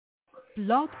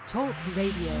Blog Talk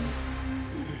Radio.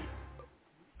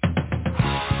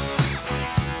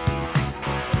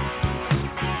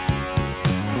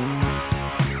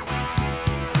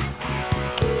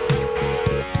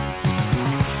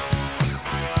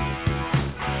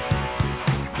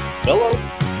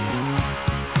 Hello.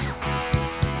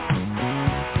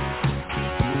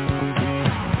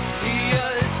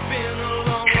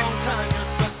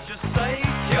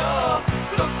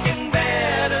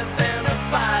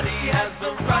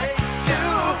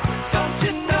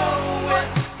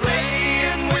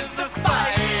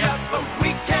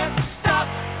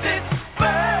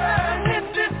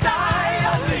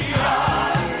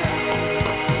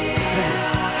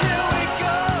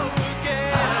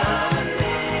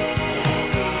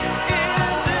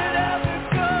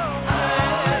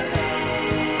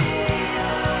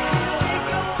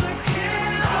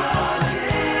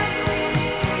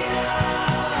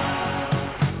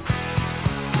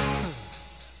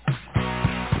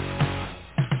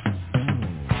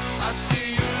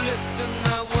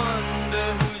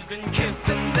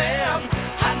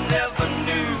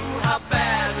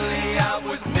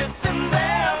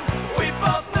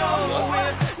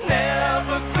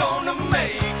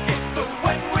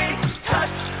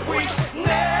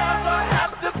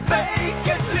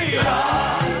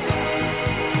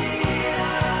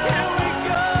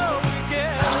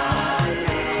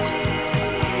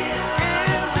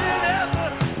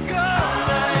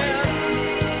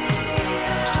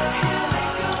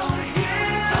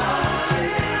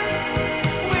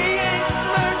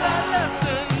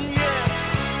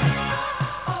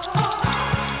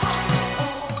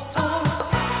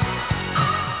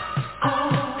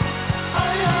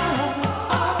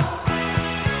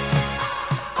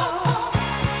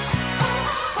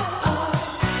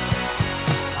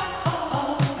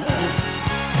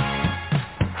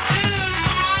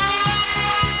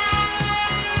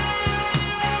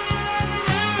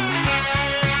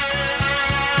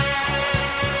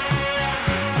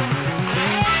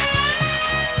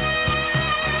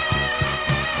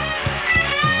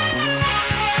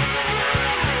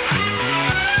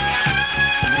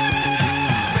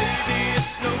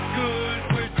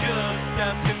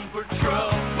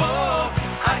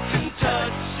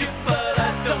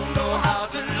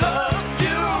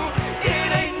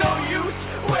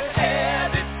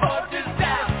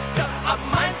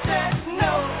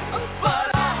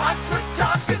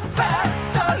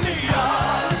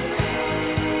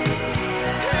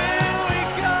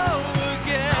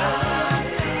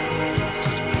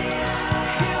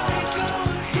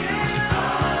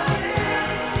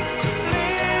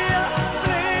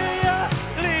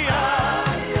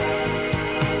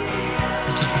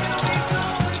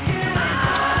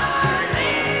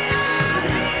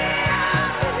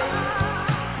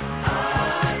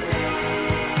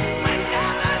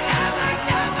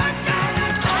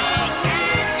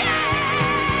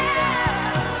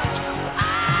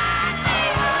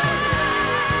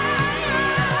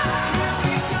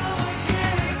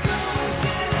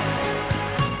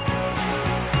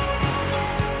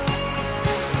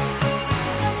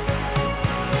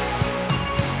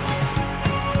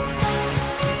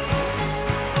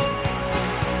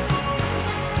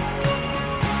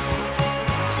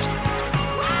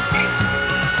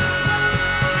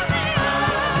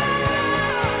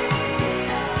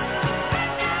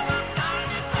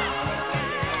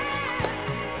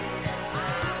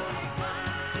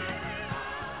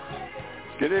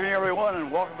 Good evening, everyone,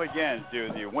 and welcome again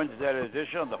to the Wednesday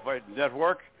edition of the Fight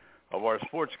Network of our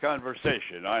Sports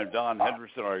Conversation. I'm Don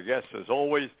Henderson. Our guest, as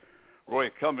always, Roy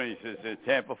Cummings, is in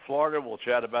Tampa, Florida. We'll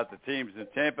chat about the teams in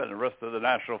Tampa and the rest of the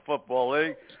National Football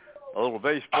League, a little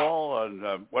baseball,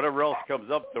 and whatever else comes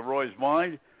up to Roy's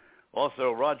mind.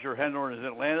 Also, Roger Hendler is in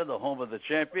Atlanta, the home of the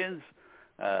champions.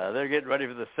 They're getting ready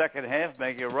for the second half,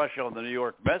 making a rush on the New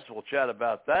York Mets. We'll chat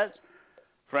about that.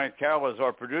 Frank Carroll is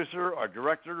our producer, our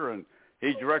director, and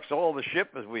he directs all the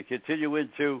ship as we continue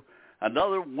into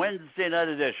another Wednesday night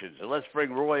edition. So let's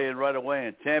bring Roy in right away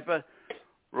in Tampa.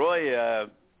 Roy,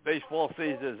 baseball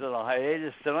season is on a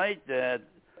hiatus tonight,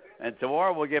 and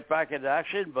tomorrow we'll get back into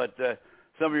action. But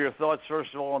some of your thoughts,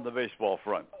 first of all, on the baseball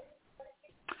front.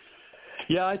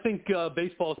 Yeah, I think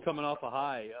baseball is coming off a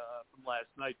high from last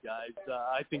night, guys.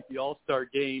 I think the All-Star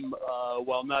game,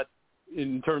 while not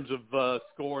in terms of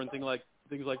score and things like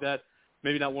that,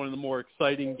 maybe not one of the more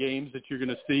exciting games that you're going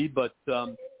to see, but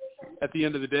at the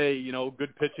end of the day, you know,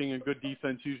 good pitching and good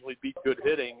defense usually beat good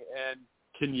hitting. And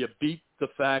can you beat the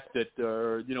fact that,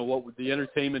 you know, what the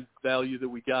entertainment value that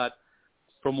we got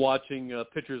from watching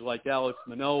pitchers like Alex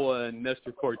Manoah and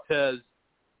Nestor Cortez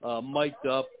mic'd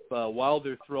up while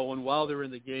they're throwing, while they're in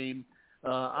the game,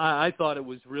 I thought it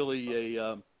was really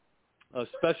a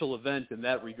special event in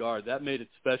that regard. That made it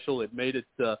special. It made it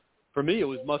for me. It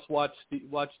was must-watch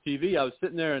TV. I was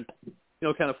sitting there and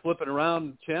kind of flipping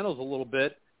around channels a little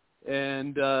bit,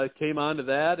 and came onto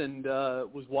that and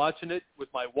was watching it with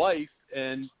my wife,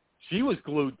 and she was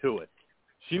glued to it.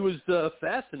 She was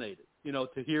fascinated,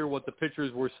 to hear what the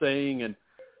pitchers were saying, and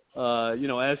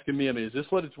asking me, is this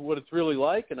what it's really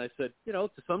like? And I said, to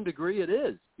some degree it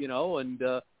is,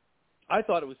 and I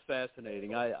thought it was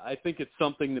fascinating. I think it's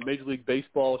something that Major League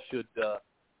Baseball should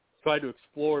try to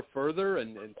explore further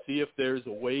and see if there's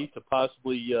a way to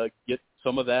possibly get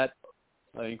some of that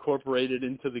incorporated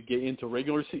into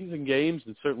regular season games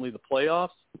and certainly the playoffs.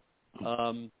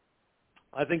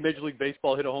 I think Major League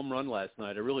Baseball hit a home run last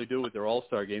night. I really do with their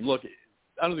All-Star game. Look,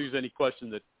 I don't think there's any question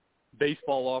that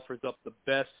baseball offers up the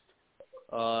best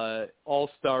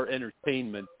all-star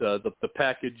entertainment, the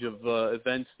package of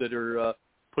events that are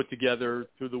put together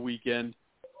through the weekend,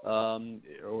 or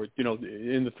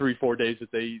in the 3-4 days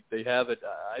that they have it.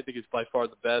 I think it's by far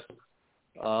the best,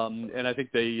 and I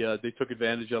think they took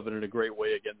advantage of it in a great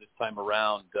way again this time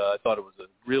around. I thought it was a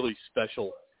really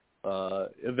special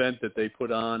event that they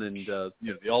put on, and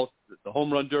the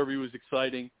home run derby was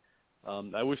exciting.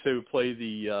 I wish they would play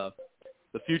the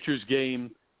Futures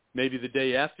game maybe the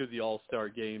day after the All-Star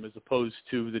game as opposed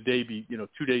to the day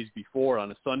 2 days before on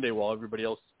a Sunday while everybody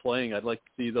else is playing. I'd like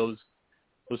to see those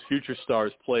future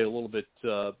stars play a little bit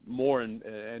more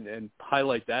and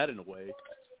highlight that in a way.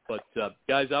 But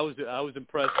guys, I was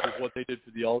impressed with what they did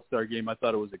for the All-Star game. I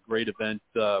thought it was a great event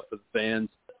for the fans,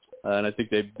 and I think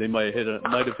they might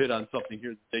have hit on something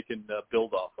here that they can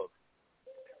build off of.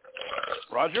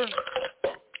 Roger?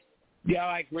 Yeah,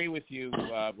 I agree with you,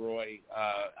 Roy.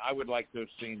 I would like to have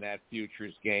seen that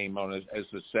Futures game as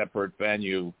a separate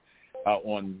venue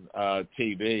on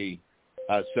TV,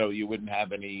 so you wouldn't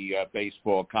have any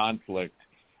baseball conflict.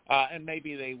 And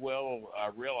maybe they will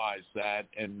realize that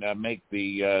and make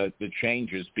the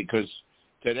changes, because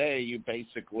today you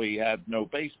basically have no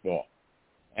baseball,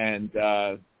 and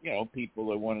people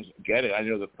that want to get it. I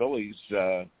know the Phillies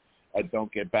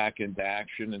don't get back into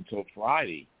action until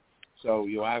Friday. So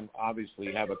you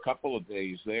obviously have a couple of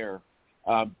days there.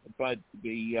 But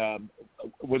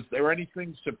was there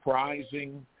anything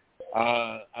surprising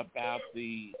about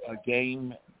the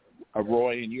game,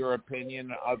 Roy, in your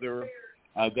opinion, other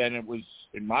than it was,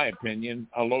 in my opinion,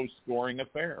 a low-scoring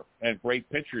affair and great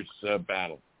pitchers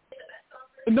battle?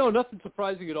 No, nothing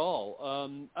surprising at all.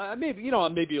 I'm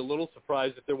maybe a little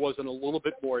surprised that there wasn't a little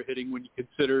bit more hitting when you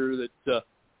consider that.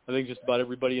 I think just about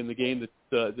everybody in the game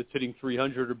that's hitting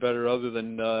 300 or better, other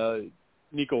than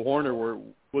Nico Horner,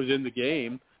 was in the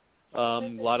game. A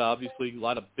lot of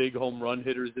big home run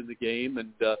hitters in the game,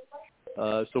 and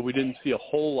so we didn't see a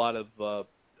whole lot of much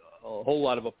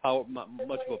of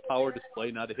a power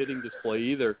display, not a hitting display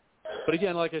either. But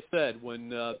again, like I said, when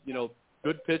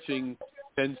good pitching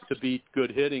tends to beat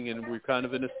good hitting, and we're kind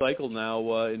of in a cycle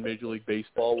now in Major League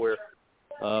Baseball where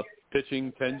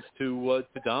pitching tends to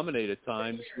dominate at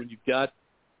times when you've got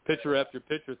pitcher after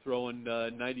pitcher throwing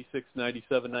 96,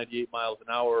 97, 98 miles an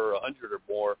hour or 100 or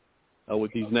more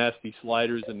with these nasty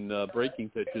sliders and breaking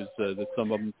pitches that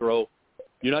some of them throw.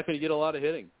 You're not going to get a lot of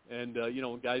hitting. And,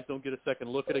 when guys don't get a second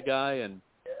look at a guy, and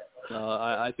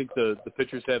I think the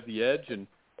pitchers have the edge. And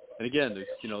again,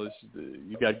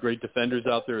 you got great defenders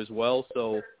out there as well,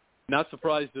 so not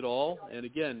surprised at all. And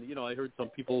again, I heard some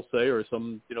people say, or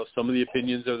some of the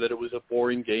opinions are that it was a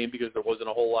boring game because there wasn't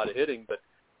a whole lot of hitting. But,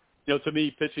 to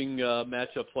me, pitching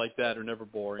matchups like that are never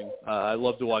boring. I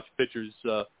love to watch pitchers,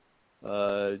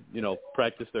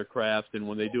 practice their craft. And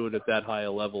when they do it at that high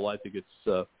a level, I think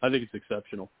it's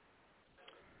exceptional.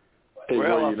 Hey,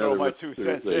 well, I'll throw my 2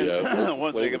 cents in.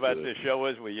 One thing about this show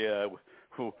is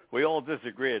we all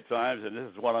disagree at times, and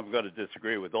this is what I'm going to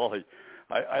disagree with.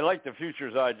 I like the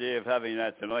Futures idea of having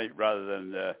that tonight rather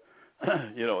than,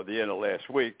 the end of last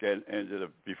week and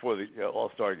before the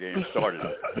All-Star game started.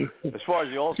 As far as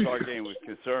the All-Star game was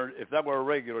concerned, if that were a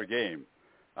regular game,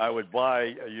 I would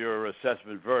buy your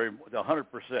assessment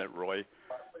 100%, Roy,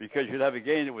 because you'd have a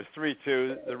game that was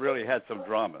 3-2 that really had some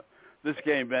drama. This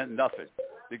game meant nothing.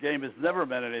 The game has never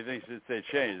meant anything since they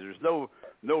changed. There's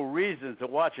no reason to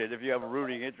watch it if you have a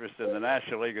rooting interest in the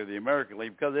National League or the American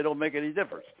League, because they don't make any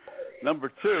difference.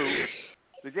 Number two,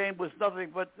 the game was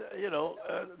nothing but,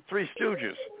 Three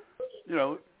Stooges.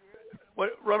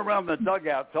 Run around the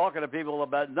dugout talking to people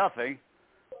about nothing.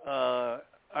 To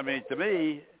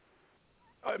me,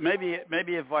 maybe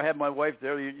if I had my wife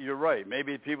there, you're right.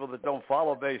 Maybe people that don't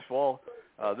follow baseball,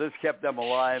 this kept them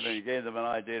alive and gave them an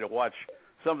idea to watch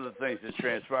some of the things that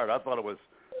transpired. I thought it was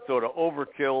sort of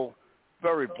overkill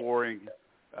very boring,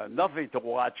 nothing to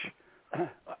watch.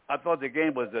 I thought the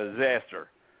game was a disaster.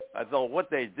 I thought what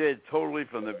they did totally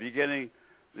from the beginning,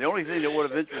 the only thing that would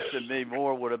have interested me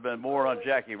more would have been more on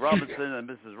Jackie Robinson and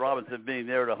Mrs. Robinson being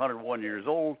there at 101 years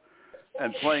old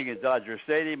and playing at Dodger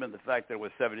Stadium, and the fact that it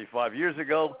was 75 years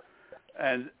ago,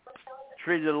 and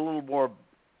treated a little more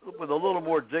with a little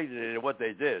more dignity than what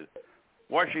they did.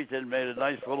 Washington made a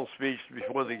nice little speech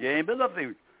before the game, but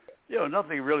nothing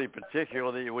really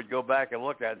particular that you would go back and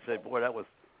look at and say, boy, that was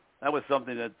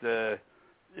something that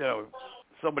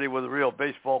somebody with a real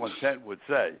baseball intent would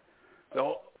say.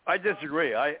 So I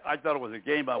disagree. I thought it was a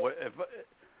game.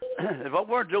 If I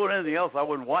weren't doing anything else, I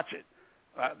wouldn't watch it.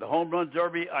 The home run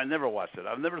derby, I never watched it.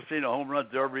 I've never seen a home run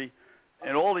derby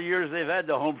in all the years they've had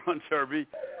the home run derby,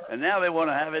 and now they want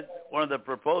to have it. One of the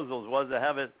proposals was to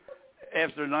have it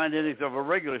after 9 innings of a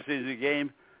regular season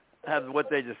game, have what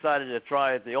they decided to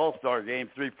try at the All-Star game,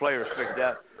 3 players picked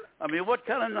out. I mean, what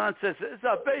kind of nonsense? It's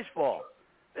not baseball.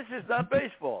 This is not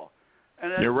baseball.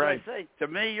 And as You're right. I say, to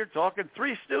me, you're talking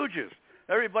Three Stooges.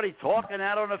 Everybody talking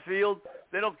out on the field.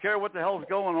 They don't care what the hell's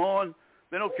going on.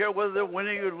 They don't care whether they're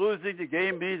winning or losing. The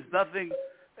game means nothing.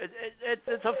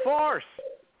 It's a farce.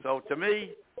 So to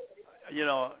me,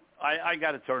 I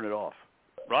got to turn it off.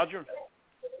 Roger?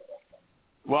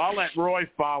 Well, I'll let Roy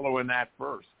follow in that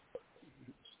first.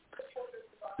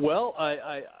 Well,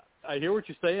 I hear what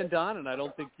you're saying, Don, and I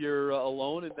don't think you're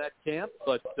alone in that camp,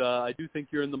 but I do think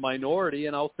you're in the minority,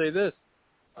 and I'll say this.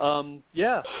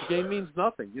 The game means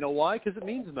nothing. You know why? Because it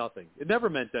means nothing. It never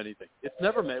meant anything. It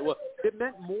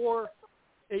meant more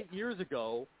 8 years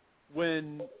ago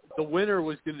when the winner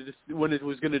was going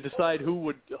to decide who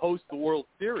would host the World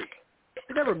Series.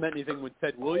 It never meant anything when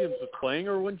Ted Williams was playing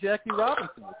or when Jackie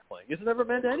Robinson was playing. It never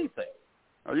meant anything.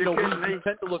 Are you kidding me?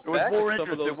 Tend to look it was back more at some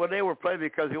of interesting those... when they were playing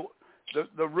because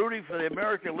the rooting for the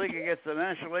American League against the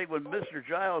National League, when Mr.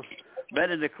 Giles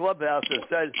met in the clubhouse and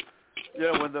said,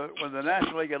 when the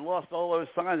National League had lost all those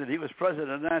signs and he was president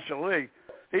of the National League,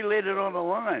 he laid it on the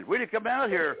line. We didn't come out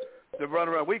here to run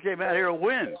around. We came out here to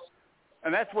win.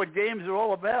 And that's what games are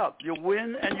all about. You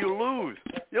win and you lose.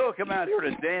 You don't come out here to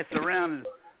dance around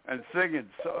and sing and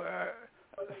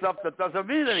stuff that doesn't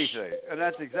mean anything. And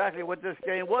that's exactly what this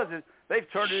game was. They've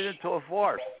turned it into a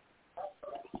farce.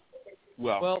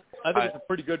 Well, I think it's a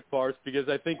pretty good farce because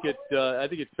I think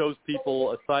it shows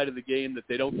people a side of the game that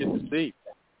they don't get to see.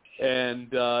 And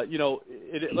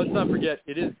let's not forget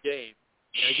it is game.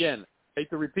 And again, I hate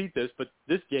to repeat this, but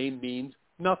this game means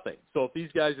nothing. So if these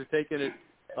guys are taking it,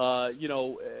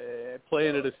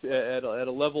 playing at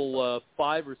a level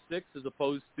 5 or 6 as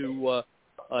opposed to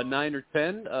 9 or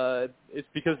 10, it's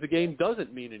because the game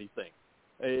doesn't mean anything.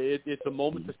 It's a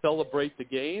moment to celebrate the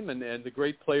game and the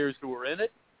great players who are in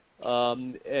it.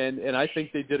 And I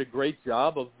think they did a great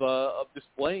job of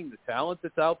displaying the talent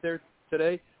that's out there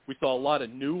today. We saw a lot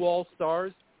of new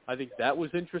All-Stars. I think that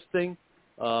was interesting.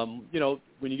 When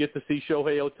you get to see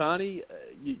Shohei Ohtani,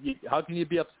 how can you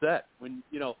be upset when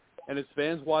and as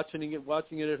fans watching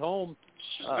it at home?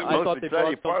 I thought they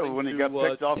brought something when he got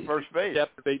picked off first base.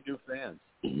 Captivate new fans.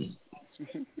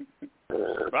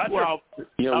 Well,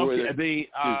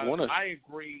 I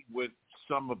agree with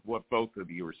some of what both of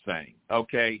you are saying.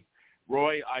 Okay,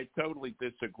 Roy, I totally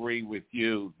disagree with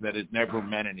you that it never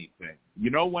meant anything. You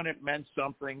know when it meant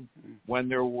something? When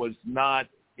there was not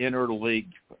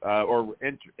interleague or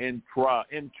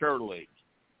interleague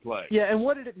play. Yeah, and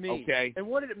what did it mean? Okay. And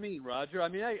what did it mean, Roger? I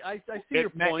mean, I see your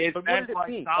point, but what did it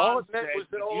mean? Like all it meant was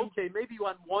that, maybe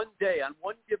on one day, on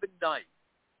one given night,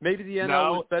 maybe the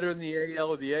NL was better than the AL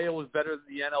or the AL was better than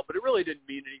the NL, but it really didn't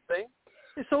mean anything.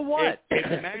 So what? At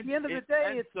the end of the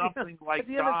day, it's something like at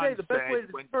the end of the day, the best way to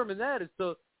determine that is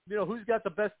to who's got the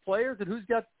best players and who's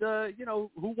got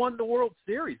who won the World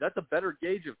Series. That's a better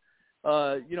gauge of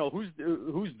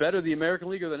who's better, the American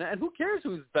League or the and who cares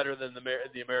who's better than the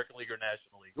American League or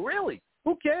National League? Really,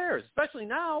 who cares? Especially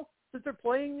now since they're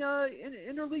playing in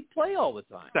interleague play all the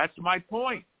time. That's my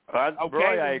point.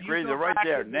 Roy, I agree. They're right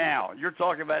there now. You're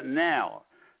talking about now.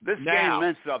 This game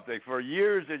meant something for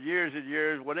years and years and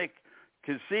years. When they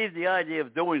conceived the idea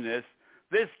of doing this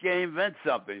game meant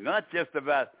something. Not just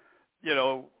about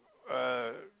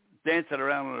dancing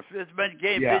around on the field. It meant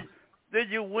game. Yeah.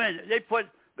 Did you win? They put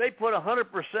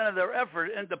 100% of their effort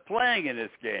into playing in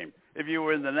this game if you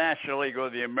were in the National League or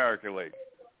the American League.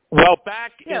 Well,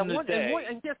 back in the day.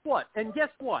 And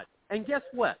guess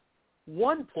what?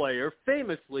 One player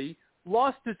famously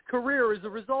lost his career as a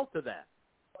result of that.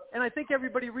 And I think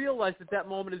everybody realized at that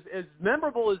moment, as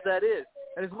memorable as that is,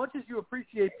 and as much as you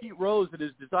appreciate Pete Rose and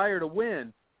his desire to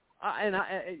win,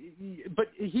 but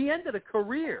he ended a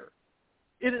career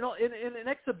in an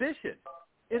exhibition.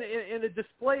 in a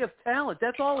display of talent.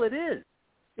 That's all it is.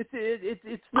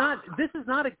 It's not. This is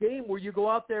not a game where you go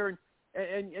out there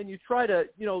and you try to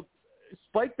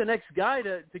spike the next guy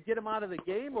to get him out of the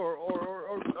game, or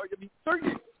I mean,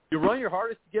 certainly you run your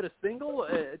hardest to get a single,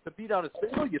 to beat out a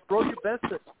single. You throw your best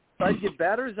to try to get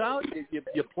batters out.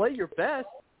 You play your best.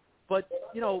 But,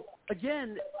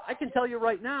 again, I can tell you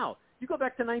right now, you go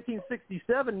back to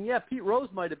 1967, yeah, Pete Rose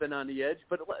might have been on the edge,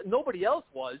 but nobody else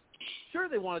was. Sure,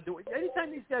 they want to do it.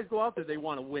 Anytime these guys go out there, they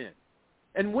want to win.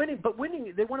 And winning,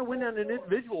 they want to win on an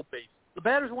individual basis. The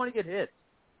batters want to get hits.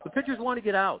 The pitchers want to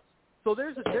get out. So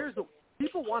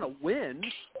people want to win,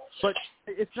 but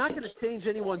it's not going to change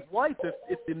anyone's life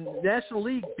if the National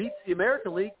League beats the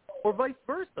American League or vice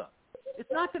versa. It's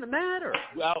not going to matter.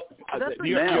 Well,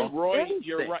 Roy,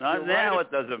 you're right. Not now, it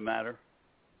doesn't matter.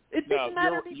 It didn't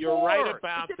matter before. You're right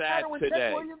about it didn't that matter when today.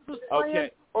 Ted Williams was playing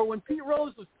or when Pete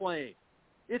Rose was playing.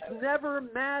 It's never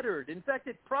mattered. In fact,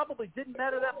 it probably didn't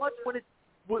matter that much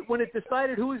when it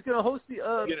decided who was going to host the.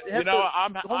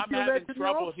 I'm having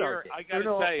trouble hearing. I got to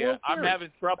tell you, I'm having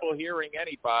trouble hearing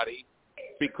anybody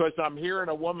because I'm hearing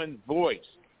a woman's voice.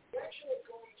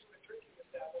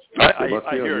 I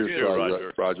hear it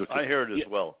too, Roger. I hear it as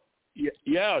well.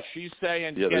 Yeah, she's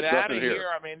saying, get out of here.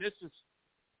 I mean, this is...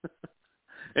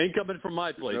 Ain't coming from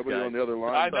my place, nobody guys. on the other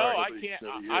line. I know, I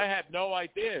can't... I have no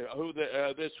idea who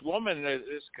this woman,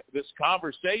 this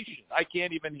conversation, I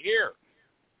can't even hear.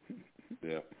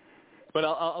 Yeah. But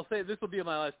I'll say this will be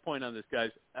my last point on this,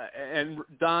 guys. And,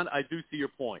 Don, I do see your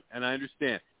point, and I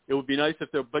understand. It would be nice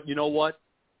if there... But you know what?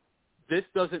 This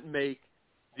doesn't make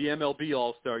the MLB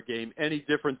All-Star Game any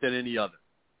different than any other.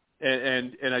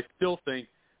 And I still think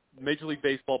Major League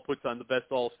Baseball puts on the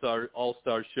best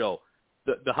All-Star show.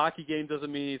 The hockey game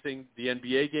doesn't mean anything. The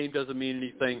NBA game doesn't mean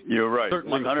anything. You're right.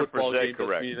 Certainly 100%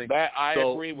 correct. I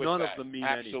agree with that. None of them mean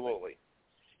Absolutely.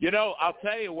 Anything. I'll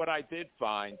tell you what I did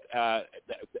find,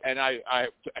 and I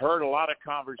heard a lot of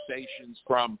conversations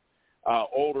from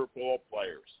older ball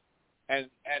players. And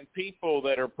people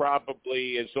that are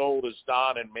probably as old as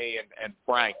Don and me and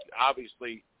Frank.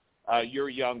 Obviously, you're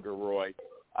younger, Roy.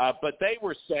 But they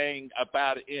were saying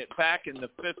about it back in the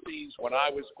 50s when I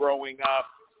was growing up,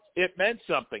 it meant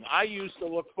something. I used to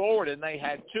look forward, and they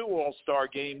had 2 All-Star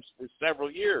games for several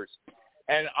years.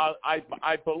 And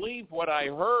I believe what I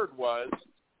heard was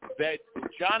that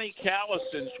Johnny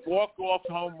Callison's walk-off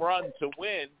home run to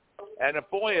win, and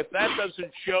boy, if that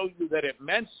doesn't show you that it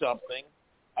meant something,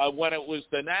 when it was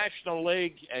the National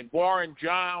League and Warren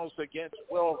Giles against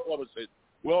Will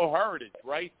Heritage,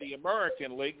 right? The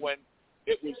American League, when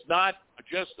it was not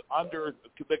just under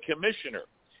the commissioner.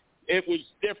 It was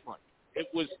different. It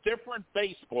was different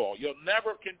baseball. You'll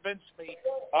never convince me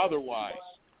otherwise.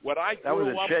 That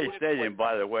was at Shea Stadium,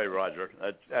 by the way, Roger.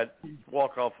 That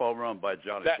walk-off home run by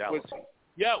Johnny Callison.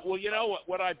 Yeah, well, you know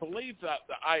what I believe that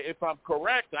if I'm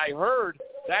correct, I heard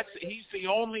he's the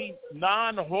only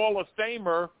non-Hall of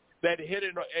Famer that hit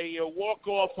a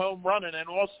walk-off home run in an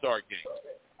All-Star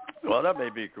game. Well, that may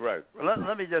be correct.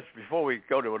 Let me just, before we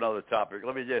go to another topic,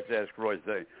 let me just ask Roy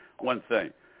one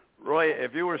thing. Roy,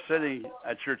 if you were sitting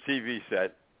at your TV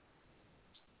set,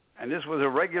 and this was a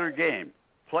regular game,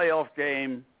 playoff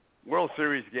game, World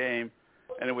Series game,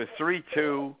 and it was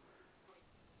 3-2,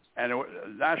 and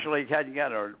National League hadn't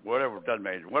got, or whatever, doesn't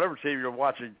matter, whatever team you're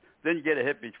watching, didn't get a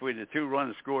hit between the 2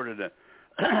 runs scored in the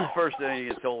first inning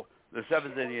until the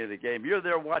 7th inning of the game. You're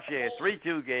there watching a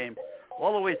 3-2 game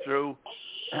all the way through,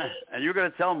 and you're going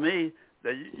to tell me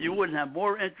that you wouldn't have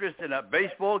more interest in a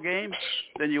baseball game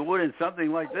than you would in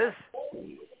something like this?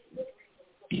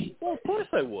 Well, of course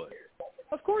I would.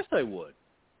 Of course I would.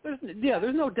 There's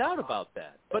no doubt about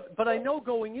that. But I know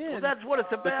going in. Well, that's what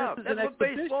it's about. That's what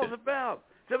baseball's about.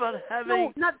 It's about having.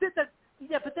 No, not that.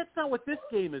 Yeah, but that's not what this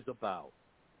game is about.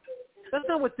 That's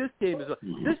not what this game is about.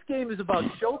 This game is about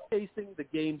showcasing the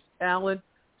game's talent,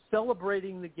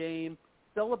 celebrating the game,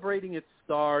 celebrating its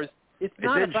stars. It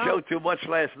didn't show too much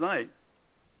last night.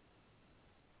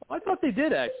 I thought they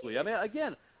did, actually. I mean,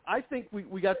 again, I think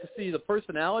we got to see the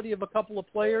personality of a couple of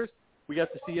players. We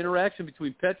got to see interaction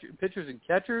between pitchers and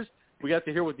catchers. We got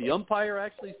to hear what the umpire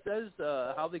actually says,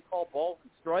 how they call balls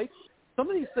and strikes. Some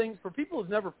of these things, for people who've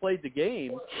never played the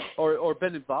game or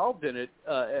been involved in it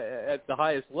at the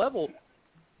highest level,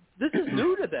 this is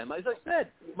new to them. As I said,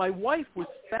 my wife was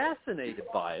fascinated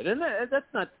by it, and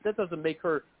that doesn't make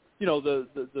her,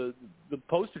 the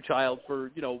poster child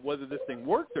for whether this thing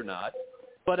worked or not.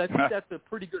 But I think that's a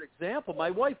pretty good example.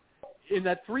 My wife, in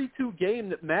that 3-2 game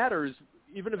that matters,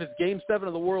 even if it's Game 7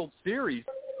 of the World Series,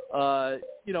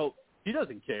 she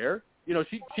doesn't care.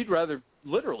 She'd rather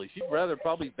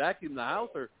probably vacuum the house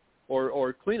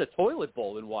or clean a toilet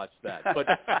bowl and watch that. But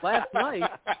last night,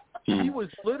 she was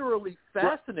literally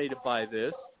fascinated by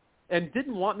this and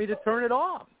didn't want me to turn it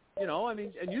off. You know, I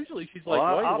mean, and usually she's like,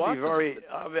 Roy and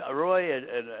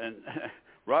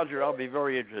Roger, I'll be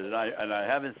very interested. And I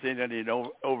haven't seen any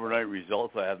overnight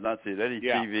results. I have not seen any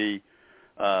TV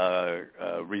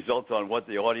results on what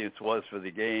the audience was for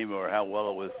the game or how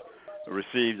well it was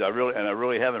received. I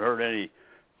really haven't heard any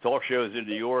talk shows in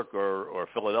New York or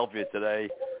Philadelphia today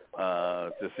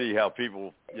to see how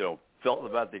people, felt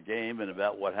about the game and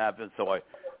about what happened. So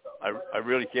I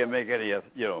really can't make any,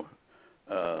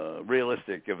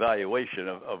 realistic evaluation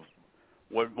of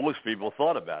what most people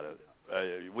thought about it.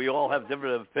 We all have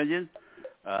different opinions.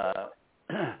 The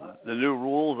new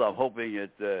rules, I'm hoping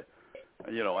it,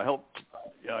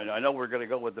 I know we're going to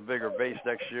go with the bigger base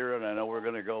next year, and I know we're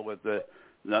going to go with they're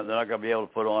not going to be able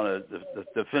to put on the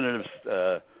definitive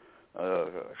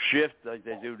shift like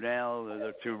they do now.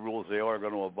 The two rules they are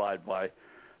going to abide by.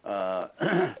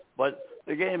 But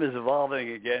the game is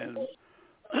evolving again,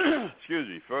 excuse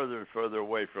me, further and further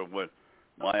away from what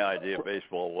my idea of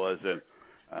baseball was. And,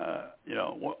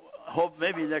 hope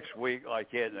maybe next week, I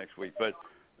can't next week, but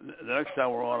the next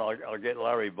time we're on, I'll get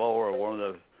Larry Bow or one of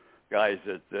the guys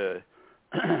that,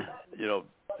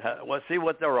 see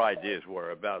what their ideas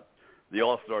were about the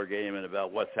All-Star game and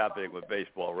about what's happening with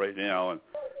baseball right now and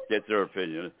get their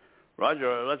opinion.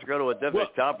 Roger, let's go to a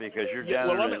different topic because you're down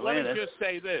in Atlanta. Let me just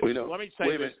say this. Let me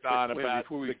say this, Don, about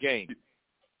the game.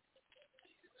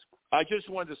 I just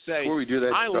wanted to say, before we do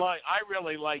that, I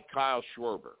really like Kyle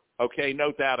Schwarber. Okay,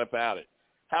 no doubt about it.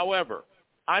 However,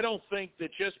 I don't think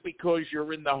that just because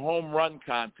you're in the home run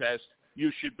contest,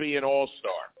 you should be an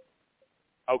all-star.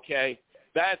 Okay,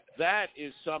 that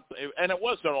is something, and it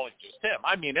wasn't only just him.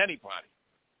 I mean anybody.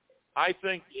 I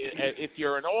think if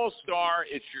you're an all-star,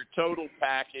 it's your total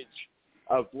package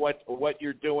of what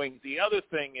you're doing. The other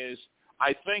thing is,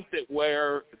 I think that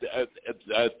where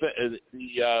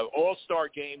the all-star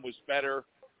game was better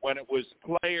when it was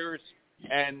players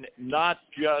and not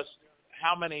just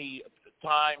how many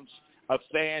times a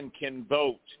fan can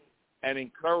vote and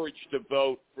encourage to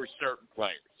vote for certain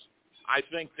players. I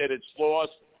think that it's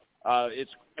lost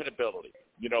its credibility,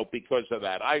 because of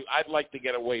that. I'd like to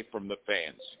get away from the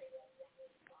fans.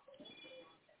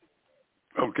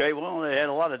 Okay, well, they had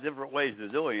a lot of different ways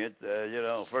of doing it.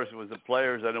 First it was the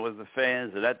players, then it was the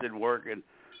fans, and that didn't work, and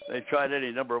they tried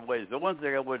any number of ways. The one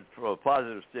thing I would, from a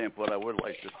positive standpoint, I would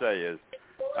like to say is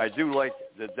I do like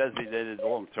the designated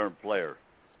long-term player.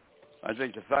 I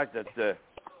think the fact that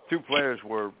two players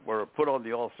were put on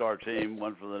the All-Star team,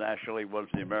 one from the National League, one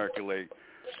from the American League,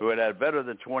 who had better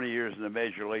than 20 years in the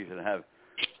major leagues and have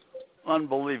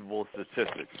unbelievable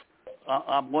statistics.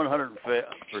 I'm 100%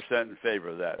 in favor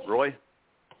of that. Roy?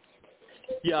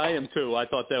 Yeah, I am too. I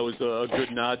thought that was a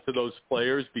good nod to those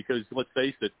players because let's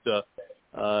face it,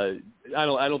 I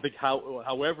don't think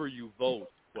however you vote,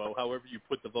 however you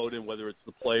put the vote in, whether it's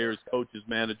the players, coaches,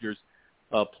 managers,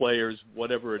 players,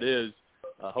 whatever it is,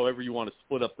 however you want to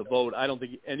split up the vote, I don't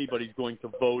think anybody's going to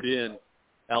vote in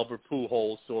Albert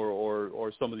Pujols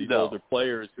or some of these older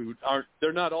players who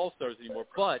they're not all-stars anymore.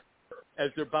 But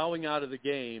as they're bowing out of the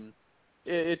game,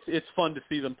 it's fun to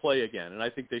see them play again, and I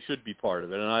think they should be part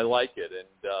of it, and I like it. And,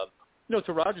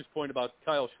 to Roger's point about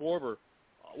Kyle Schwarber,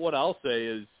 what I'll say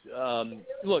is,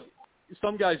 look,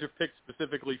 some guys are picked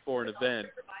specifically for an event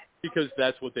because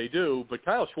that's what they do, but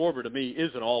Kyle Schwarber, to me,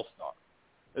 is an all-star.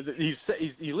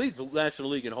 He leads the National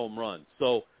League in home runs.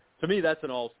 So, to me, that's an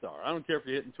all-star. I don't care if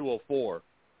you're hitting 204.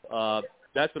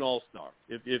 That's an all-star.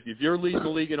 If you're leading the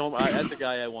league in home, that's a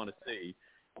guy I want to see.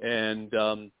 And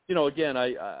again,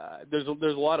 there's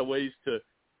a lot of ways to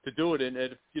do it. And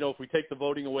if we take the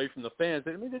voting away from the fans,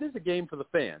 I mean, it is a game for the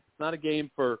fans. It's not a game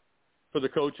for the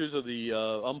coaches or the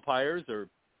umpires or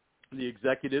the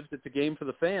executives. It's a game for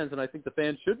the fans, and I think the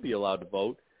fans should be allowed to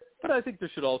vote. But I think there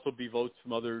should also be votes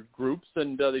from other groups,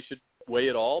 and they should weigh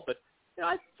it all. But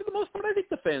for the most part, I think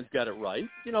the fans got it right.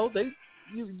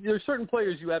 There are certain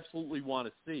players you absolutely want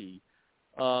to see.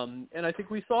 And I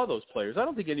think we saw those players. I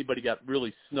don't think anybody got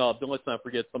really snubbed. And let's not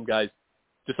forget some guys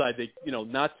decide they,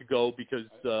 not to go because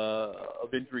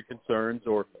of injury concerns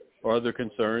or other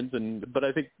concerns. But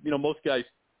I think, most guys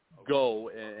go,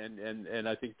 and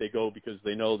I think they go because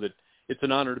they know that it's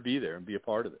an honor to be there and be a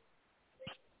part of it.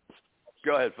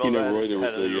 Go ahead, Phil. Roy, there was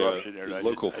a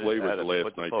local flavor the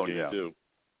last night's game, too.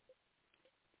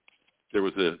 There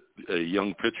was a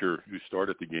young pitcher who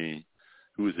started the game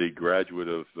who is a graduate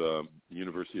of the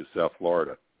University of South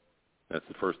Florida. That's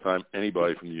the first time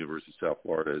anybody from the University of South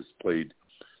Florida has played,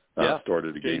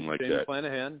 started a game like James that.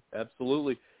 Flanahan,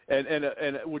 absolutely.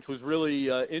 And which was really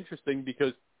interesting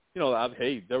because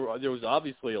hey, there was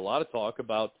obviously a lot of talk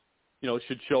about,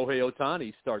 should Shohei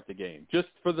Ohtani start the game? Just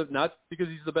for not because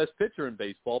he's the best pitcher in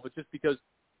baseball, but just because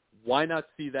why not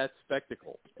see that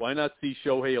spectacle? Why not see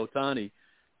Shohei Ohtani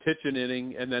pitch an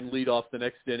inning and then lead off the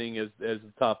next inning as the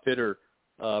top hitter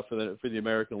for the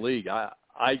American League?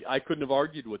 I couldn't have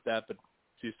argued with that, but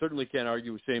you certainly can't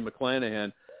argue with Shane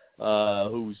McClanahan,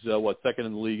 who's second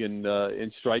in the league in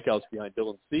strikeouts behind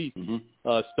Dylan Cease,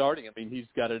 starting. I mean, he's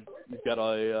got a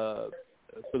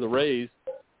for the Rays,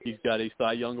 he's got a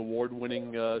Cy Young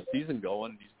Award-winning season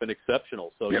going. He's been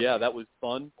exceptional. So yeah, that was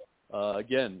fun.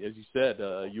 Again, as you said,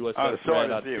 U.S. I was sorry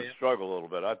to see him struggle a little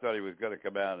bit. I thought he was going to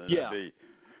come out and be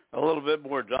a little bit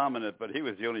more dominant, but he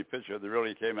was the only pitcher that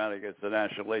really came out against the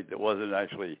National League that wasn't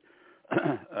actually,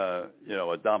 a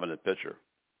dominant pitcher.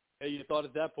 Hey, you thought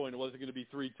at that point it wasn't going to be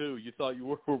 3-2. You thought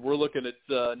you were looking at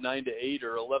 9-8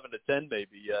 or 11-10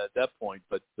 maybe at that point.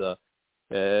 But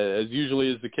as usually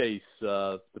is the case,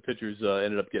 the pitchers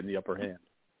ended up getting the upper hand.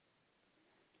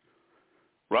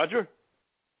 Roger?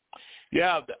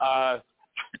 Yeah, I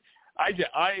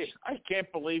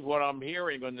can't believe what I'm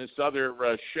hearing on this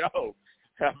other show.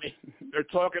 I mean, they're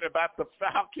talking about the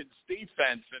Falcons'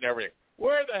 defense and everything.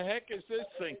 Where the heck is this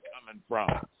thing coming from?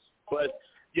 But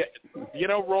yeah,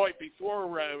 Roy, before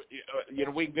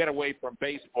we can get away from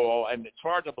baseball, and it's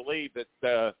hard to believe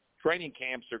that training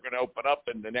camps are going to open up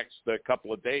in the next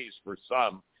couple of days for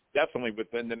some, definitely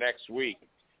within the next week.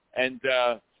 And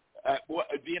as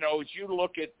you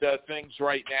look at things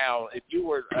right now, if you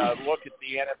were look at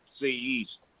the NFC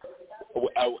East, do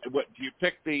you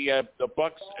pick the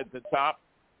Bucks at the top?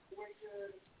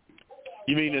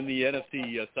 You mean in the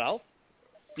NFC South?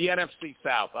 The NFC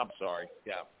South. I'm sorry.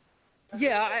 Yeah.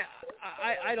 Yeah,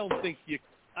 I don't think you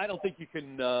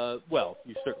can. Well,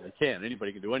 you certainly can.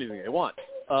 Anybody can do anything they want.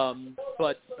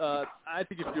 But I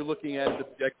think if you're looking at it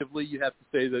objectively, you have to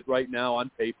say that right now, on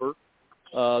paper,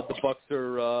 the Bucks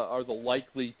are the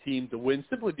likely team to win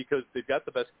simply because they've got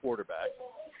the best quarterback.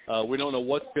 We don't know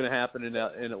what's going to happen in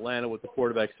Atlanta with the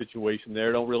quarterback situation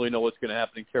there. Don't really know what's going to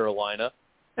happen in Carolina,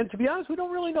 and to be honest, we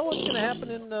don't really know what's going to happen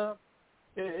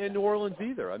in New Orleans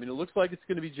either. I mean, it looks like it's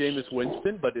going to be Jameis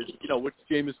Winston, but which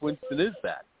Jameis Winston is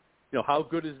that? How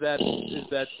good is that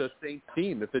Saints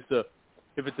team? If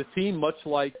it's a team much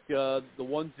like the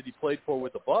ones that he played for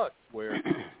with the Bucs, where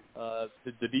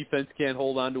the defense can't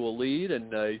hold on to a lead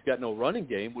and he's got no running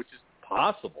game, which is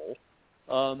possible,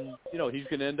 he's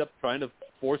going to end up trying to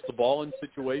force the ball in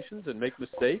situations and make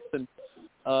mistakes, and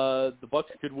the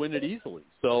Bucs could win it easily.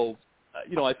 So,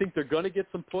 I think they're going to get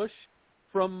some push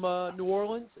from New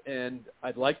Orleans, and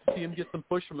I'd like to see him get some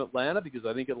push from Atlanta because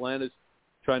I think Atlanta's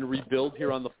trying to rebuild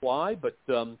here on the fly. But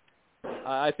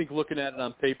I think looking at it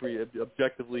on paper,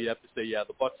 objectively, you have to say,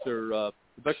 the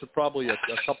Bucs are probably a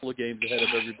couple of games ahead of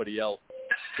everybody else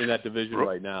in that division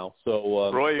right now.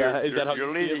 So, Roy,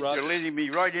 you're leading me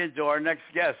right into our next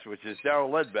guest, which is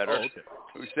Darrell Ledbetter,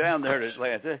 who's down there in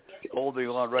Atlanta, holding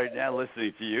on right now,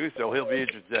 listening to you. So he'll be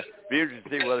interested to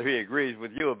see whether he agrees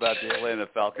with you about the Atlanta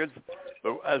Falcons.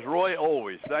 But as Roy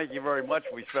always, thank you very much.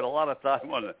 We spent a lot of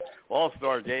time on the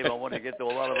All-Star game. I want to get to a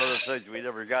lot of other things we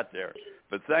never got there.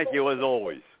 But thank you as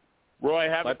always. Roy,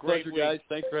 have a great pleasure, week. guys.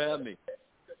 Thanks for having me.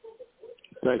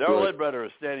 Darrell Ledbetter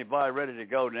is standing by, ready to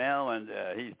go now, and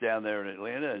he's down there in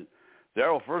Atlanta. And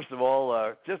Darrell, first of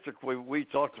all, we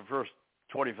talked the first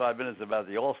 25 minutes about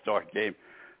the All-Star game.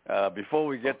 Before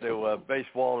we get to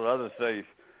baseball and other things,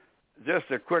 just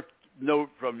a quick note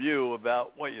from you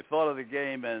about what you thought of the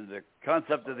game and the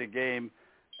concept of the game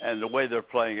and the way they're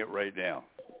playing it right now.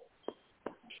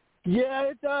 Yeah,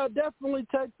 it definitely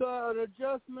takes an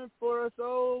adjustment for us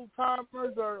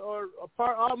old-timers or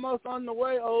almost on the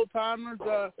way old-timers,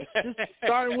 just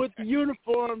starting with the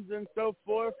uniforms and so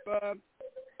forth.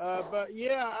 But,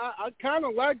 yeah, I kind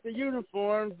of like the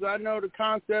uniforms. I know the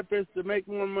concept is to make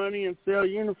more money and sell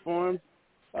uniforms.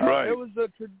 Right. It was a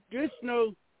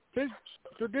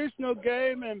traditional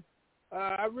game, and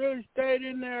I really stayed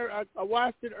in there. I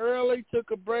watched it early, took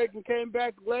a break, and came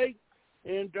back late.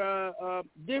 And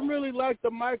didn't really like the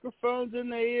microphones in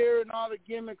the ear and all the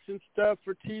gimmicks and stuff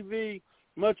for TV.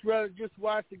 Much rather just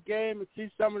watch the game and see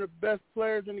some of the best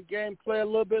players in the game play a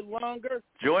little bit longer.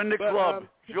 Join the club.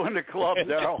 Join the club,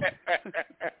 Darrell.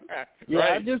 Yeah,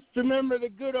 right. I just remember the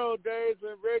good old days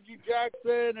when Reggie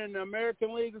Jackson and the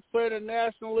American League was playing the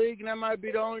National League, and that might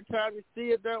be the only time you see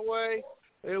it that way.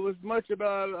 It was much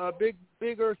about a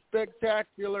bigger,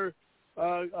 spectacular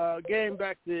game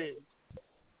back then.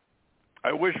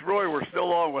 I wish Roy were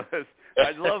still on with us.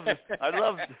 I'd love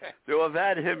to have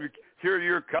had him hear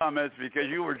your comments because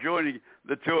you were joining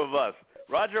the two of us.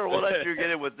 Roger, we'll let you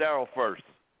get in with Darrell first.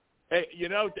 Hey,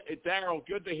 Darrell,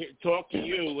 good to talk to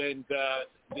you. And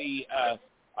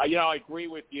I agree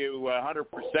with you 100%.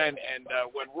 And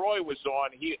when Roy was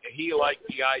on, he liked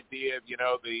the idea of,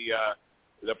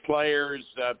 the players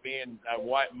being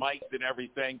mic'd and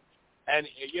everything. And,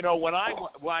 when I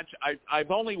watch,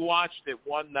 I've only watched it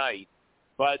one night,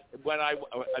 but when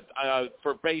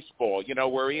for baseball,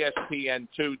 where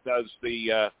ESPN2 does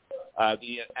the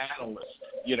analyst,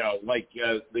 like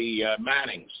the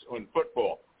Mannings on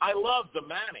football. I love the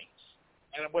Mannings.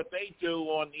 And what they do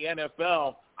on the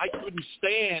NFL, I couldn't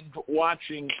stand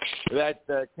watching that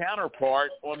counterpart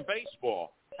on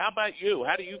baseball. How about you?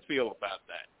 How do you feel about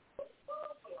that?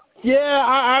 Yeah,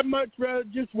 I'd much rather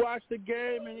just watch the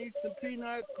game and eat some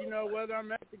peanuts, whether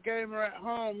I'm at the game or at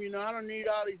home. I don't need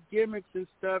all these gimmicks and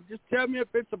stuff. Just tell me if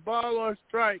it's a ball or a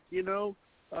strike,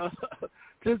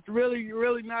 Just really,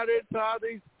 really not into all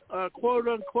these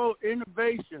quote-unquote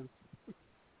innovations.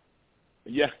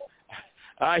 Yeah,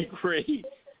 I agree.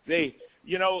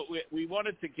 We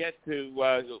wanted to get to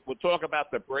we'll talk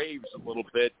about the Braves a little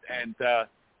bit, and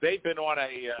they've been on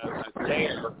a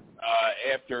tear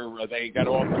after they got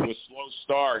off to a slow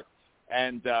start,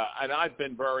 and I've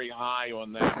been very high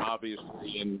on them,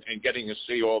 obviously, and getting to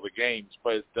see all the games,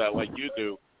 but like you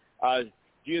do.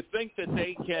 Do you think that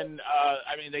they can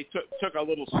they took a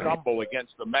little stumble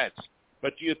against the Mets,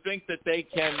 but do you think that they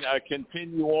can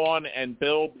continue on and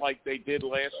build like they did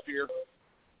last year?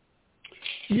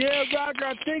 Yeah, Roger,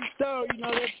 I think so.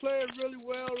 They're playing really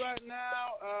well right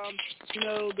now.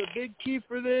 The big key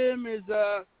for them is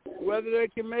whether they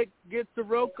can get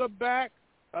Soroka back.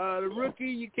 The rookie,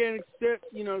 you can't expect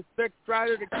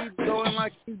Strider to keep going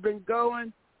like he's been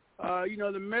going.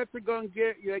 The Mets are going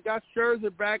to they got Scherzer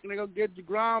back, and they're going to get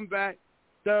DeGrom back.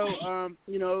 So,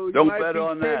 don't bet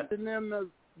on that.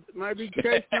 Might be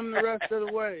chasing them the rest of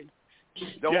the way.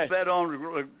 Don't bet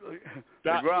on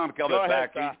DeGrom coming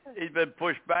back. He's been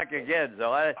pushed back again.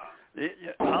 So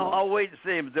I'll wait and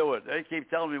see him do it. They keep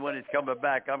telling me when he's coming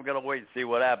back. I'm going to wait and see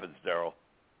what happens, Darrell.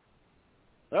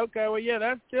 Okay, well, yeah,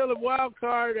 that's still a wild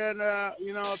card, and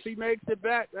if he makes it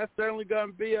back, that's certainly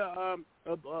going to be a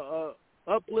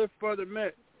uplift for the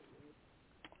Mets.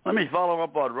 Let me follow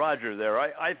up on Roger there.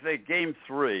 I think Game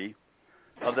 3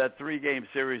 of that 3-game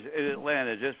series in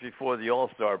Atlanta just before the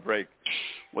All-Star break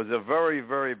was a very,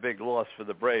 very big loss for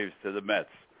the Braves to the Mets.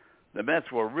 The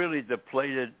Mets were really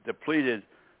depleted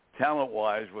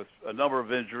talent-wise with a number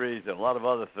of injuries and a lot of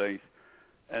other things.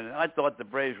 And I thought the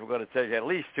Braves were going to take at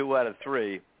least 2 out of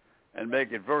 3 and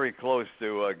make it very close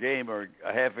to a game or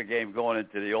a half a game going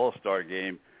into the All-Star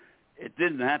game. It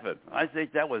didn't happen. I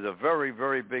think that was a very,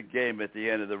 very big game at the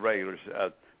end of the regulars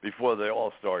before the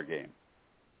All-Star game.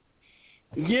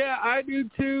 Yeah, I do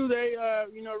too. They,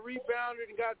 rebounded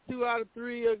and got 2 out of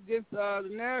 3 against the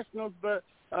Nationals, but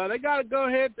they got to go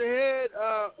head-to-head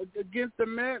against the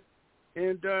Mets,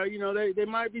 and they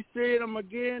might be seeing them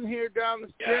again here down the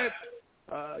stretch.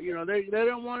 They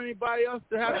don't want anybody else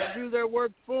to have to do their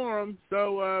work for them,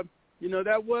 so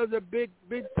that was a big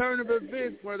turn of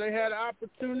events where they had an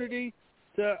opportunity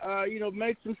to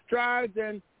make some strides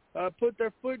and put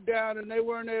their foot down, and they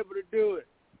weren't able to do it.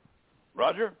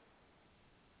 Roger?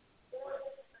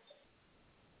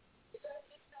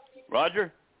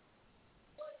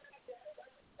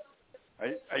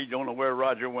 I don't know where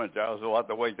Roger went. I'll have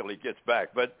to wait till he gets back.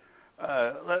 But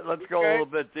let's go a little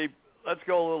bit deep. Let's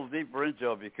go a little deeper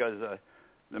into it because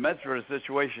the Mets are in a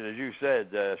situation, as you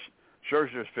said.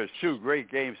 Scherzer's pitched 2 great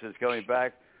games since coming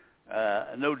back.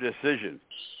 No decision.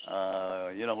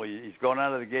 He's gone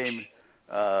out of the game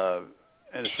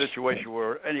in a situation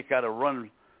where any kind of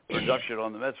run production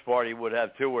on the Mets part, he would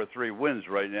have 2 or 3 wins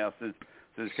right now since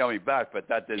coming back, but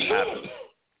that didn't happen.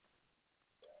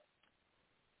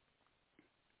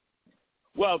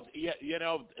 Well,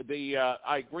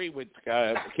 I agree with.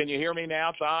 Can you hear me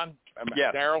now, Don?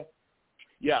 Yeah, Darrell.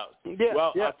 Yeah.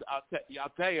 Well, yeah.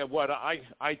 I'll tell you what. I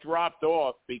dropped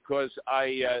off because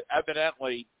I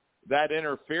evidently that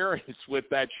interference with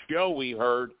that show we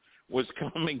heard was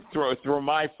coming through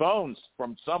my phones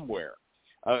from somewhere.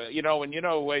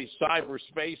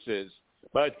 Cyberspace is.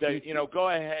 But go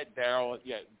ahead, Darrell.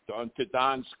 Yeah, to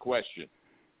Don's question.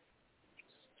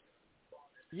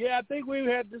 Yeah, I think we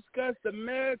had discussed the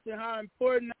Mets and how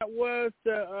important that was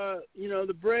to,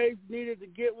 the Braves needed to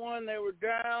get one. They were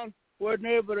down, wasn't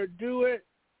able to do it.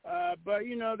 But,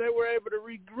 they were able to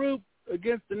regroup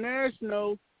against the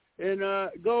Nationals and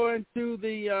go into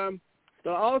the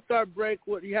All-Star break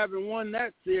having won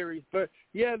that series. But,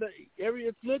 yeah,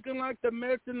 it's looking like the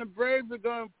Mets and the Braves are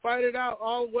going to fight it out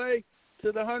all the way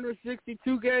to the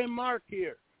 162-game mark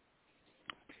here.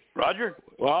 Roger?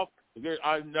 Well,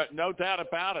 No doubt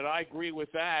about it. I agree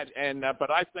with that. And but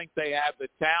I think they have the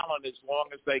talent as long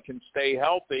as they can stay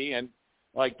healthy. And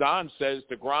like Don says,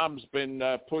 DeGrom's been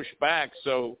pushed back,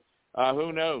 so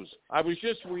who knows? I was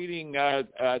just reading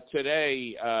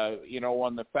today,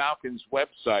 on the Falcons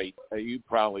website. You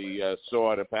probably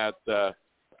saw it about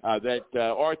that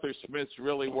Arthur Smith's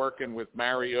really working with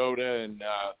Mariota and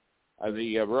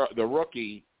the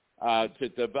rookie to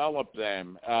develop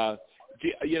them.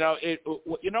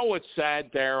 What's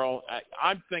sad, Darrell?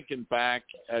 I'm thinking back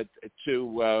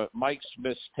to Mike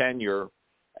Smith's tenure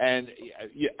and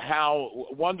how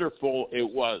wonderful it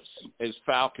was as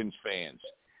Falcons fans,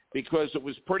 because it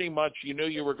was pretty much you knew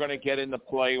you were going to get in the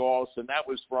playoffs, and that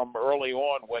was from early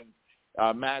on when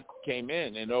Matt came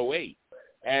in 2008.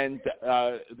 And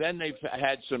then they've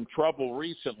had some trouble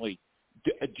recently.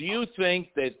 Do you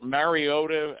think that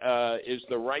Mariota is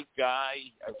the right guy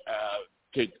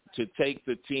to take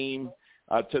the team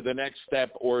to the next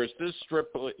step, or is this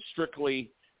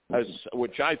strictly,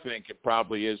 which I think it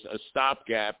probably is, a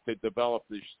stopgap to develop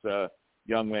this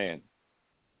young man?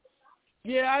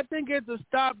 Yeah, I think it's a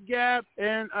stopgap,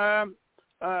 and I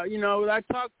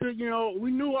talked to,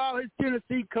 we knew all his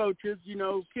Tennessee coaches.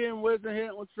 Ken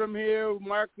Wisenhunt was from here.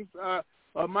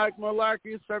 Mike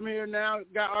Mularkey is from here now.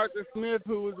 Got Arthur Smith,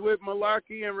 who was with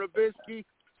Mularkey and Rabisky.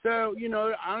 So,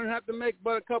 I don't have to make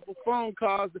but a couple phone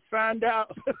calls to find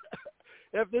out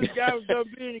if this guy was going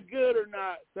to be any good or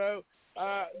not. So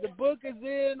the book is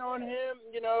in on him.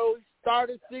 He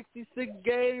started 66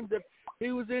 games. If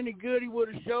he was any good, he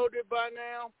would have showed it by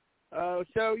now.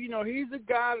 So, he's a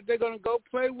guy that they're going to go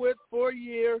play with for a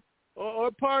year or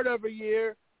part of a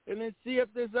year, and then see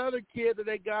if this other kid that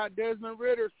they got, Desmond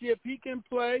Ridder, see if he can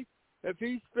play, if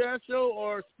he's special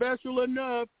or special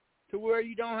enough to where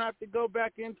you don't have to go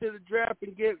back into the draft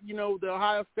and get, the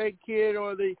Ohio State kid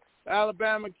or the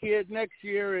Alabama kid next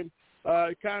year and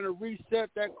kind of reset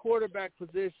that quarterback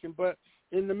position. But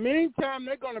in the meantime,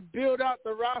 they're going to build out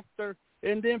the roster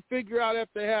and then figure out if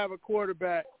they have a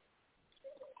quarterback.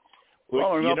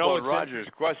 Following up on Roger's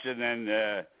question,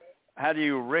 and how do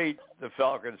you rate the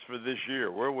Falcons for this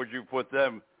year? Where would you put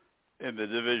them in the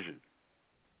division?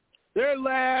 They're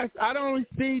last. I don't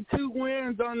see 2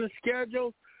 wins on the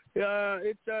schedule.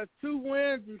 It's 2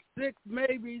 wins and 6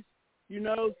 maybes,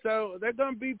 so they're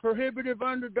going to be prohibitive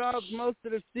underdogs most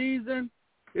of the season.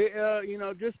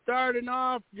 Just starting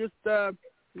off, you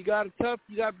got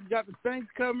the Saints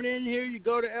coming in here. You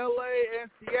go to L.A.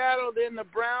 and Seattle, then the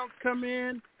Browns come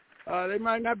in. They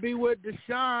might not be with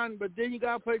Deshaun, but then you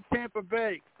got to play Tampa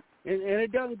Bay. And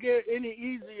it doesn't get any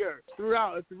easier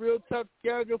throughout. It's a real tough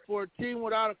schedule for a team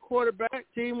without a quarterback,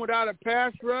 team without a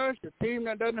pass rush, a team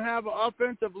that doesn't have an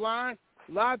offensive line.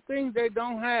 A lot of things they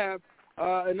don't have,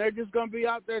 and they're just going to be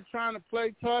out there trying to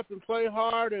play tough and play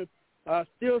hard and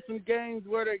steal some games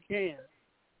where they can.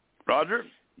 Roger?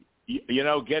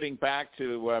 Getting back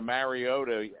to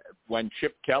Mariota, when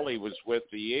Chip Kelly was with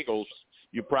the Eagles,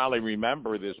 you probably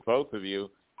remember this, both of you.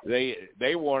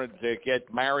 They wanted to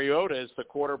get Mariota as the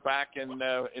quarterback in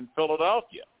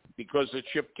Philadelphia because of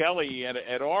Chip Kelly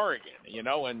at Oregon,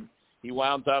 and he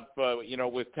wound up,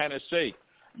 with Tennessee.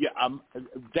 Yeah,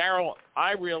 Darrell,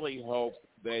 I really hope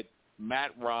that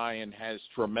Matt Ryan has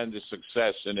tremendous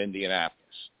success in Indianapolis.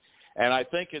 And I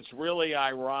think it's really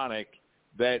ironic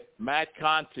that Matt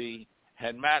Conti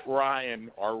and Matt Ryan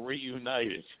are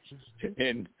reunited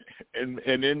in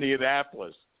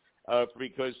Indianapolis.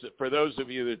 Because for those of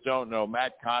you that don't know,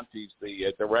 Matt Conti's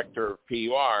the director of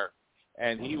PR,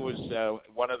 and he was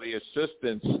one of the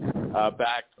assistants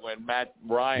back when Matt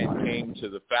Ryan came to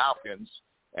the Falcons,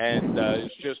 and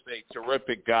is just a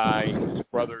terrific guy. His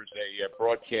brother's a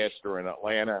broadcaster in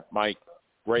Atlanta. Mike,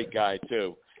 great guy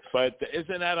too. But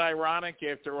isn't that ironic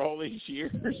after all these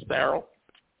years, Darrell?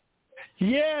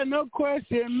 Yeah, no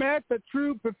question. Matt's a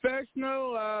true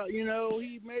professional.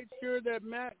 He made sure that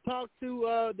Matt talked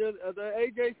to the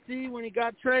AJC when he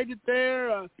got traded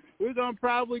there. We're going to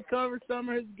probably cover some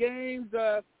of his games.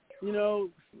 We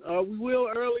will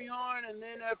early on, and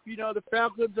then if, the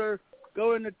Falcons are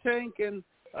going to tank and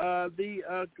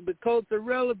the Colts are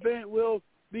relevant, we'll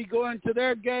be going to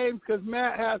their games because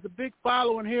Matt has a big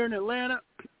following here in Atlanta.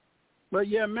 But,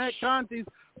 yeah, Matt Conti's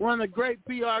one of the great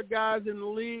PR guys in the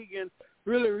league and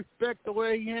really respect the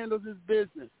way he handles his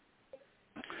business.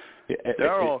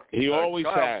 Darrell, he always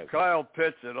has. Kyle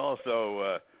Pitts and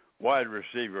also wide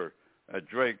receiver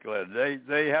Drake Glenn,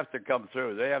 they have to come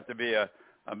through. They have to be a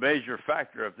major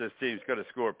factor if this team's going to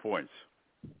score points.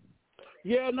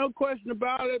 Yeah, no question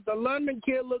about it. The London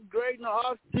kid looked great in the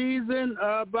off season.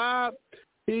 Bob,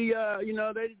 he,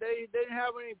 they didn't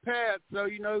have any pads, so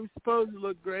he was supposed to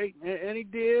look great, and he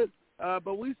did.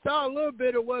 But we saw a little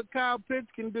bit of what Kyle Pitts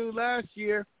can do last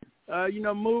year,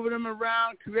 moving him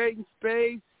around, creating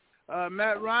space.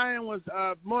 Matt Ryan was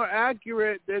more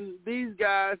accurate than these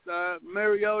guys,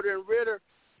 Mariota and Ritter.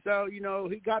 So,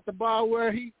 he got the ball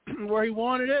where he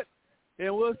wanted it.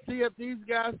 And we'll see if these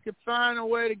guys can find a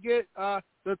way to get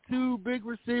the two big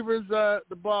receivers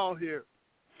the ball here.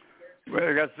 Well,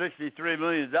 they got $63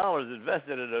 million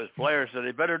invested in those players, so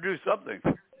they better do something.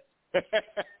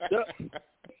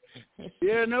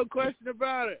 Yeah, no question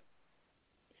about it.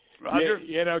 Roger?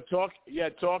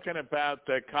 Talking about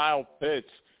Kyle Pitts,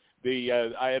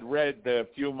 I had read a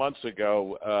few months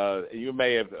ago, you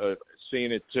may have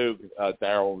seen it too,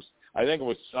 Darrell, I think it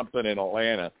was something in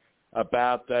Atlanta,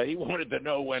 about he wanted to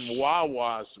know when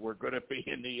Wawas were going to be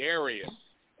in the area.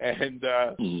 And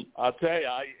I'll tell you,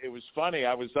 it was funny.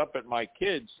 I was up at my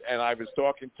kids, and I was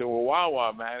talking to a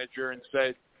Wawa manager and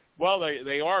said, well,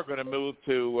 they are going to move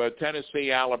to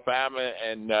Tennessee, Alabama,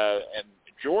 and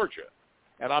Georgia.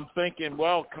 And I'm thinking,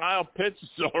 well, Kyle Pitts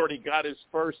has already got his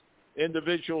first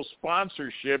individual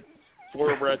sponsorship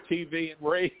for TV and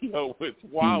radio with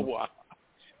Wawa.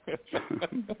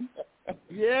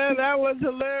 Yeah, that was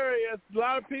hilarious. A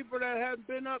lot of people that hadn't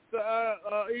been up the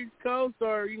East Coast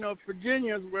or,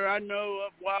 Virginia's where I know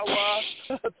of Wawa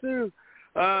too.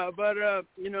 But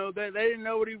they didn't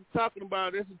know what he was talking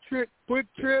about. It's a quick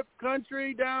trip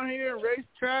country down here,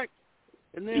 racetrack.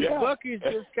 And then Buc-ee's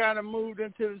just kind of moved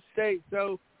into the state.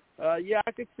 So,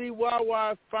 I could see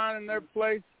Wawa finding their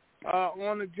place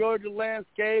on the Georgia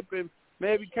landscape, and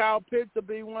maybe Kyle Pitts will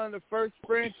be one of the first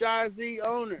franchisee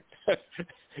owners.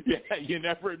 Yeah, you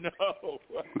never know.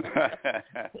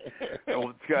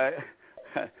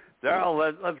 Darrell,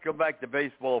 let's go back to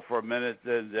baseball for a minute.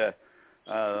 And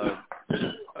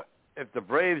if the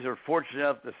Braves are fortunate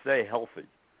enough to stay healthy,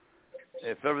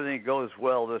 if everything goes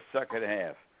well this second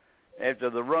half, after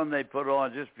the run they put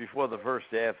on just before the first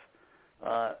half,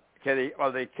 are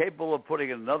they capable of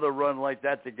putting another run like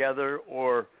that together,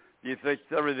 or do you think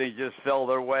everything just fell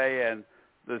their way and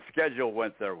the schedule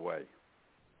went their way?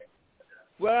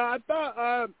 Well, I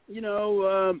thought,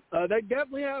 they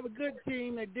definitely have a good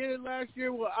team. They did it last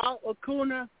year without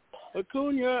Acuna,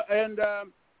 and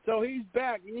so he's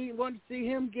back. You want to see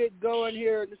him get going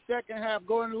here in the second half,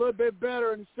 going a little bit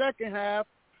better in the second half.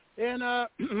 And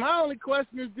my only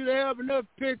question is, do they have enough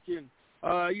pitching?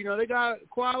 They got a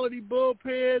quality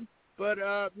bullpen, but,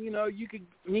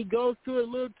 he goes to it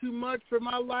a little too much for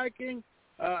my liking.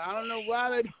 I don't know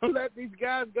why they don't let these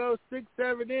guys go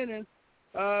 6-7 innings.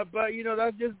 But,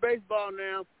 that's just baseball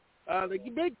now. The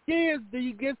big key is, do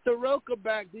you get Soroka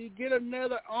back? Do you get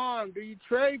another arm? Do you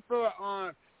trade for an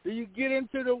arm? Do you get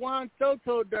into the Juan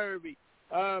Soto derby?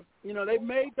 They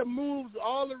made the moves,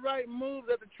 all the right moves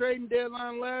at the trading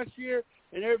deadline last year,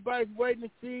 and everybody's waiting to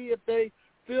see if they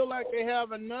feel like they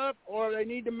have enough or they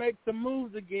need to make some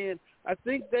moves again. I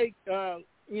think they, are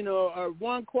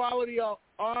one quality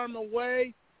arm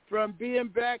away from being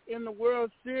back in the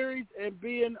World Series and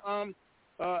being on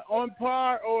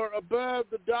par or above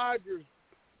the Dodgers.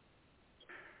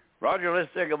 Roger, let's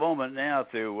take a moment now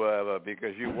to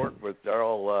because you worked with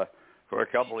Darrell for a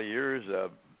couple of years,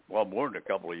 more than a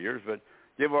couple of years, but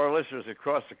give our listeners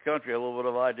across the country a little bit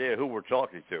of idea who we're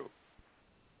talking to.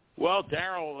 Well,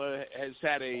 Darrell has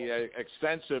had a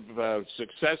extensive,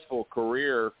 successful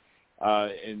career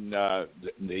in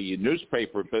the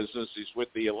newspaper business. He's with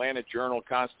the Atlanta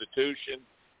Journal-Constitution.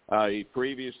 He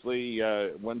previously,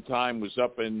 one time, was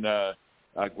up in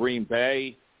Green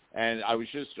Bay, and I was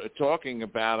just talking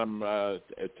about him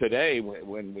today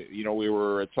when we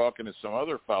were talking to some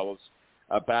other fellows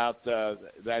about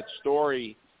that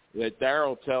story that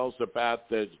Darrell tells about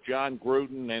John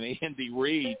Gruden and Andy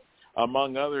Reid,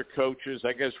 among other coaches.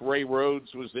 I guess Ray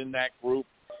Rhodes was in that group,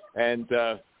 and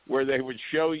where they would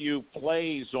show you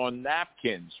plays on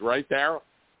napkins, right, Darrell?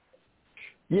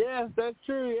 Yes, that's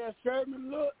true. Yeah,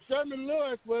 Sherman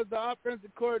Lewis was the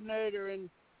offensive coordinator, and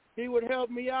he would help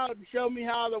me out and show me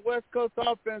how the West Coast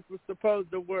offense was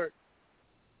supposed to work.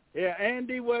 Yeah,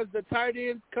 Andy was the tight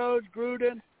ends coach.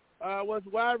 Gruden was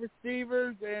wide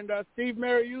receivers, and Steve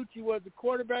Mariucci was the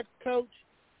quarterback coach.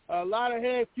 A lot of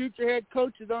future head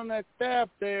coaches on that staff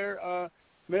there.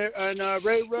 And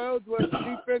Ray Rhodes was the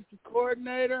defensive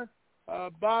coordinator.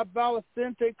 Bob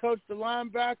Valacente coached the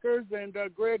linebackers, and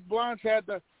Greg Blanche had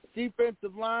the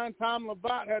defensive line. Tom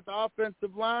Labatt had the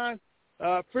offensive line.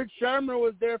 Fritz Shermer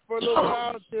was there for a little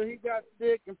while until he got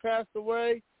sick and passed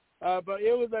away. But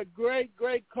it was a great,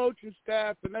 great coaching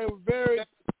staff, and they were very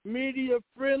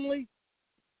media-friendly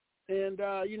and,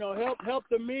 help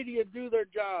the media do their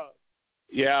job.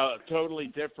 Yeah, totally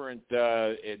different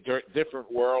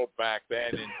world back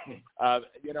then. And,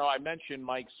 I mentioned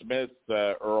Mike Smith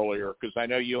earlier because I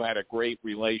know you had a great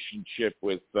relationship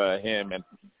with him, and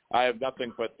I have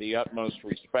nothing but the utmost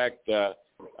respect.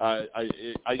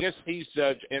 I guess he's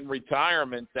in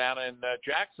retirement down in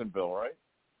Jacksonville, right?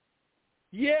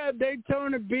 Yeah,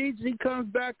 Daytona Beach. He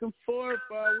comes back and forth.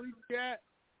 We chat.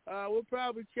 We'll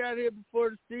probably chat here before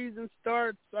the season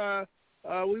starts.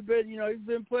 We've been, he's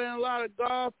been playing a lot of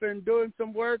golf and doing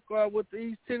some work with the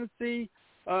East Tennessee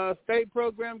state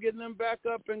program, getting them back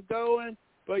up and going.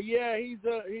 But yeah, he's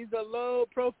a low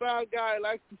profile guy.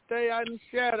 Likes to stay out in the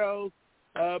shadows.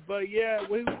 But yeah,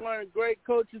 he's one of the great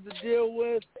coaches to deal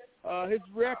with. His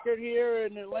record here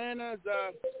in Atlanta is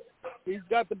he's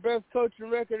got the best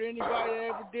coaching record anybody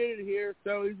ever did it here.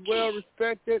 So he's well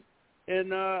respected and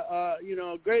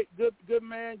good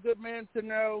man to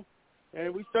know.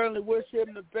 And we certainly wish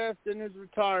him the best in his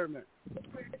retirement.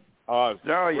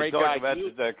 Darrell, you talked about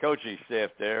the coaching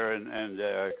staff there, and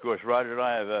of course, Roger and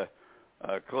I have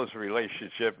a close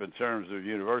relationship in terms of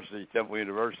Temple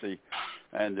University,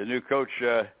 and the new coach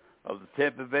of the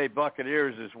Tampa Bay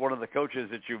Buccaneers is one of the coaches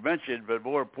that you mentioned, but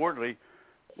more importantly,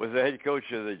 was the head coach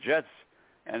of the Jets,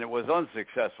 and it was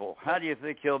unsuccessful. How do you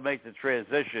think he'll make the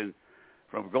transition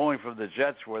from going from the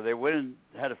Jets, where they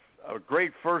had a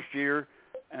great first year,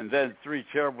 and then 3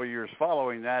 terrible years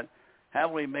following that? How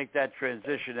will he make that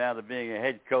transition out of being a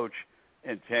head coach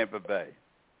in Tampa Bay?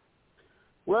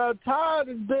 Well, Todd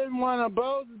has been one of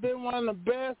the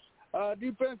best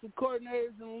defensive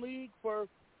coordinators in the league for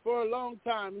a long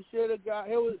time.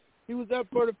 He was up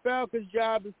for the Falcons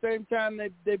job at the same time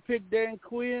they picked Dan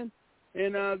Quinn,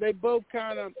 and they both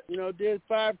kind of did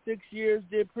 5-6 years,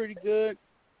 did pretty good.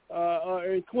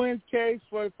 In Quinn's case,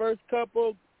 for the first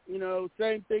couple,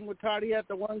 same thing with Todd. He had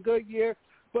the one good year.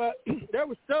 But there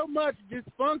was so much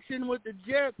dysfunction with the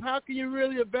Jets. How can you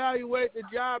really evaluate the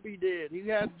job he did? He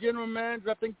had general managers,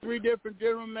 I think 3 different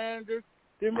general managers.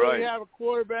 Didn't really have a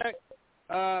quarterback.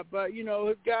 But,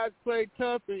 his guys played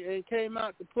tough and came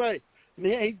out to play. And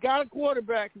he's got a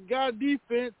quarterback. He's got a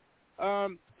defense.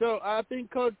 So I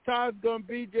think Coach Todd's going to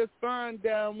be just fine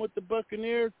down with the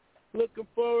Buccaneers. Looking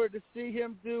forward to see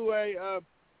him do a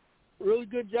really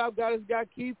good job. Got his guy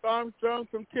Keith Armstrong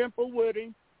from Temple with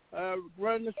him,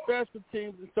 running the special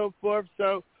teams and so forth.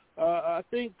 So I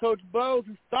think Coach Bowles,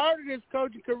 who started his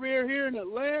coaching career here in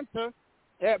Atlanta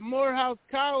at Morehouse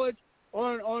College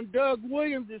on Doug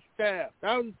Williams' staff.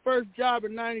 That was his first job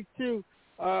in '92,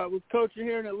 was coaching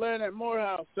here in Atlanta at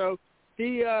Morehouse. So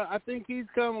I think he's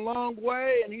come a long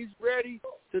way, and he's ready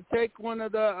to take one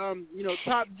of the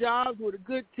top jobs with a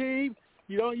good team.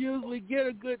 You don't usually get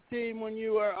a good team when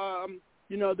you are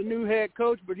the new head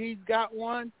coach, but he's got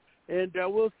one, and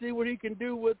we'll see what he can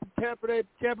do with the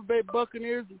Tampa Bay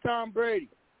Buccaneers and Tom Brady.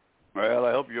 Well,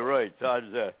 I hope you're right.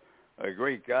 Todd's a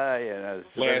great guy and has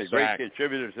been a great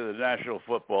contributor to the National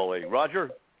Football League.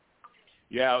 Roger?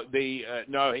 Yeah,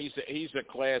 he's a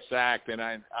class act, and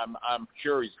I'm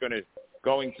sure he's going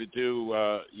to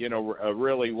do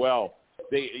really well.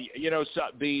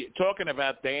 Talking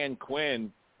about Dan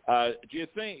Quinn, do you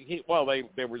think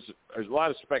there was a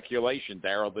lot of speculation,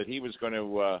 Darrell, that he was going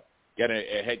to get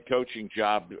a head coaching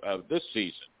job this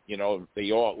season,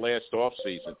 the last off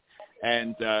season,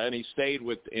 and he stayed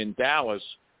in Dallas,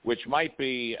 which might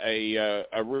be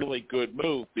a really good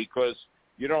move because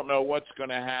you don't know what's going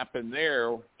to happen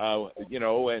there,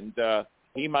 and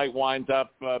he might wind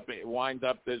up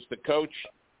as the coach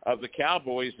of the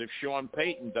Cowboys if Sean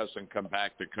Payton doesn't come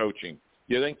back to coaching.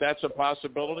 Do you think that's a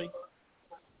possibility?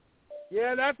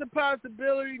 Yeah, that's a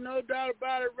possibility, no doubt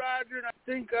about it, Roger. And I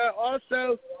think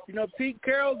also, Pete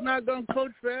Carroll's not going to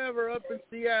coach forever up in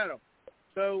Seattle.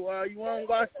 So you want to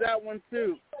watch that one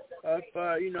too. If,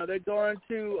 they're going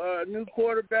to a new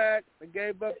quarterback, they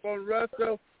gave up on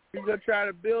Russell, he's going to try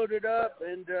to build it up.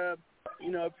 And,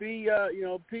 if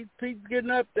Pete's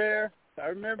getting up there. I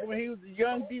remember when he was a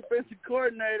young defensive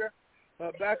coordinator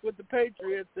back with the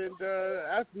Patriots, and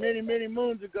that's many, many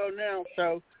moons ago now.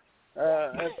 So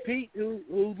if Pete,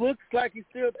 who looks like he's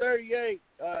still 38,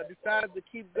 decides to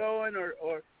keep going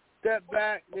or step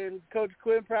back, then Coach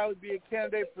Quinn probably be a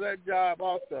candidate for that job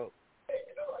also.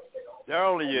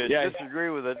 Darrell, do you disagree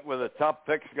with the top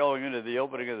picks going into the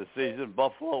opening of the season?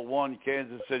 Buffalo 1,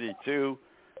 Kansas City 2,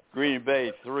 Green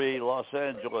Bay 3, Los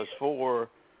Angeles 4,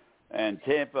 and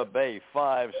Tampa Bay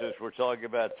 5, since we're talking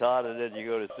about Todd, and then you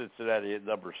go to Cincinnati at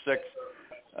number 6.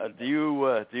 Do you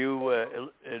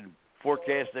in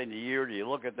forecasting the year, do you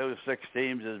look at those 6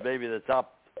 teams as maybe the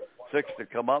top 6 to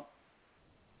come up?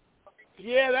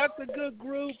 Yeah, that's a good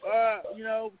group.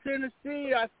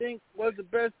 Tennessee, I think, was the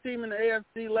best team in the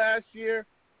AFC last year.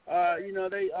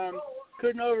 They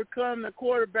couldn't overcome the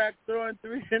quarterback throwing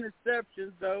 3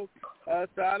 interceptions, though.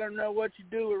 So I don't know what you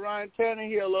do with Ryan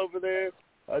Tannehill over there.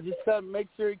 Just make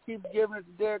sure he keeps giving it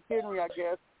to Derrick Henry, I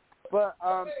guess. But,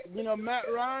 Matt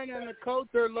Ryan and the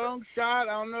Colts are a long shot.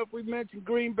 I don't know if we mentioned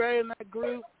Green Bay in that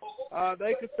group.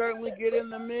 They could certainly get in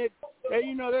the mix.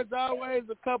 And, there's always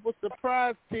a couple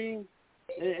surprise teams.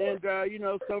 And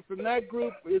so from that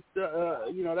group, it's,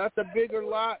 that's a bigger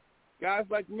lot. Guys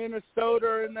like Minnesota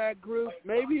are in that group.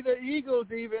 Maybe the Eagles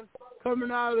even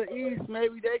coming out of the East,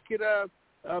 maybe they could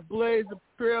blaze a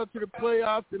trail to the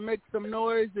playoffs and make some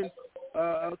noise in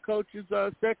coach's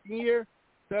second year.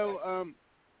 So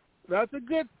that's a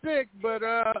good pick, but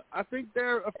I think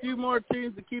there are a few more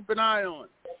teams to keep an eye on.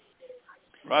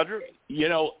 Roger?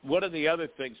 One of the other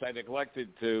things I neglected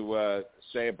to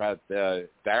say about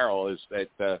Darrell is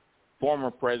that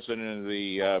former president of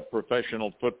the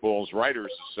Professional Football's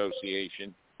Writers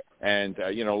Association and,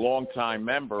 longtime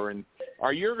member. And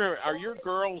are your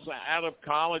girls out of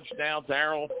college now,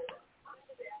 Darrell?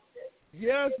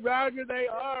 Yes, Roger, they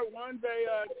are. One's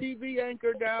a TV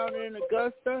anchor down in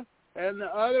Augusta, and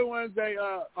the other one's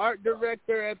a art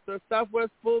director at the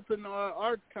Southwest Fulton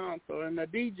Arts Council and a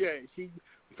DJ. She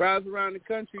travels around the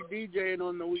country DJing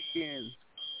on the weekends.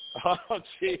 Oh,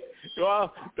 gee.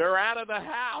 Well, they're out of the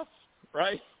house,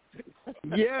 right?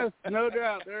 Yes, no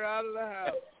doubt. They're out of the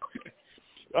house.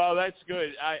 Oh, that's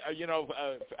good. I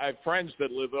have friends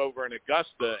that live over in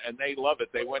Augusta, and they love it.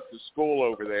 They went to school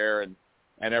over there and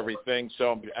everything.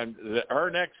 So her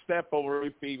next step will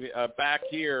be back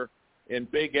here in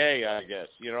Big A, I guess.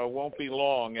 It won't be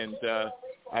long. And,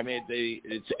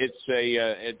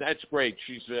 that's great.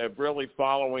 She's really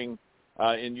following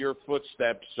in your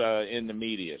footsteps in the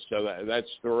media. So that's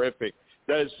terrific.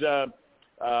 Is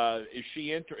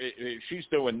she she's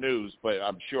doing news, but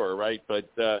I'm sure, right? But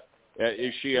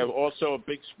is she also a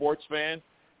big sports fan?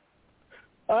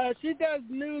 She does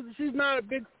news. She's not a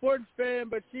big sports fan,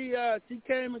 but she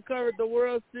came and covered the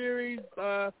World Series.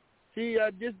 She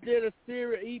just did a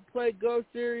series, Eat, Play, Go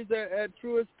series at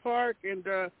Truist Park, and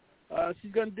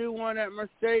she's going to do one at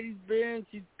Mercedes-Benz.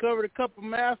 She's covered a couple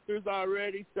Masters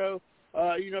already, so,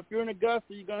 if you're in Augusta,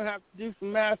 you're going to have to do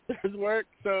some Masters work.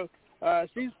 So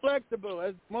she's flexible,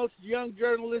 as most young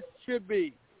journalists should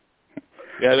be.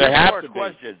 Yeah, they have to be.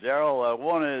 Questions, Darrell.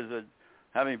 One is that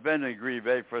having been in Green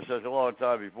Bay for such a long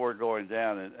time before going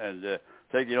down and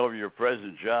taking over your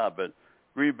present job, but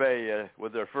Green Bay,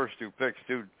 with their first 2 picks,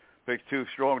 picked 2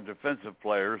 strong defensive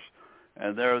players,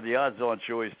 and they're the odds-on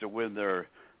choice to win their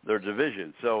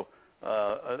division. So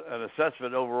an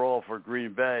assessment overall for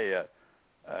Green Bay,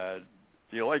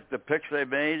 do you like the picks they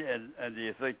made, and do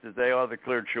you think that they are the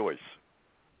clear choice?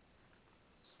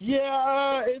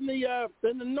 Yeah, in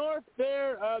the north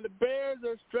there, the Bears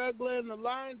are struggling. The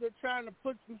Lions are trying to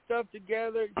put some stuff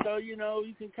together, so, you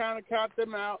can kind of count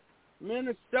them out.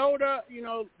 Minnesota,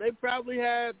 they probably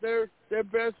had their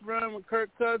best run with Kirk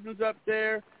Cousins up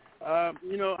there,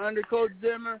 under Coach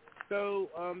Zimmer. So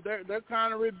they're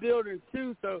kind of rebuilding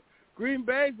too. So Green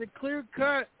Bay's a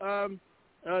clear-cut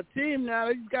team now.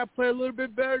 They just got to play a little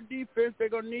bit better defense. They're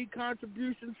going to need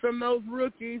contributions from those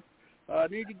rookies.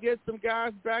 Need to get some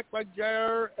guys back like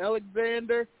Jair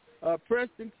Alexander,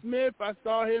 Preston Smith. I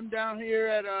saw him down here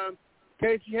at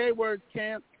Casey Hayward's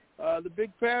camp. The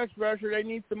big pass rusher. They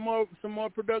need some more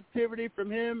productivity from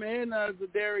him and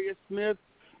Zadarius Smith.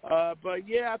 But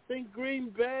yeah, I think Green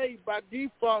Bay by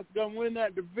default is going to win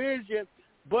that division.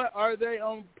 But are they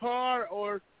on par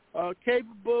or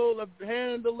capable of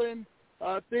handling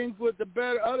things with the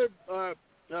better other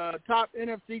top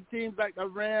NFC teams like the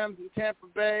Rams and Tampa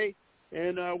Bay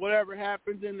and whatever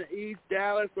happens in the East,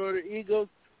 Dallas or the Eagles?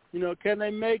 Can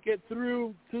they make it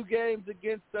through 2 games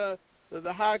against the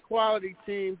high quality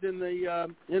teams in the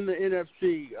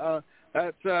NFC?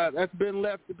 That's been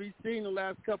left to be seen the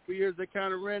last couple of years. They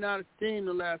kind of ran out of steam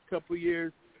the last couple of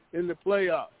years in the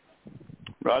playoffs.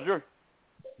 Roger?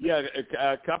 Yeah,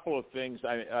 a couple of things.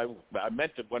 I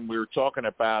meant that when we were talking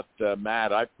about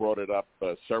Matt, I brought it up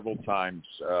several times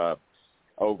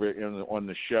on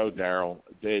the show, Darrell,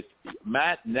 that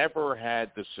Matt never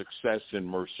had the success in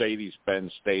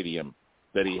Mercedes-Benz Stadium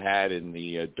that he had in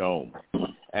the Dome.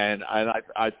 And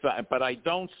but I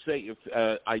don't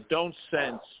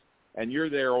sense, and you're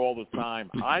there all the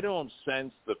time, I don't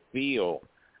sense the feel,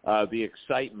 the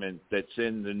excitement that's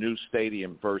in the new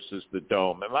stadium versus the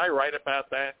Dome. Am I right about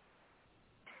that?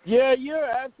 Yeah, you're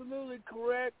absolutely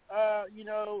correct.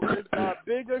 It's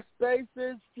bigger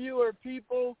spaces, fewer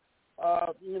people.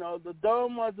 The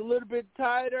Dome was a little bit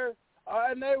tighter.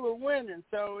 and they were winning.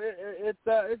 So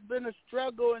it's been a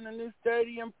struggle in the new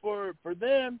stadium for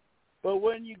them. But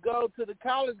when you go to the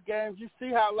college games, you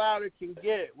see how loud it can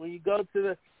get. When you go to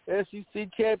the SEC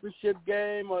championship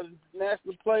game or the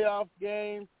national playoff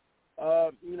game,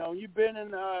 you've been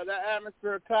in that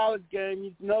atmosphere of college game,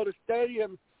 you know the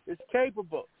stadium is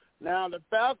capable. Now, the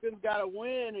Falcons got to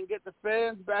win and get the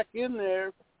fans back in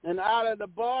there and out of the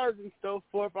bars and so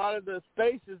forth, out of the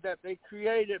spaces that they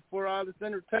created for all this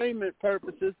entertainment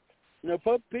purposes.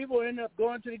 People end up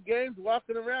going to the games,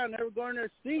 walking around, never going to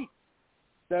their seats.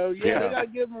 So, they got to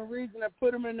give them a reason to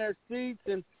put them in their seats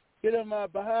and get them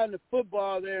behind the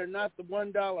football there, not the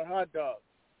 $1 hot dog.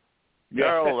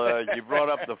 Darrell, you brought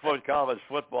up the college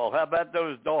football. How about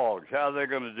those dogs? How are they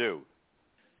going to do?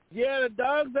 Yeah, the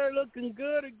dogs are looking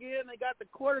good again. They got the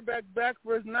quarterback back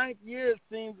for his 9th year, it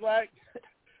seems like.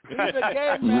 He's a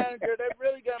game manager. They're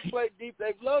really going to play deep.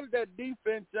 They've loaded that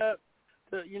defense up.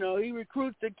 He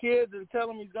recruits the kids and tell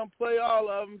them he's going to play all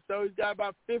of them. So he's got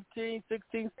about 15,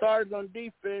 16 starters on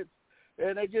defense.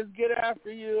 And they just get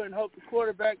after you and hope the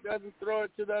quarterback doesn't throw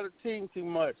it to the other team too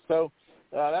much. So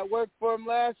that worked for them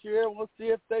last year. We'll see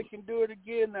if they can do it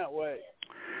again that way.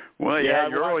 Well, you had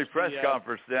your early press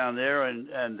conference down there,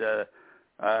 and a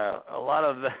lot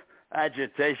of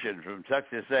agitation from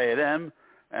Texas A&M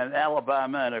and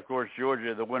Alabama, and, of course,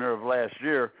 Georgia, the winner of last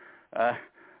year.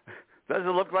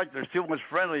 Doesn't look like there's too much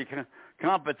friendly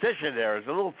competition there. It's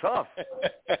a little tough.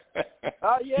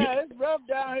 It's rough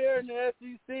down here in the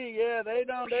SEC. Yeah, they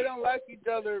don't like each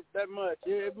other that much.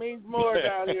 It means more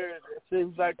down here, it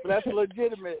seems like. But that's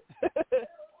legitimate.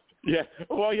 Yeah,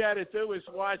 all you had to do was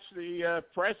watch the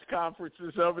press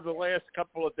conferences over the last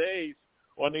couple of days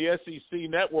on the SEC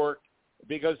network,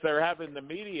 because they're having the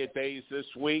media days this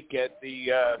week at the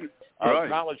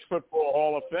College Football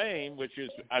Hall of Fame, which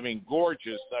is,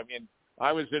 gorgeous.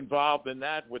 I was involved in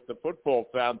that with the Football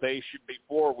Foundation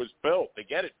before it was built, to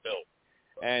get it built.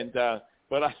 And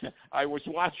but I was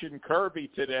watching Kirby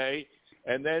today,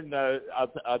 and then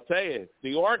I'll tell you,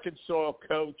 the Arkansas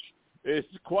coach is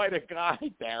quite a guy,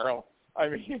 Darrell.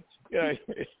 When he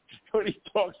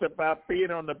talks about being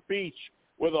on the beach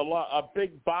with a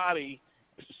big body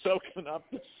soaking up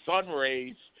the sun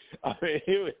rays,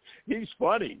 he's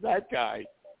funny, that guy.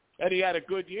 And he had a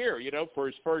good year, for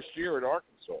his first year at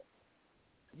Arkansas.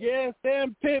 Yeah,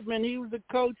 Sam Pittman, he was the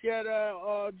coach at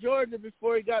Georgia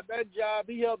before he got that job.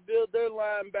 He helped build their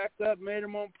line back up, made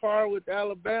them on par with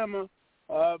Alabama.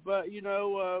 But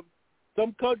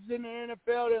some coaches in the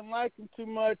NFL didn't like him too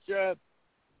much. There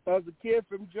was a kid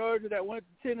from Georgia that went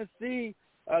to Tennessee.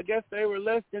 I guess they were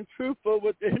less than truthful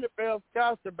with the NFL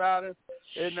scouts about him,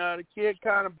 and the kid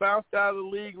kind of bounced out of the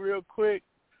league real quick.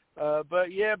 But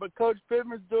Coach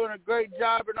Pittman's doing a great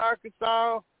job in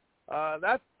Arkansas.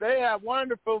 They have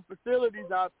wonderful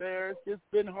facilities out there. It's just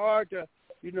been hard to,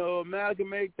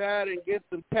 amalgamate that and get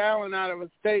some talent out of a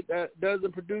state that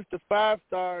doesn't produce the 5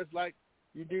 stars like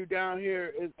you do down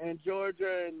here in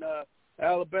Georgia and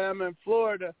Alabama and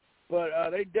Florida. But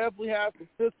they definitely have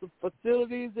some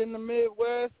facilities in the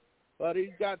Midwest. But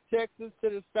he's got Texas to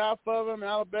the south of him,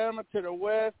 Alabama to the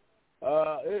west.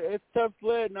 It's tough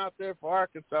sledding out there for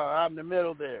Arkansas. I'm in the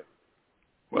middle there.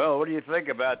 Well, what do you think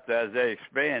about as they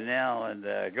expand now and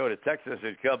go to Texas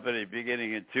and Company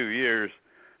beginning in 2 years?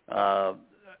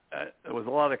 There was a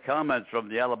lot of comments from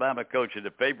the Alabama coach in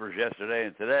the papers yesterday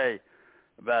and today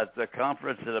about the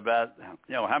conference and about,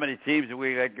 how many teams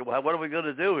what are we going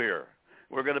to do here?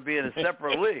 We're going to be in a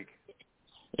separate league.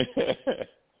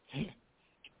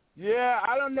 Yeah,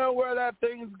 I don't know where that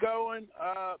thing's going,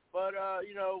 but,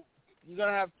 you're going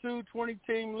to have 2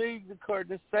 20-team leagues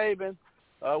according to Saban.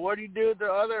 What do you do with the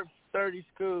other 30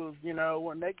 schools,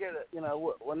 when they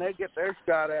get their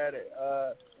shot at it?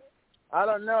 I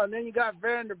don't know. And then you got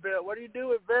Vanderbilt. What do you do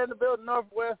with Vanderbilt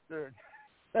Northwestern?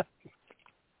 I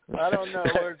don't know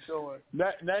where it's going.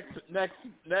 Next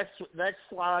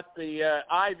slot, the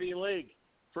Ivy League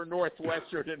for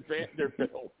Northwestern and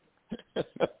Vanderbilt.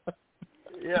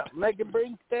 Yeah,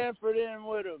 bring Stanford in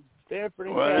with them. Stanford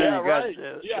and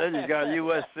then you got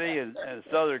USC and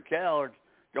Southern Cal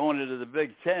going into the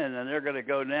Big Ten, and they're going to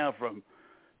go now from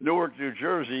Newark, New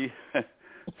Jersey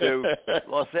to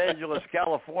Los Angeles,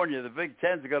 California. The Big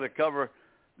Ten's going to cover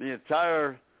the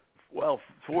entire,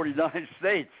 49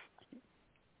 states.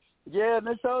 Yeah, and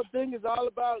this whole thing is all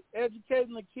about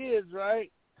educating the kids,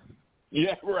 right?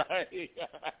 Yeah, right.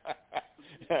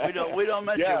 We don't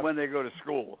mention when they go to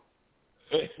school.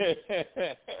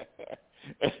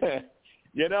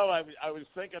 I was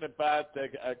thinking about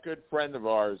a good friend of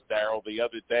ours, Darrell, the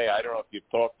other day. I don't know if you've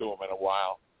talked to him in a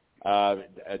while.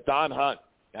 Don Hunt.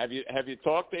 Have you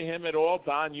talked to him at all?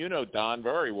 Don, you know Don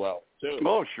very well. too.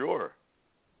 Oh, sure.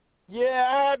 Yeah,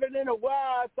 I haven't in a while.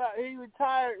 I thought he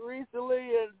retired recently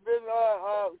and been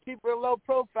keeping a low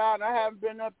profile, and I haven't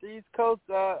been up the East Coast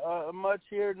much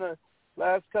here in the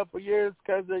last couple of years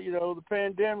because of, the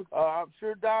pandemic. I'm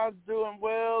sure Don's doing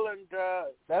well, and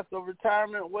that's a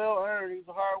retirement well earned. He's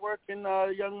a hard-working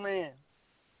young man.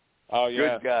 Oh,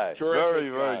 yeah. Good guy. Very,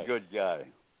 very good guy.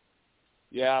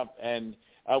 Yeah, and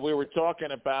we were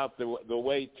talking about the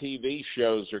way TV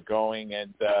shows are going,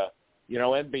 and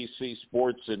NBC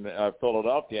Sports in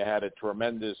Philadelphia had a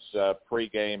tremendous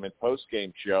pregame and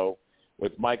postgame show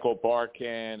with Michael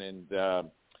Barkan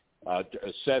and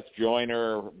Seth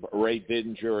Joyner, Ray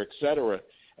Didinger, et cetera.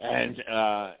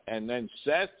 And then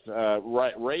Seth,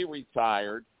 Ray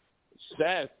retired.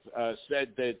 Seth said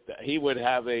that he would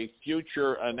have a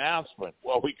future announcement.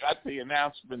 Well, we got the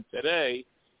announcement today.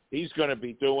 He's going to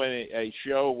be doing a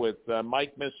show with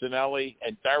Mike Missinelli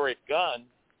and Derek Gunn,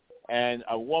 and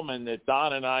a woman that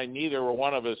Don and I, neither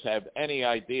one of us have any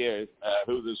idea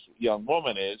who this young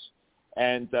woman is.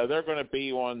 And they're going to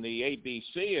be on the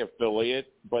ABC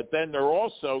affiliate, but then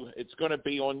it's going to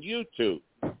be on YouTube.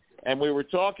 And we were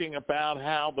talking about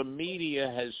how the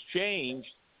media has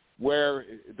changed, where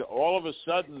all of a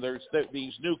sudden there's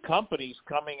these new companies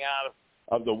coming out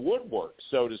of the woodwork,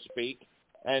 so to speak,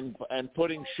 and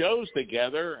putting shows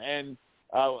together, and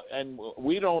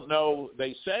we don't know.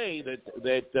 They say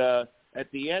that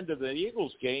at the end of the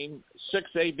Eagles game, 6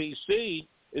 ABC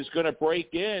is going to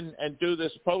break in and do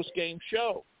this post-game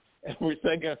show. And we're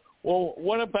thinking, well,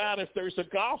 what about if there's a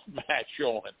golf match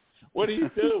on? What do?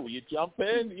 You jump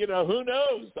in? Who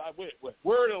knows?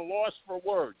 We're at a loss for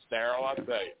words, Darrell, I'll tell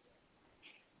you.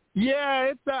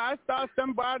 Yeah, I saw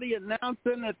somebody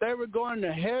announcing that they were going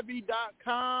to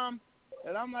heavy.com.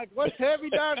 And I'm like, what's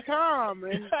heavy.com?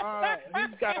 And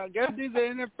I guess he's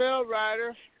an NFL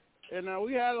writer. And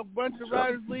we had a bunch of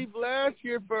writers leave last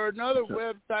year for another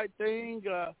website thing.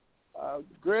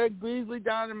 Greg Beasley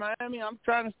down in Miami. I'm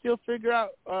trying to still figure out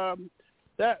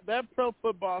that pro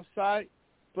football site.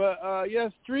 But,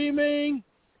 streaming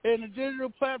and the digital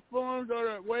platforms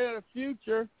are the way of the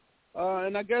future.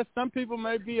 And I guess some people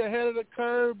may be ahead of the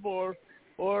curve or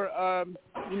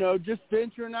just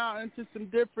venturing out into some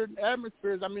different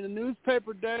atmospheres. I mean, the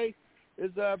newspaper day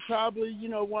is probably,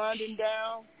 winding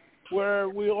down, where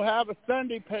we'll have a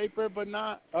Sunday paper, but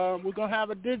not we're going to have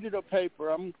a digital paper.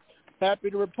 I'm happy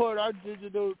to report our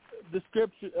digital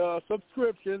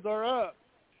subscriptions are up.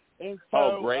 And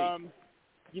so, great.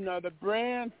 The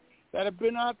brands that have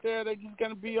been out there, they're just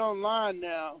going to be online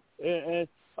now. And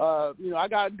I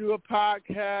got to do a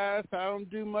podcast. I don't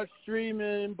do much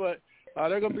streaming, but there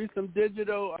are going to be some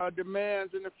digital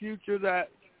demands in the future that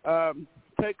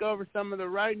take over some of the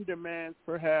writing demands,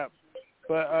 perhaps.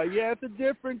 But, it's a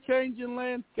different changing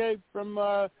landscape from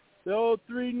the old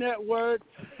 3 networks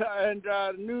and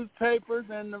newspapers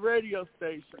and the radio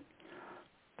station.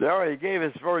 Darrell, you gave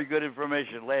us very good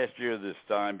information last year this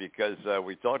time because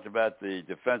we talked about the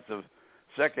defensive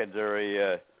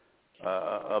secondary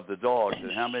of the Dogs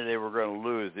and how many they were going to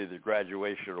lose, either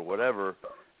graduation or whatever.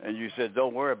 And you said,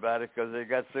 don't worry about it because they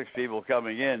got 6 people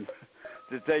coming in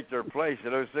to take their place.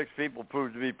 And those 6 people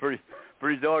proved to be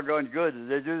pretty doggone good. Did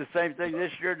they do the same thing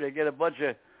this year? Did they get a bunch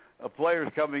of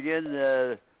players coming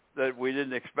in that we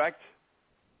didn't expect?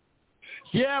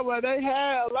 Yeah, well, they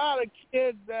had a lot of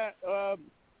kids that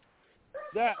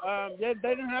they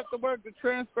didn't have to work the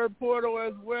transfer portal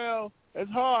as well as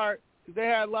hard. They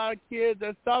had a lot of kids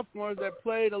as sophomores that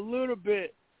played a little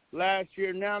bit last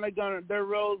year. Now their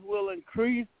roles will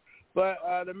increase. But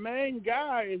the main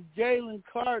guy is Jalen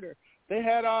Carter. They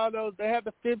had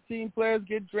the 15 players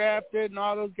get drafted and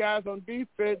all those guys on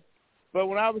defense. But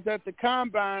when I was at the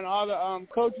combine, all the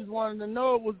coaches wanted to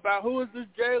know was about who is this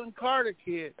Jalen Carter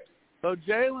kid. So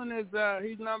Jalen is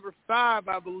he's number 5,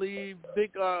 I believe,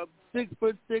 big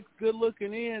 6'6", good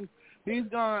looking in. He's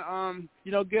gonna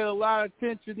get a lot of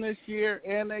attention this year,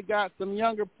 and they got some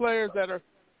younger players that are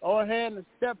on hand to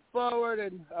step forward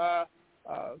and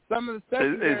some of the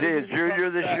secondary. Is he a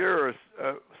junior this year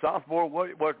or sophomore?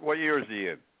 What year is he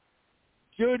in?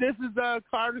 Sure, this is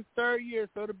Carter's 3rd year,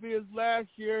 so it'll be his last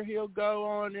year. He'll go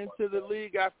on into the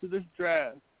league after this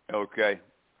draft. Okay.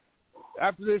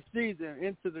 After this season,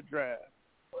 into the draft.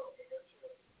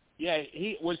 Yeah,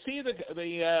 was he the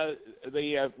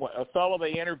fellow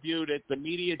they interviewed at the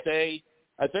media day?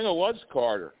 I think it was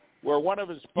Carter, where one of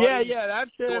his buddies. Yeah,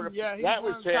 that's him. He's that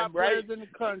one was of the him, top right? players in the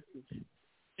country.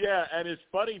 Yeah, and his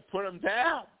buddy put him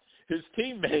down, his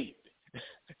teammate,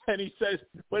 and he says,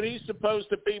 "But he's supposed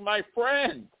to be my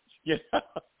friend." It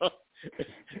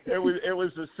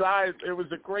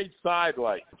was a great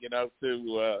sidelight,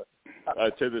 to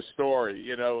to the story,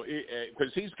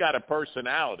 because he's got a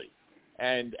personality,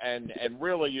 and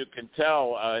really you can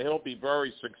tell he'll be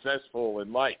very successful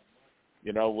in life,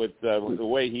 with the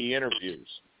way he interviews.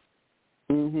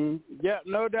 Yeah,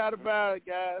 no doubt about it,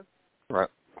 guys. Right.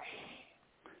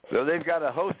 So they've got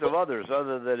a host of others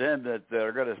other than him that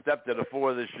are going to step to the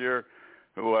fore this year,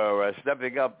 who are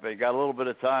stepping up. They got a little bit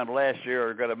of time last year,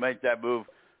 are going to make that move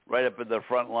right up in the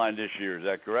front line this year. Is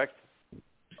that correct?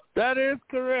 That is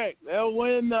correct. They'll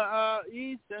win the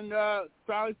East and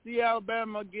probably see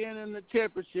Alabama again in the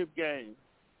championship game.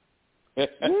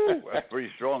 Woo, that's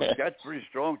pretty strong. That's pretty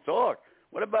strong talk.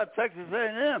 What about Texas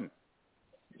A&M?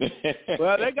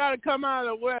 Well, they got to come out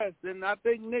of the West, and I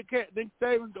think Nick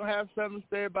Saban's going to have something to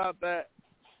say about that.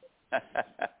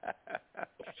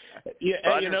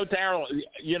 Yeah, Darrell,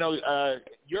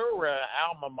 your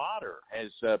alma mater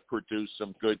has produced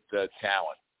some good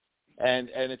talent, and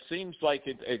it seems like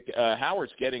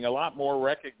Howard's getting a lot more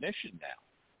recognition now.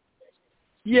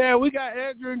 Yeah, we got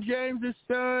Edgar and James'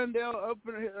 son. They'll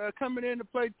coming in to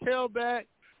play tailback.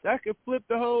 That could flip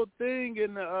the whole thing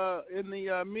in the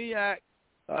MEAC.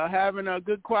 Having a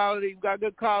good quality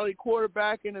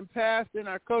quarterbacking and passing.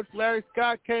 Our coach Larry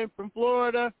Scott came from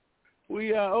Florida.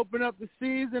 We open up the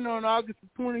season on August the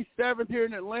 27th here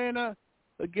in Atlanta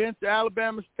against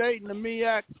Alabama State in the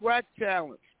MEAC SWAC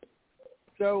Challenge.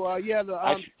 So,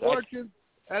 the fortunes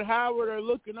at Howard are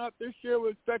looking up this year. We're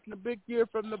expecting a big year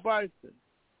from the Bison.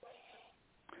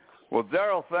 Well,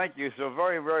 Darrell, thank you so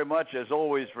very, very much, as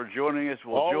always, for joining us.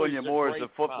 We'll join you more as the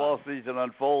football season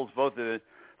unfolds, both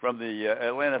from the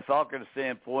Atlanta Falcons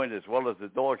standpoint as well as the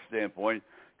Dogs standpoint,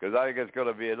 because I think it's going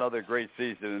to be another great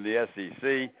season in the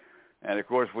SEC. And, of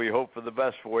course, we hope for the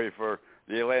best for you for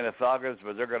the Atlanta Falcons,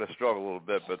 but they're going to struggle a little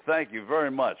bit. But thank you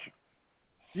very much.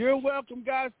 You're welcome,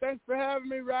 guys. Thanks for having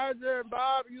me, Roger and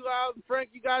Bob. You guys and Frank,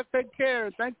 you guys take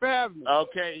care. Thanks for having me.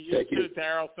 Okay, you too,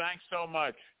 Darrell. Thanks so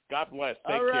much. God bless.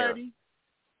 Take care.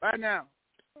 Bye now.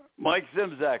 Mike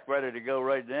Simzak ready to go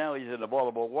right now. He's in the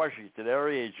Baltimore, Washington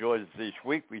area. He joins us each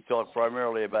week. We talk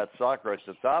primarily about soccer at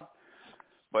the top,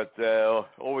 but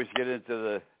always get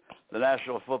into the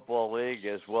National Football League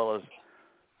as well as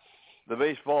the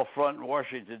baseball front in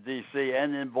Washington, D.C.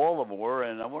 and in Baltimore.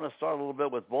 And I want to start a little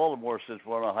bit with Baltimore since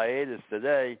we're on a hiatus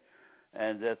today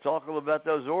and talk a little about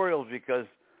those Orioles, because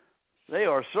they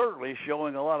are certainly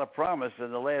showing a lot of promise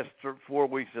in the last 4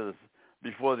 weeks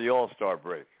before the All-Star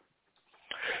break.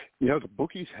 The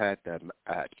bookies had them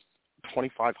at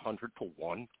 2,500 to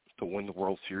 1 to win the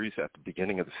World Series at the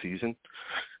beginning of the season.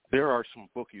 There are some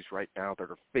bookies right now that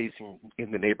are facing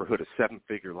in the neighborhood of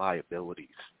seven-figure liabilities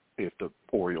if the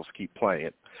Orioles keep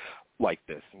playing like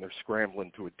this, and they're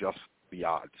scrambling to adjust the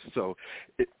odds. So,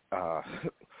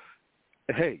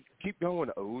 hey, keep going,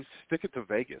 O's. Stick it to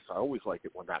Vegas. I always like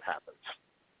it when that happens.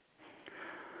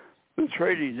 The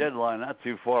trading deadline not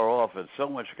too far off, and so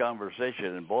much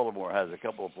conversation, and Baltimore has a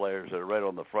couple of players that are right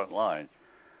on the front line.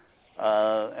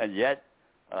 And yet,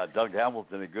 Doug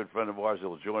Hamilton, a good friend of ours who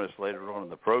will join us later on in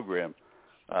the program,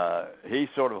 he's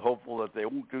sort of hopeful that they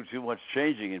won't do too much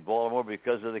changing in Baltimore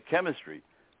because of the chemistry.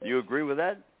 Do you agree with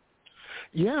that?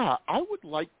 Yeah, I would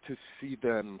like to see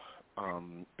them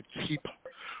keep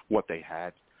what they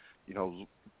had.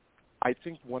 I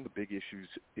think one of the big issues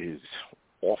is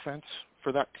offense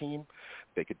for that team.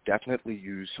 They could definitely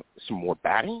use some more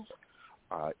batting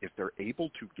if they're able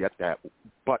to get that,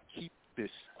 but keep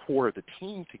this core of the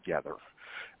team together.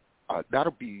 That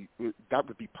would be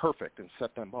perfect and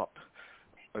set them up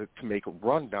to make a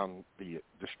run down the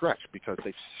stretch, because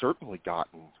they've certainly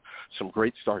gotten some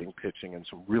great starting pitching and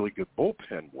some really good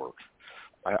bullpen work.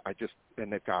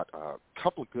 And they've got a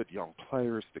couple of good young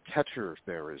players. The catcher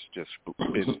there has just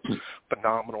been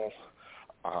phenomenal.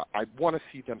 I want to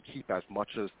see them keep as much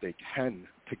as they can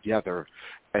together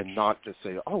and not just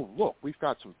say, oh, look, we've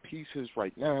got some pieces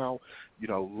right now,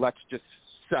 let's just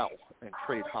sell and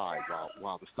trade high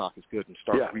while the stock is good and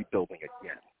start rebuilding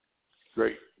again.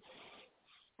 Great.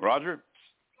 Roger?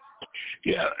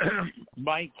 Yeah,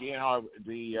 Mike, I was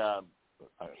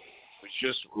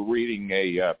just reading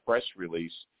a press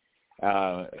release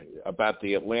about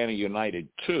the Atlanta United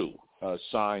 2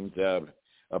 signed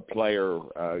a player.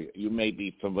 You may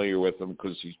be familiar with him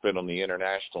because he's been on the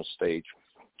international stage,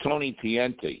 Tony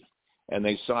Tienti, and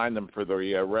they signed him for the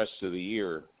rest of the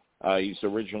year. He's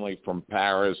originally from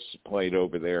Paris, played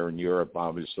over there in Europe,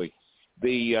 obviously.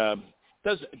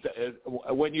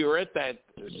 When you're at that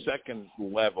second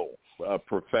level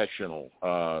professional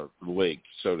league,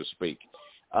 so to speak,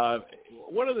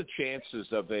 what are the chances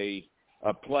of a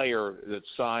player that's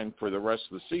signed for the rest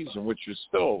of the season, which is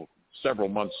still several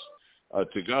months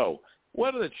to go,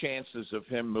 What are the chances of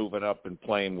him moving up and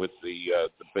playing with the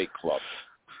big club?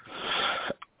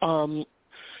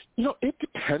 It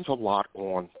depends a lot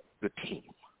on the team.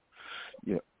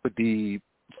 The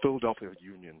Philadelphia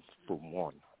Union, for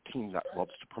one, team that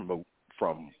loves to promote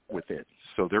from within.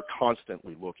 So they're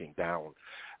constantly looking down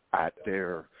at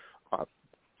their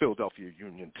Philadelphia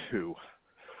Union 2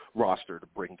 roster to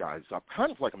bring guys up,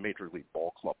 kind of like a Major League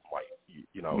Ball club might.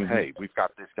 Hey, we've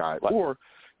got this guy. Or,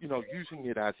 using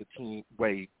it as a team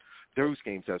way, those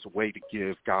games as a way to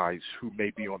give guys who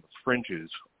may be on the fringes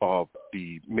of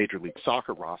the Major League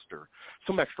Soccer roster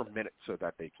some extra minutes so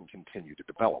that they can continue to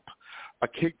develop. A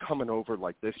kid coming over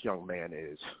like this young man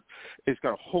is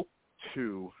going to hope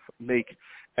to make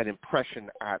an impression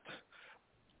at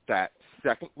that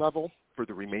second level for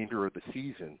the remainder of the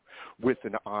season with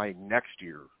an eye next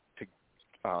year to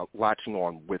latching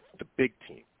on with the big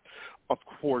team. Of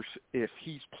course, if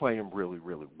he's playing really,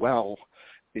 really well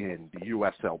in the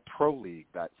USL Pro League,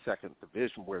 that second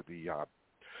division where the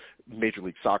Major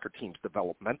League Soccer teams,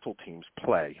 developmental teams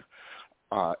play,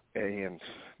 and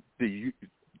the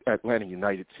Atlanta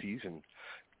United season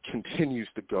continues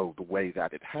to go the way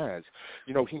that it has,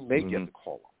 he may get the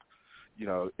call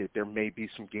up. There may be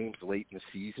some games late in the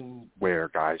season where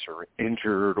guys are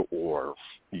injured or,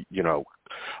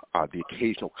 the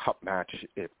occasional cup match,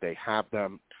 if they have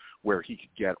them, where he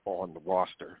could get on the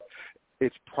roster.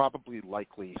 It's probably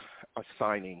likely a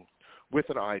signing with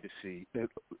an eye to see if,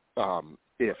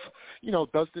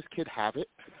 does this kid have it?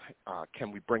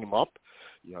 Can we bring him up?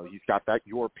 He's got that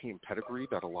European pedigree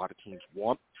that a lot of teams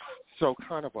want. So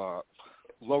kind of a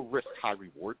low-risk,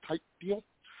 high-reward type deal.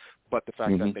 But the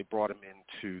fact that they brought him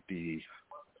into the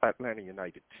Atlanta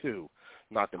United 2,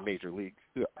 not the Major League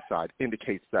side,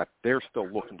 indicates that they're still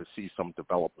looking to see some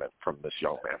development from this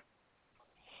young man.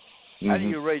 How do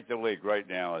you rate the league right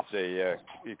now? Let's say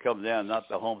you come down, not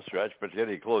the home stretch, but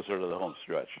getting closer to the home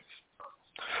stretch.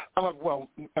 Well,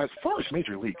 as far as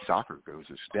Major League Soccer goes,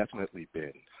 it's definitely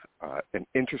been an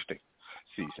interesting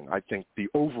season. I think the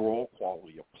overall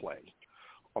quality of play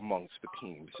amongst the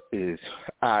teams is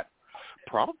at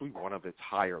probably one of its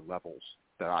higher levels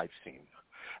that I've seen.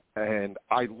 And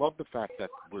I love the fact that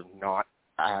we're not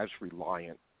as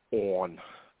reliant on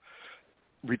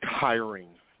retiring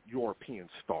European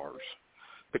stars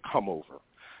to come over.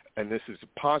 And this is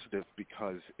a positive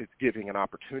because it's giving an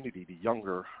opportunity to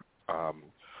younger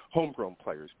homegrown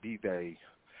players, be they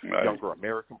younger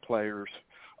American players,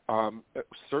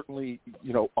 certainly,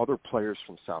 other players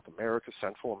from South America,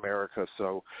 Central America.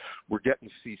 So we're getting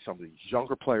to see some of these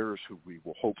younger players who we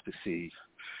will hope to see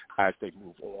as they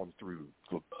move on through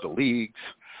the leagues.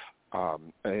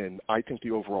 And I think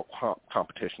the overall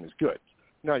competition is good.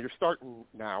 Now, you're starting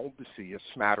now to see a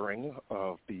smattering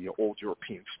of the old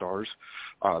European stars.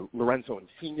 Lorenzo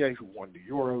Insigne, who won the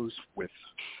Euros with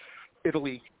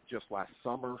Italy just last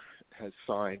summer, has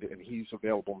signed, and he's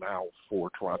available now for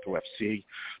Toronto FC.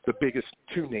 The biggest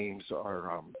two names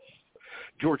are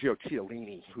Giorgio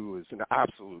Chiellini, who is an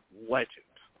absolute legend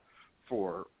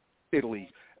for Italy,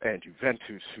 and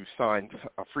Juventus, who signed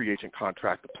a free agent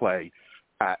contract to play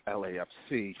at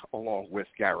LAFC, along with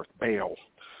Gareth Bale,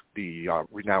 the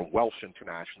renowned Welsh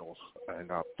international and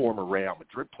former Real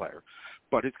Madrid player.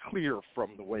 But it's clear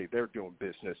from the way they're doing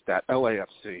business that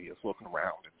LAFC is looking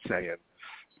around and saying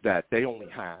that they only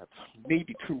have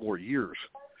maybe 2 more years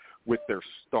with their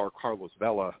star Carlos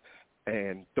Vela,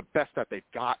 and the best that they've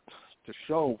got to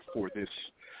show for this,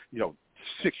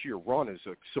 6-year run is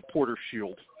a supporter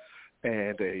shield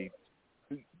and a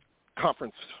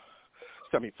conference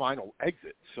semifinal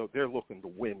exit. So they're looking to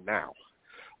win now.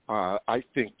 I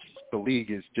think the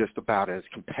league is just about as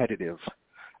competitive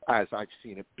as I've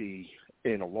seen it be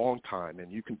in a long time.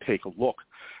 And you can take a look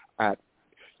at,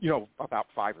 about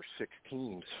 5 or 6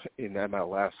 teams in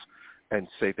MLS and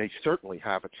say they certainly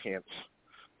have a chance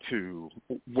to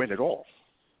win it all,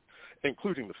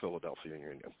 including the Philadelphia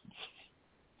Union.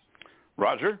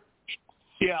 Roger?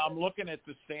 Yeah, I'm looking at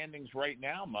the standings right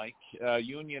now, Mike.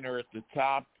 Union are at the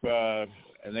top,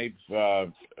 and they've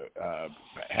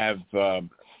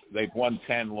won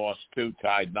 10, lost 2,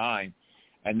 tied 9,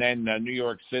 and then New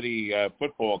York City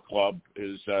Football Club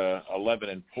is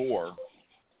 11-4,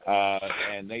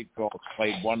 and they've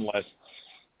played 1 less.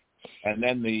 And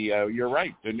then you're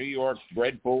right, the New York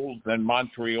Red Bulls, then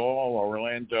Montreal,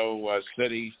 Orlando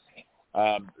City.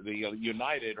 The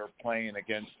United are playing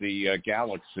against the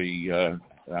Galaxy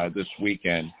this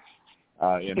weekend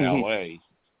in L.A.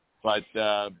 But,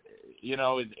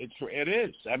 it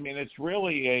is. I mean, it's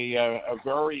really a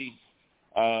very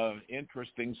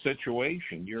interesting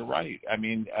situation. You're right. I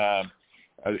mean,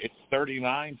 It's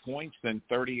 39 points, then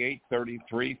 38,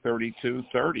 33, 32,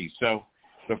 30. So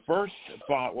the first,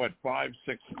 5,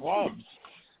 6 clubs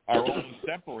are only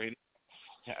separated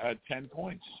 10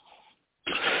 points.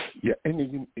 Yeah,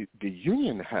 and the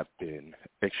Union have been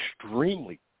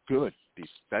extremely good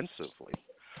defensively.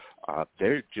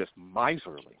 They're just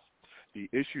miserly. The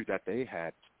issue that they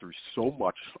had through so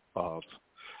much of,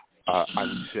 I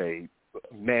would say,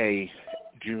 May,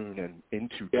 June, and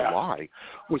into July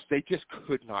was they just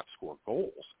could not score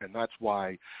goals. And that's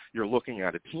why you're looking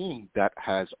at a team that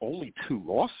has only 2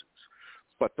 losses.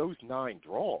 But those 9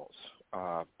 draws,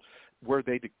 were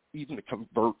they even to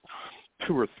convert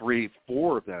 2 or 3,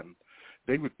 4 of them,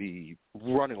 they would be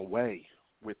running away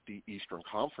with the Eastern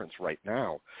Conference right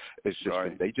now. It's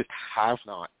just they just have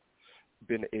not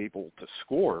been able to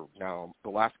score. Now, the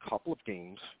last couple of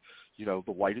games, the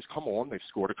light has come on. They've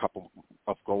scored a couple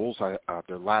of goals.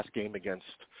 Their last game against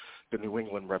the New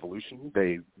England Revolution,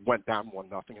 they went down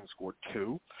 1-0 and scored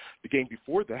 2. The game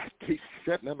before that, they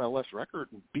set an MLS record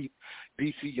and beat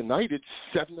DC United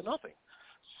 7-0.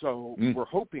 So we're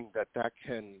hoping that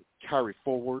can carry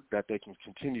forward, that they can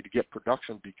continue to get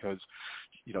production because,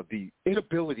 the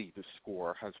inability to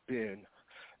score has been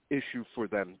issue for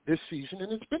them this season,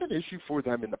 and it's been an issue for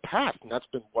them in the past, and that's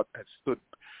been what has stood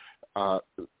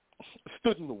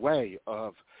in the way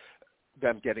of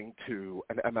them getting to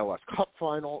an MLS Cup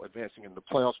final, advancing in the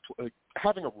playoffs,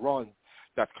 having a run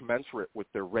that's commensurate with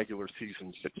their regular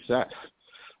season success.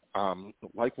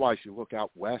 Likewise, you look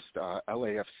out west,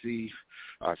 LAFC,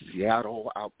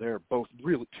 Seattle out there, both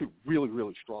two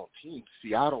really strong teams.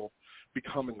 Seattle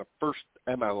becoming the first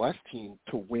MLS team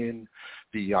to win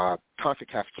the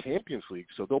CONCACAF Champions League,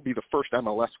 so they'll be the first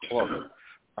MLS club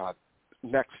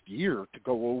next year to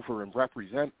go over and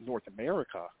represent North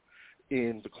America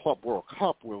in the Club World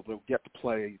Cup, where they'll get to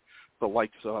play the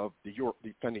likes of the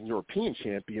defending European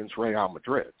champions, Real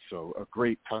Madrid. So a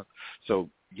great time. So,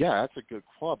 yeah, that's a good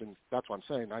club, and that's what I'm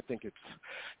saying. I think it's,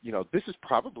 this is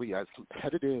probably as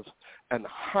competitive and the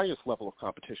highest level of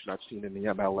competition I've seen in the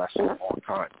MLS in a long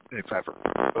time, if ever.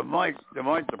 But, Mike,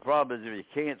 the problem is if you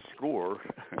can't score,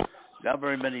 not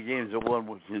very many games are won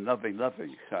with nothing.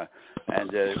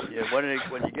 And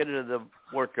when you get into the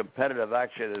more competitive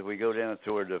action as we go down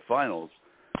toward the finals,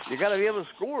 you got to be able to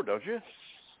score, don't you?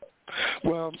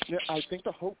 Well, yeah, I think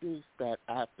the hope is that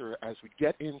as we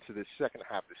get into the second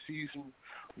half of the season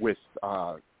with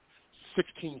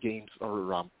 16 games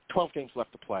or 12 games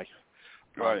left to play,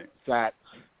 that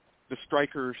the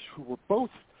strikers who were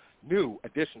both new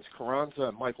additions, Carranza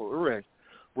and Michael Ure,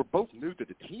 were both new to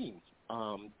the team.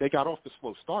 They got off the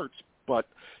slow starts, but,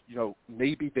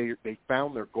 maybe they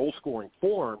found their goal-scoring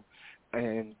form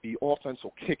and the offense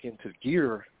will kick into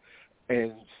gear.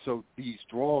 And so these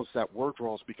draws that were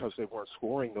draws because they weren't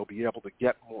scoring, they'll be able to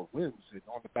get more wins. And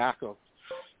on the back of,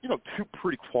 2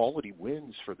 pretty quality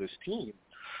wins for this team,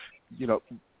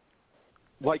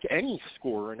 like any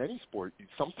scorer in any sport,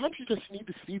 sometimes you just need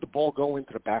to see the ball go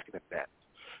into the back of the net,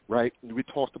 right? And we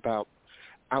talked about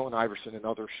Allen Iverson and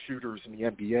other shooters in the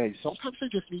NBA. Sometimes they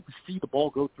just need to see the ball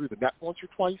go through the net once or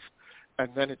twice, and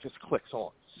then it just clicks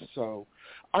on. So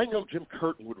I know Jim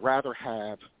Curtin would rather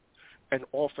have an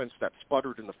offense that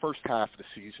sputtered in the first half of the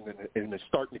season and is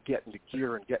starting to get into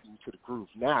gear and get into the groove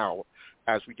now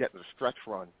as we get into the stretch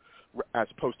run, as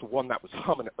opposed to one that was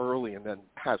humming early and then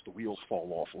has the wheels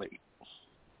fall off late.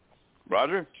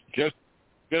 Roger? Just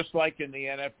like in the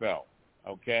NFL,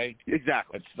 okay?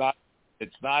 Exactly.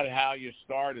 It's not how you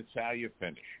start, it's how you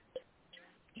finish.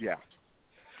 Yeah.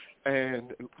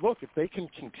 And look, if they can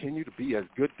continue to be as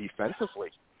good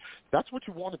defensively, that's what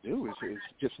you want to do is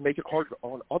just make it hard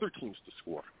on other teams to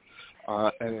score.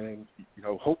 And,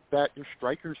 hope that your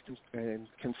strikers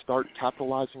can start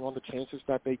capitalizing on the chances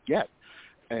that they get.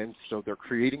 And so they're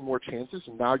creating more chances,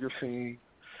 and now you're seeing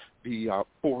the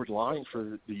forward line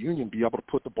for the Union be able to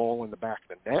put the ball in the back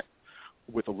of the net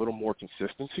with a little more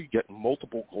consistency, getting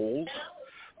multiple goals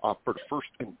for the first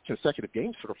in consecutive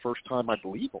games for the first time, I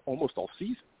believe, almost all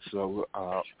season. So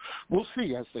we'll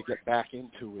see as they get back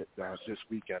into it this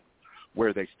weekend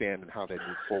where they stand and how they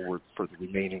move forward for the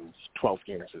remaining 12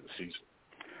 games of the season.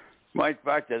 Mike,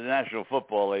 back to the National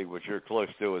Football League, which you're close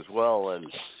to as well, and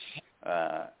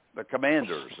the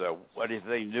Commanders. What do you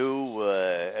think new?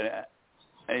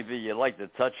 Anything you'd like to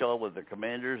touch on with the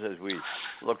Commanders as we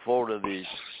look forward to the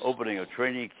opening of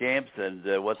training camps and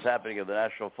what's happening in the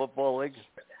National Football League?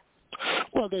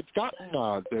 Well, they've gotten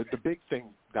the big thing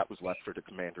that was left for the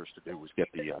Commanders to do was get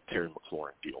the Terry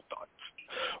McLaurin deal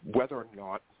done. Whether or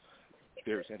not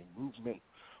there's any movement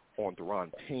on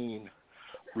Deron Payne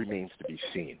remains to be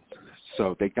seen.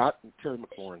 So they got Terry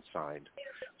McLaurin signed.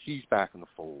 He's back in the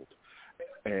fold.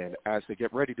 And as they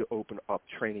get ready to open up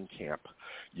training camp,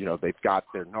 they've got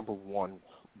their number one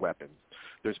weapon.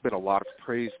 There's been a lot of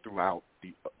praise throughout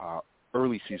the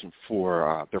early season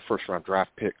for their first-round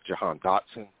draft pick, Jahan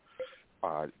Dotson.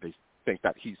 They think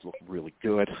that he's looking really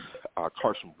good.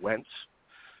 Carson Wentz,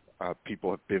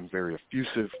 people have been very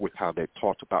effusive with how they've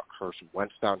talked about Carson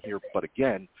Wentz down here. But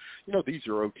again, these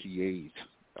are OTAs.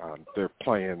 They're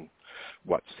playing,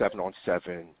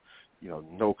 7-on-7,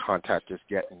 no contact, just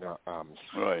getting,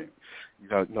 right.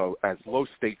 As low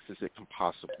stakes as it can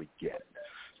possibly get.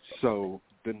 So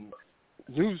the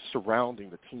news surrounding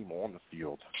the team on the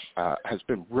field has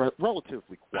been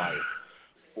relatively quiet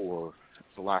for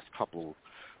the last couple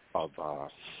of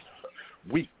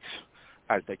weeks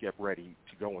as they get ready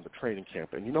to go into training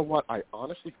camp. And you know what? I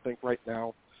honestly think right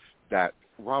now that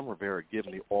Ron Rivera,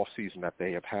 given the off-season that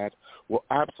they have had, will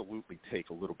absolutely take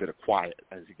a little bit of quiet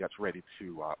as he gets ready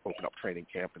to open up training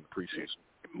camp in the preseason.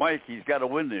 Mike, he's got to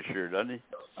win this year, doesn't he?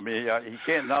 I mean, he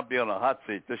can't not be on a hot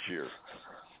seat this year.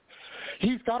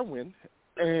 He's got to win.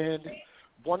 And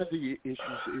one of the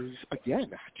issues is,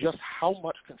 again, just how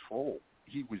much control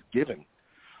he was given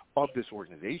of this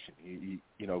organization.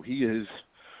 He is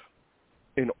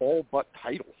in all but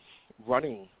title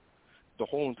running the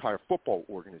whole entire football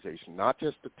organization, not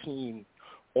just the team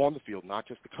on the field, not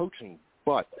just the coaching,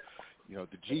 but, the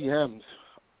GMs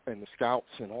and the scouts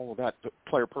and all of that, the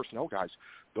player personnel guys,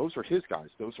 those are his guys.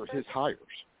 Those are his hires.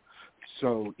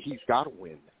 So he's got to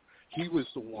win. He was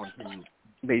the one who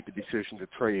made the decision to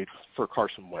trade for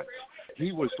Carson Wentz.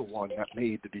 He was the one that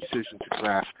made the decision to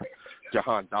draft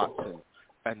Jahan Dotson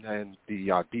and then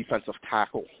the defensive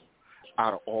tackle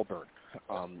out of Auburn.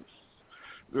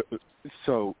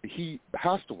 So he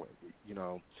has to win,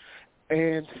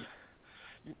 And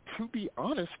to be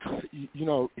honest,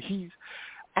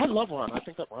 I love Ron. I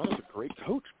think that Ron is a great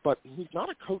coach, but he's not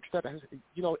a coach that has,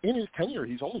 in his tenure,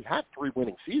 he's only had 3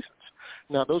 winning seasons.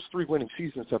 Now, those 3 winning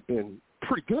seasons have been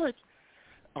pretty good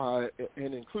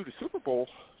and include a Super Bowl,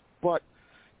 but,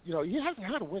 he hasn't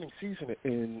had a winning season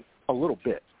in a little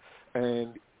bit.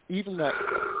 And even that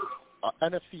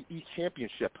NFC East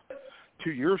championship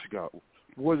 2 years ago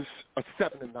was a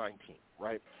 7-9 team,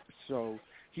 right? So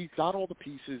he's got all the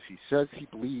pieces. He says he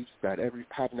believes that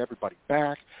having everybody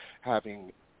back,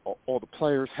 having all the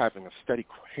players, having a steady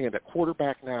hand at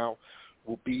quarterback now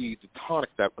will be the tonic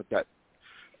that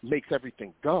makes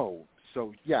everything go.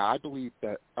 So, yeah, I believe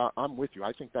that I'm with you.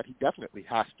 I think that he definitely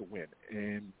has to win.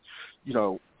 And,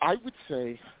 I would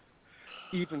say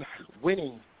even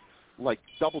winning like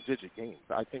double-digit games,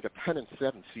 I think a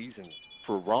 10-7 season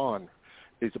for Ron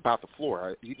is about the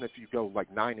floor. Even if you go like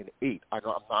 9-8, I'm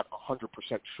not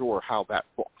 100% sure how that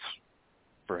looks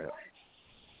for him.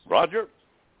 Roger?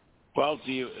 Well,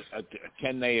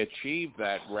 can they achieve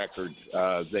that record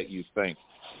that you think,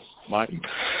 Mike?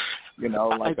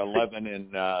 Like 11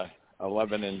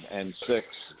 and 6,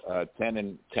 10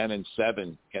 and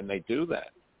 7. Can they do that?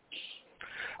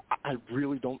 I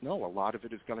really don't know. A lot of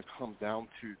it is going to come down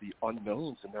to the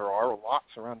unknowns, and there are a lot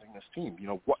surrounding this team.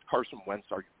 What Carson Wentz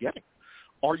are you getting?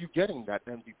 Are you getting that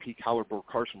MVP caliber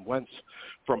Carson Wentz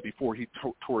from before he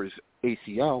tore his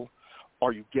ACL?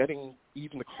 Are you getting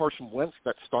even the Carson Wentz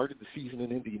that started the season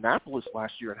in Indianapolis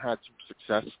last year and had some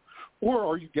success? Or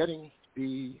are you getting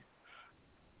the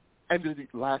end of the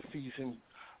last season,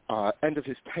 end of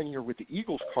his tenure with the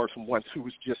Eagles, Carson Wentz, who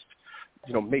was just,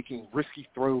 making risky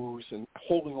throws and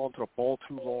holding on to the ball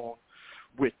too long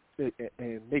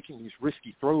and making these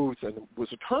risky throws and was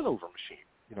a turnover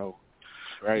machine,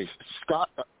 Right. Scott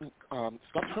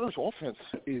Turner's offense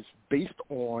is based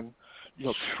on,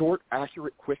 short,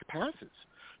 accurate, quick passes.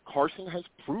 Carson has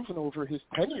proven over his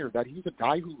tenure that he's a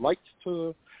guy who likes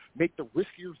to make the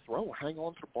riskier throw, hang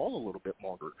on to the ball a little bit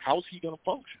longer. How's he going to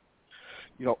function?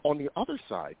 On the other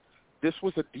side, this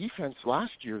was a defense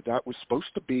last year that was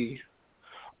supposed to be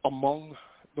among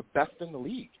the best in the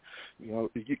league.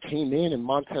 You came in and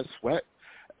Montez Sweat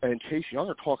and Chase Young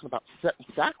are talking about setting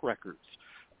sack records.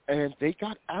 And they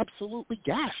got absolutely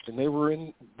gashed, and they were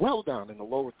well down in the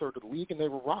lower third of the league, and they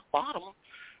were rock bottom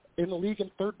in the league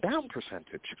in third down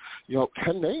percentage.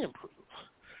 Can they improve?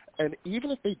 And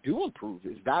even if they do improve,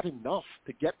 is that enough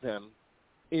to get them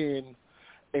in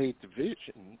a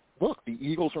division? Look, the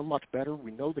Eagles are much better.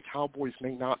 We know the Cowboys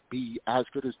may not be as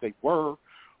good as they were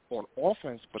on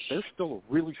offense, but they're still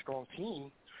a really strong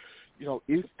team.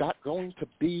 Is that going to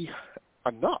be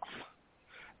enough?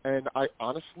 And I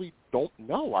honestly don't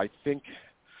know. I think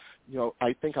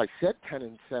I said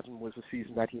 10-7 was the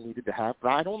season that he needed to have, but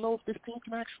I don't know if this team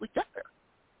can actually get there.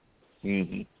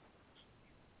 Mm-hmm.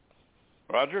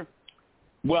 Roger?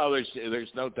 Well, there's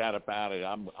no doubt about it.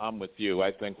 I'm with you.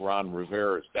 I think Ron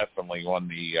Rivera is definitely on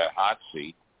the hot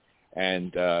seat,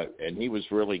 and he was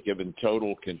really given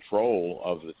total control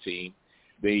of the team.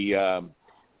 The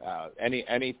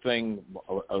anything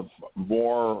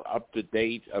more up to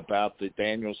date about the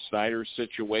Daniel Snyder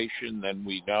situation than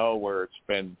we know, where it's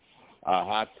been a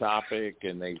hot topic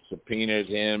and they subpoenaed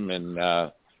him,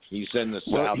 and he's in the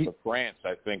south of France,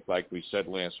 I think, like we said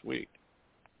last week.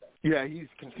 Yeah, he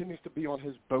continues to be on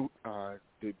his boat.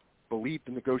 They believe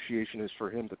the negotiation is for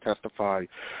him to testify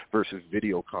versus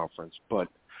video conference, but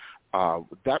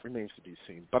that remains to be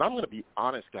seen. But I'm going to be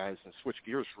honest, guys, and switch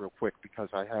gears real quick because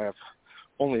I have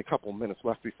only a couple of minutes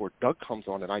left before Doug comes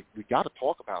on, and we got to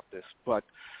talk about this. But,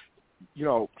 you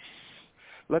know,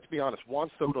 let's be honest, Juan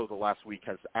Soto the last week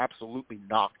has absolutely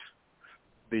knocked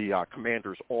the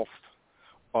Commanders off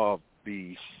of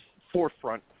the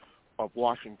forefront of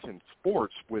Washington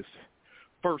sports, with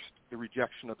first the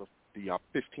rejection of the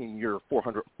 15-year,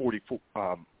 $440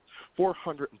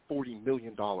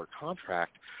 million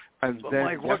contract, and but then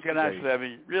Mike, what can actually? I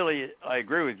mean, really, I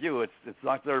agree with you. It's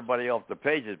knocked everybody off the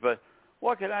pages, but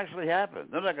what can actually happen?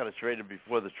 They're not going to trade him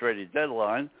before the trading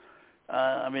deadline.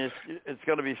 I mean, it's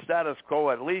going to be status quo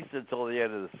at least until the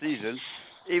end of the season,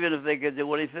 even if they can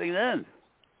do anything then.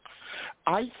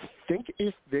 I think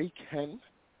if they can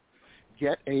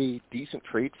get a decent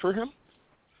trade for him,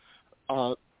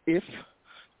 if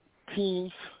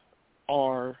teams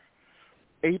are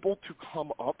able to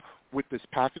come up with this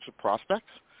package of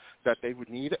prospects that they would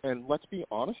need, and let's be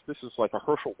honest, this is like a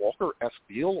Herschel Walker-esque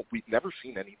deal. We've never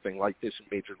seen anything like this in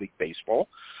Major League Baseball.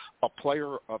 A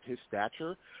player of his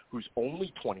stature who's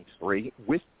only 23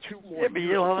 with 2 more years. Yeah, but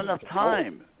you don't have enough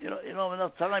time. You don't have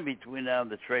enough time between now and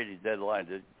the trading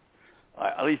deadline.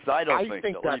 At least I don't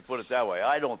think so. Let me put it that way.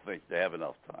 I don't think they have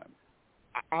enough time.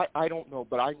 I don't know,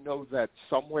 but I know that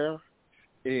somewhere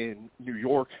in New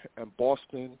York and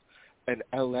Boston and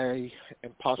L.A.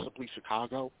 and possibly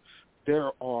Chicago,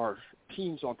 there are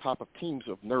teams on top of teams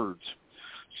of nerds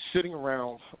sitting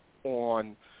around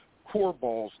on core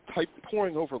balls,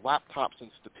 poring over laptops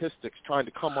and statistics, trying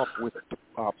to come up with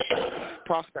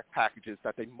prospect packages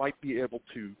that they might be able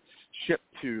to ship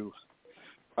to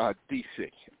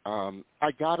D.C.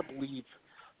 I gotta believe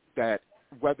that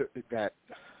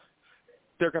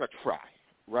they're gonna try,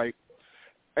 right?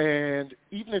 And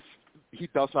even if he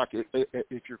does not,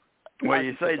 if you're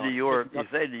you say New York,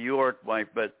 Mike,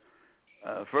 but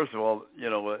first of all,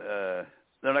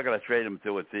 they're not going to trade him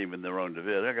to a team in their own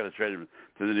division. They're going to trade him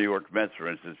to the New York Mets, for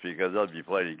instance, because they'll be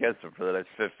playing against them for the next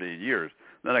 15 years.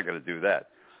 They're not going to do that.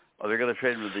 Are they going to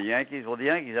trade him to the Yankees? Well, the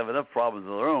Yankees have enough problems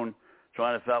of their own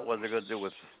trying to figure out what they're going to do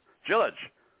with Judge.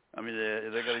 I mean,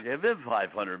 they're going to give him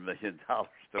 $500 million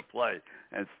to play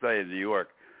and stay in New York.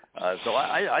 So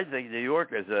I think New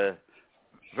York is a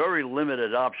very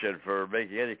limited option for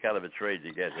making any kind of a trade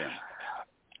to get him.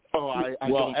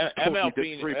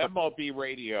 MLB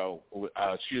Radio,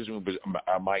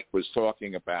 Mike was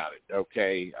talking about it.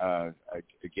 Okay, I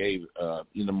gave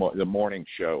in the morning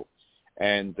show,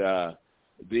 and I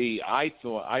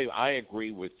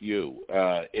agree with you.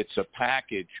 It's a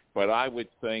package, but I would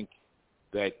think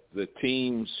that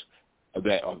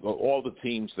all the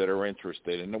teams that are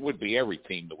interested, and it would be every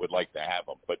team that would like to have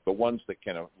them, but the ones that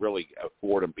can really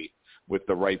afford them with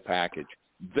the right package,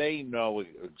 they know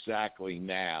exactly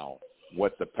now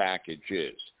what the package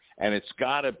is. And it's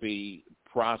got to be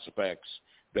prospects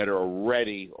that are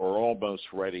ready or almost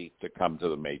ready to come to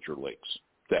the major leagues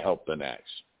to help the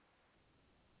Nats.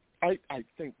 I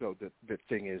think, though, that the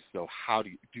thing is, though, how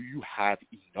do you have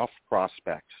enough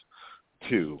prospects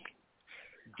to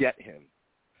get him,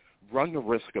 run the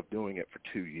risk of doing it for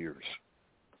 2 years,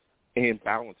 and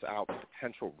balance out the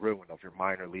potential ruin of your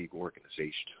minor league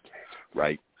organization,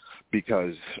 right?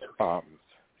 Because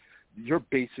you're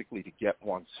basically, to get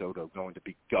Juan Soto, going to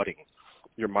be gutting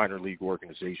your minor league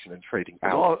organization and trading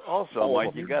out. Also,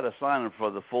 Mike, you got to sign him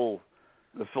for the full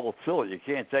tilt. You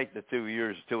can't take the 2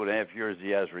 years, 2.5 years he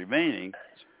has remaining,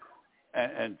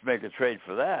 and make a trade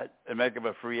for that and make him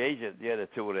a free agent at the end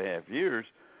of 2.5 years.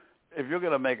 If you're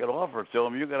going to make an offer to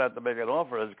him, you're going to have to make an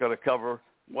offer that's going to cover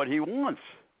what he wants.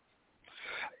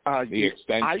 The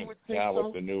extension, I would think so,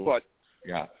 with the new, but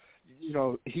yeah.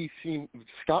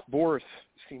 Scott Boras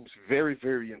seems very,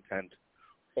 very intent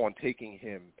on taking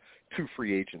him to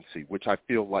free agency, which I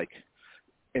feel like,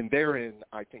 and therein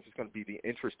I think is going to be the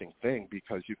interesting thing,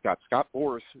 because you've got Scott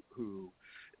Boras, who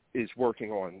is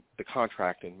working on the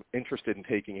contract and interested in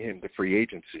taking him to free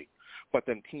agency, but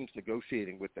then teams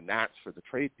negotiating with the Nats for the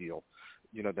trade deal.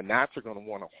 The Nats are going to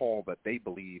want a haul that they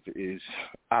believe is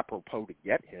apropos to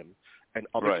get him, and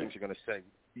other teams are going to say,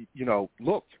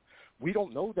 look, we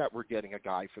don't know that we're getting a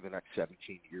guy for the next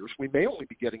 17 years. We may only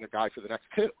be getting a guy for the next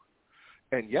 2.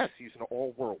 And, yes, he's an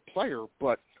all-world player,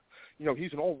 but,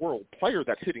 he's an all-world player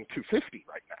that's hitting 250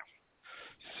 right now.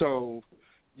 So,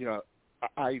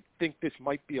 I think this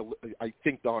might be I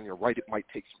think, Don, you're right, it might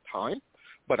take some time.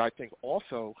 But I think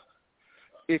also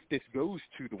if this goes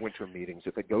to the winter meetings,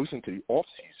 if it goes into the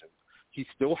off-season, he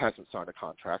still hasn't signed a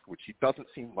contract, which he doesn't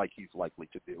seem like he's likely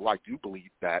to do. I do believe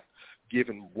that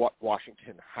given what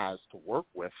Washington has to work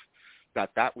with,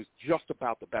 that was just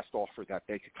about the best offer that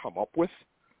they could come up with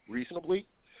reasonably.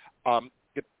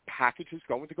 The package is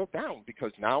going to go down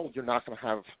because now you're not going to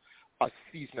have a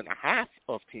season and a half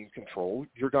of team control.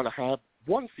 You're going to have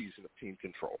 1 season of team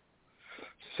control.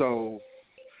 So,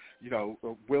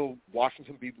 will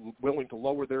Washington be willing to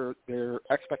lower their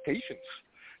expectations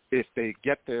if they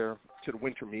get there to the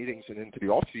winter meetings and into the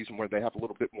off season where they have a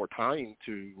little bit more time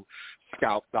to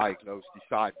scout, diagnose,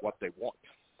 decide what they want?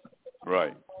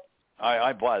 Right.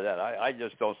 I buy that. I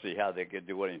just don't see how they could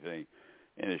do anything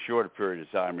in a shorter period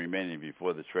of time remaining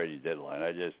before the trading deadline.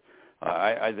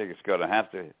 I think he's going to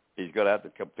have to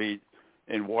compete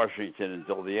in Washington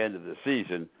until the end of the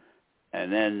season,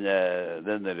 and then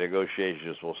the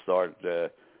negotiations will start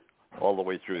all the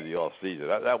way through the off season.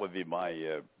 That would be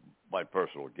my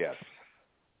personal guess.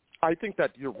 I think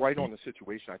that you're right on the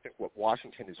situation. I think what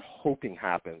Washington is hoping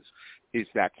happens is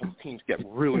that some teams get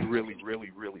really, really, really,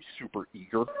 really super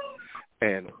eager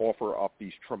and offer up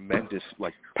these tremendous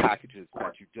packages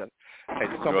that you just, and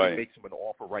somebody makes them an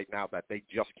offer right now that they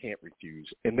just can't refuse.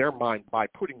 In their mind, by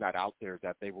putting that out there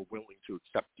that they were willing to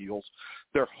accept deals,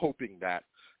 they're hoping that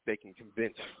they can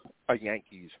convince a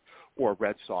Yankees or a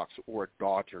Red Sox or a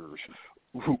Dodgers,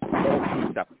 who all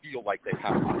teams that feel like they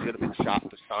have a legitimate shot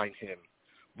to sign him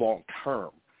long term,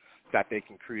 that they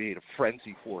can create a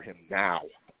frenzy for him now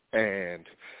and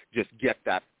just get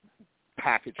that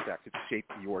package that could shape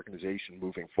the organization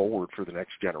moving forward for the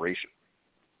next generation.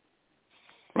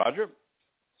 Roger?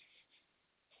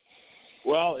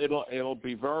 Well, it'll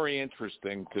be very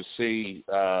interesting to see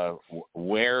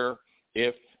where,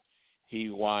 if he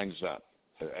winds up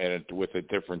with a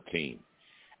different team.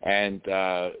 And,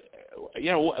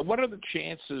 what are the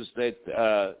chances that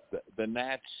the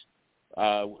Nats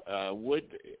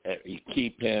would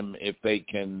keep him if they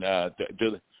can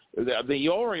do the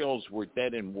Orioles were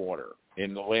dead in water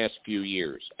in the last few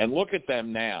years, and look at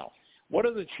them now. What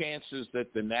are the chances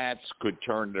that the Nats could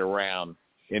turn it around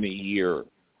in a year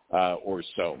or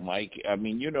so, Mike? I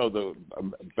mean,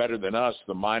 better than us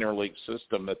the minor league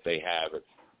system that they have.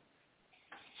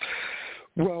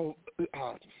 Well,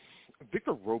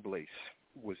 Victor Robles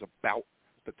was about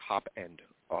the top end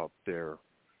of their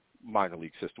minor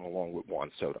league system along with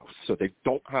Juan Soto. So they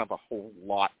don't have a whole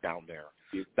lot down there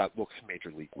that looks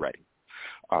major league ready.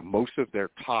 Most of their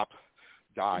top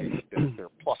guys, their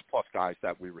plus guys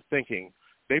that we were thinking,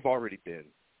 they've already been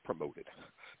promoted.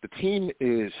 The team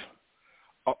is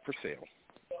up for sale,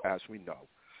 as we know.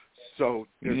 So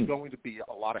there's going to be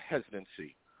a lot of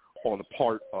hesitancy on the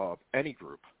part of any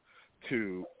group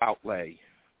to outlay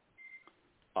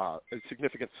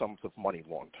significant sums of money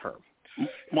long term.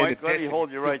 Mike, let me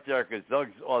hold you right there because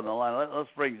Doug's on the line. Let's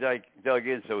bring Doug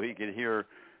in so he can hear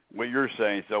what you're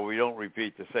saying so we don't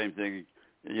repeat the same thing,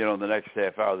 in the next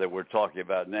half hour that we're talking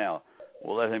about now.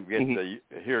 We'll let him get to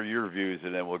hear your views,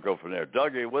 and then we'll go from there.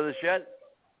 Doug, are you with us yet?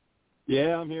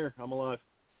 Yeah, I'm here. I'm alive.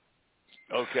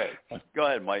 Okay. Go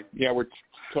ahead, Mike. Yeah, we're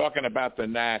talking about the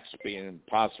Nats being a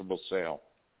possible sale.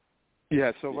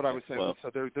 Yeah, so what I was saying,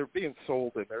 so they're being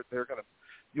sold, and they're going to.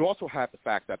 You also have the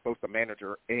fact that both the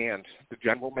manager and the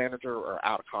general manager are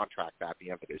out of contract at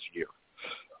the end of this year.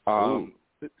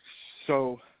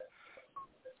 So,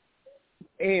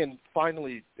 and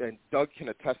finally, and Doug can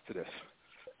attest to this,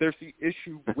 there's the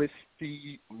issue with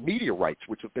the media rights,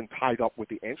 which have been tied up with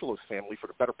the Angelos family for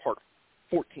the better part of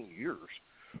 14 years,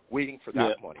 waiting for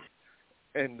that money.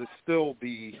 And there's still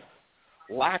the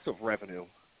lack of revenue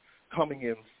coming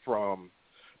in from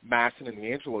Masson and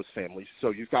the Angelos family. So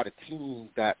you've got a team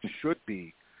that should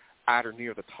be at or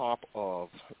near the top of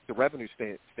the revenue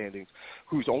standings,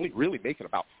 who's only really making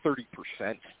about 30%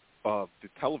 of the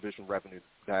television revenue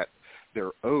that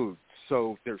they're owed.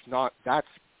 So that's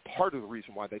part of the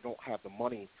reason why they don't have the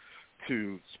money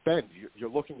to spend. You're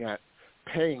looking at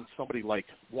paying somebody like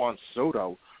Juan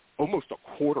Soto almost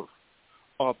a quarter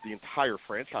of the entire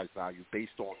franchise value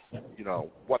based on,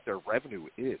 what their revenue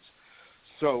is.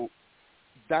 So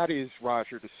that is,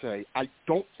 Roger, to say I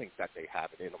don't think that they have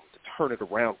it in them to turn it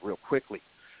around real quickly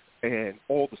and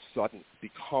all of a sudden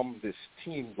become this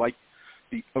team like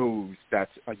the O's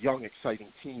that's a young, exciting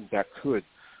team that could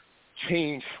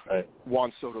change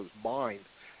Juan Soto's mind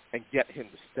and get him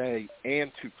to stay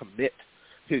and to commit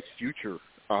his future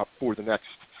for the next,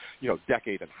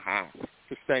 decade and a half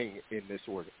to staying in this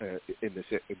with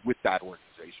that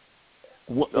organization.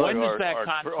 When does that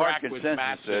contract with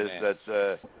Matson says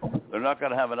that they're not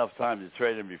going to have enough time to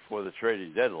trade him before the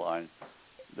trading deadline.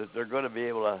 That they're going to be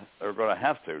able to, or going to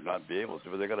have to, not be able to,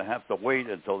 but they're going to have to wait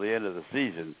until the end of the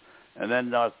season and then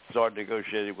not start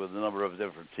negotiating with a number of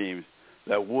different teams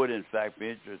that would, in fact, be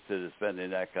interested in spending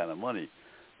that kind of money.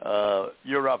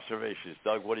 Your observations,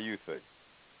 Doug, what do you think?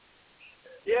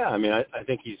 Yeah, I mean, I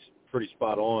think he's pretty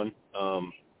spot on.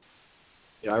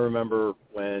 I remember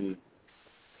when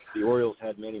the Orioles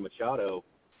had Manny Machado,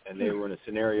 and they were in a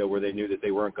scenario where they knew that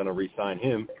they weren't going to re-sign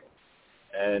him.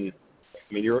 And,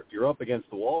 I mean, you're up against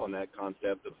the wall in that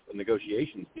concept of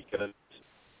negotiations because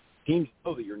teams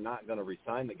know that you're not going to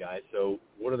re-sign the guy, so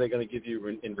what are they going to give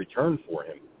you in return for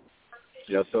him?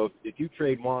 So if you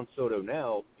trade Juan Soto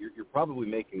now, you're probably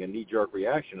making a knee-jerk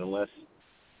reaction unless,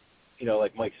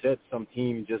 like Mike said, some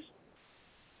team just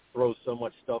throws so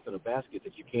much stuff in a basket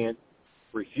that you can't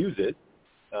refuse it.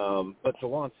 But to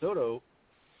Juan Soto,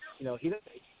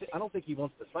 I don't think he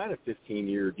wants to sign a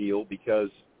 15-year deal because,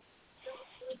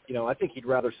 I think he'd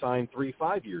rather sign 3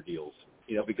 5-year deals,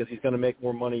 because he's going to make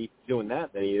more money doing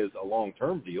that than he is a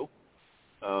long-term deal.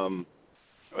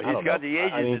 He's got the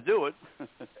agent to do it.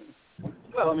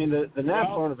 Well, I mean, the Nats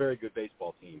aren't a very good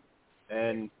baseball team,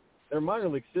 and their minor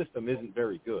league system isn't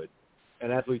very good.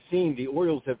 And as we've seen, the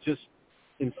Orioles have just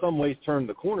in some ways turned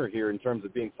the corner here in terms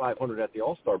of being 500 at the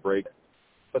All-Star break,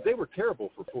 but they were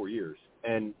terrible for 4 years,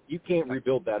 and you can't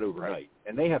rebuild that overnight,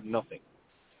 and they have nothing.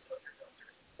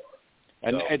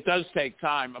 And it does take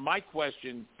time. My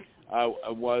question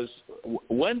was,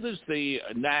 when does the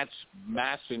Nats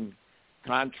Masson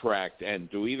contract end?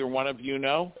 Do either one of you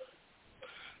know?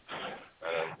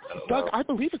 Doug, I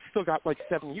believe it's still got like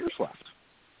 7 years left.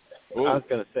 Ooh. I was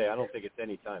going to say, I don't think it's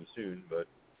anytime soon, but...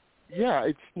 Yeah,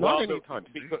 it's not anytime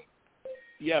soon.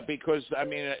 Because, I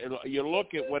mean, you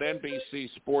look at what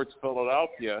NBC Sports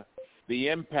Philadelphia, the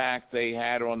impact they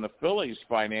had on the Phillies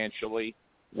financially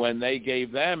when they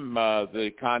gave them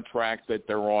the contract that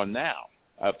they're on now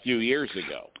a few years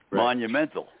ago.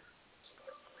 Monumental.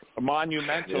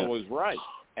 Monumental was right.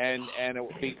 And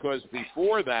because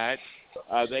before that,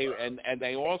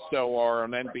 they also are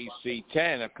on NBC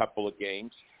 10 a couple of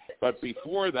games, but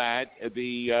before that,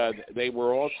 they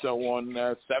were also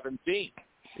on 17,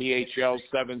 PHL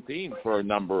 17 for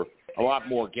a lot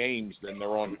more games than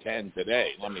they're on 10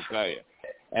 today. Let me tell you,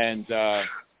 and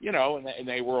and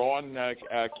they were on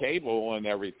cable and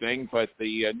everything, but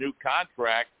the new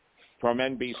contract from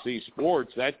NBC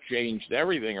Sports that changed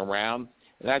everything around.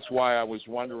 And that's why I was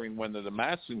wondering when the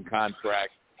Masson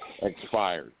contract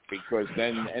expired, because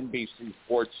then NBC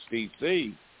Sports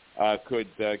DC could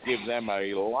give them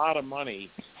a lot of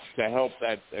money to help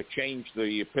that change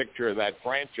the picture of that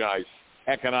franchise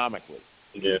economically.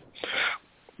 Yeah.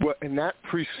 Well, and that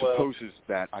presupposes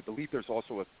that I believe there's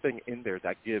also a thing in there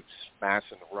that gives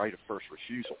Masson the right of first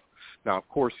refusal. Now, of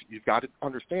course, you've got to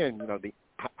understand,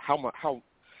 how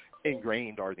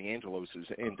ingrained are the Angeloses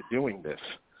into doing this.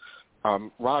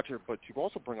 Roger, but you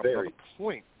also bring up another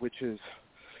point, which is,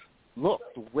 look,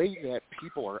 the way that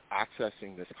people are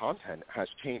accessing this content has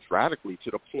changed radically to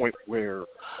the point where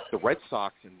the Red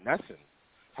Sox and Nesson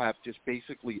have just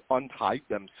basically untied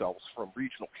themselves from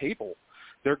regional cable.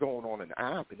 They're going on an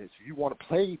app, and if you want to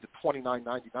pay the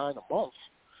 $29.99 a month,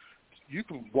 you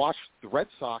can watch the Red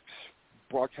Sox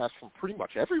broadcast from pretty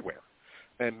much everywhere.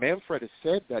 And Manfred has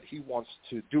said that he wants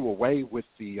to do away with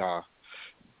the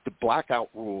blackout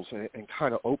rules and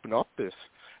kind of open up this.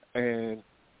 And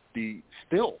the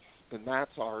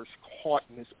Nats are caught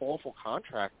in this awful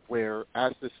contract where,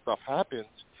 as this stuff happens,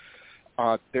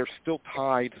 they're still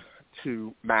tied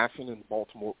to Masson and the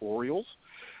Baltimore Orioles,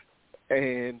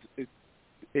 and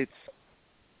it's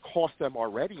cost them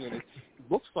already, and it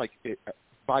looks like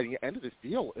by the end of this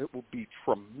deal, it will be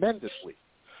tremendously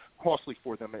costly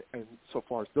for them, and so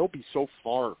far as they'll be so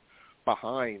far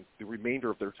behind the remainder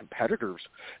of their competitors,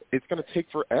 it's going to take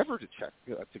forever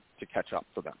to catch up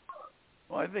for them.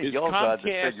 Well, I think you also have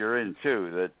to figure in,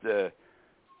 too, that,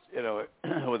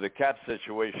 with the cap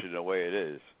situation the way it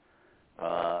is,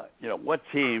 what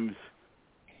teams,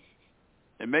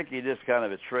 in making this kind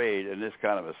of a trade and this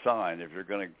kind of a sign, if you're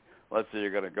going to, let's say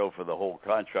you're going to go for the whole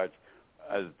contract,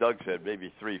 as Doug said,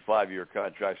 maybe 3 5-year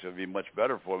contracts would be much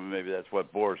better for them. Maybe that's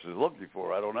what Boris is looking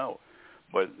for. I don't know.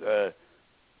 But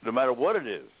no matter what it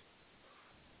is,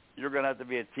 you're going to have to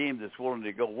be a team that's willing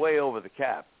to go way over the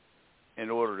cap in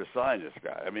order to sign this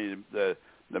guy. I mean, the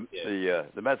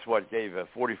Mets gave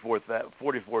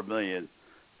 $44 million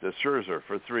to Scherzer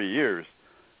for 3 years.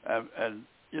 and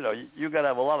you got to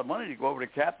have a lot of money to go over the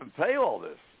cap and pay all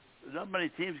this. Not many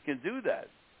teams can do that.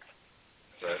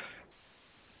 Right.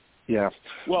 Yeah.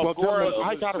 Well, Gora,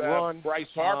 I got to run. Bryce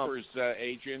Harper's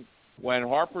agent when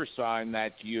Harper signed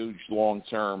that huge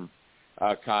long-term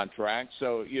contract,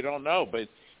 so you don't know. But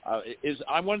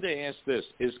I wanted to ask this: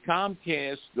 is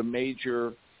Comcast the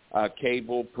major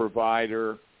cable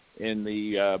provider in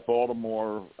the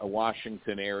Baltimore,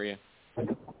 Washington area?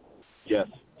 Yes.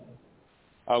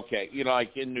 Okay.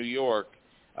 Like in New York,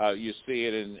 you see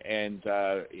it in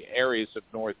areas of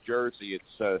North Jersey.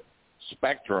 It's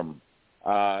Spectrum.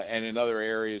 And in other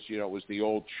areas, it was the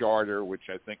old Charter, which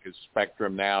I think is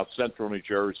Spectrum now. Central New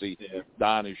Jersey,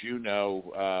 Don, as you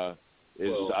know,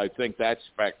 I think that's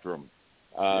Spectrum.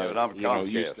 But I'm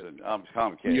Comcast. I'm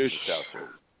Comcast in South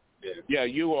Jersey. Yeah,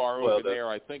 you are over there.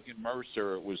 I think in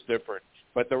Mercer it was different.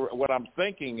 But what I'm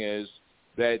thinking is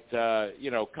that,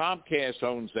 Comcast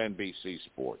owns NBC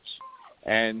Sports.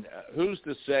 And who's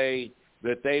to say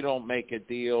that they don't make a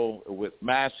deal with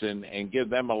Masson and give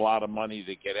them a lot of money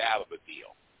to get out of the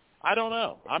deal? I don't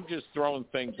know. I'm just throwing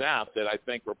things out that I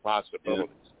think are possibilities.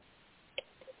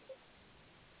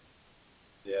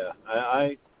 Yeah,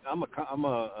 I'm a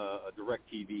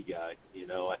DirecTV guy.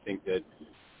 I think that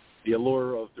the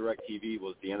allure of DirecTV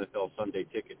was the NFL Sunday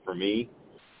Ticket for me.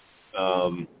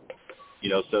 So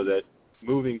that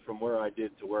moving from where I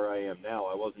did to where I am now,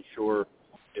 I wasn't sure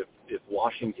if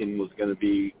Washington was going to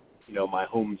be my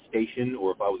home station,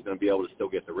 or if I was going to be able to still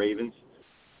get the Ravens.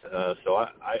 So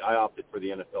I opted for the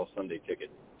NFL Sunday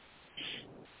Ticket.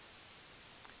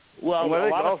 Well, a I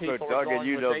think lot of also, people Doug, are and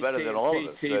you know better than all of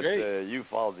us that you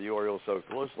followed the Orioles so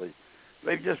closely.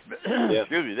 They've just,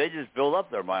 they just build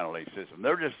up their minor league system.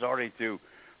 They're just starting to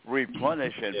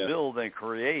replenish and build and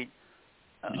create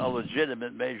a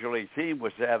legitimate major league team,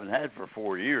 which they haven't had for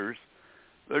 4 years.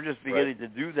 They're just beginning to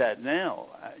do that now.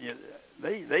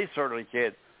 They certainly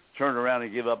can't turn around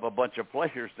and give up a bunch of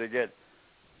players to get,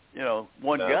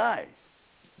 one guy.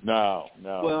 No.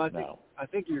 Well, I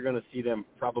think you're going to see them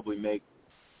probably make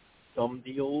some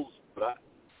deals, but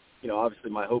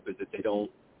obviously my hope is that they don't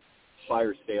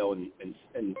fire sale and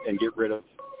get rid of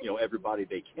everybody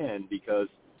they can, because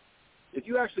if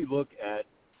you actually look at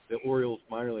the Orioles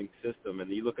minor league system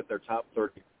and you look at their top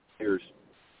 30 players,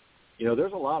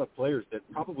 there's a lot of players that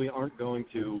probably aren't going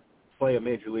to play a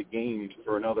major league game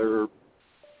for another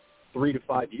 3 to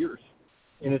 5 years.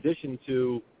 In addition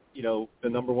to, the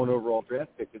number one overall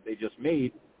draft pick that they just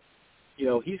made,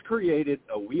 he's created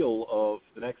a wheel of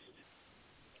the next,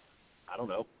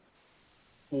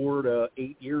 4 to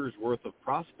 8 years worth of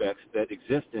prospects that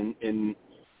exist in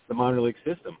the minor league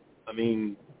system. I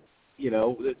mean,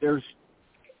 there's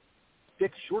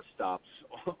 6 shortstops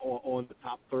on the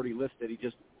top 30 list that he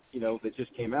just, that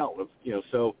just came out of,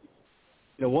 so,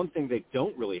 one thing they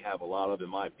don't really have a lot of, in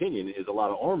my opinion, is a lot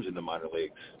of arms in the minor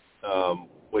leagues,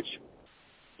 which,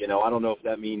 I don't know if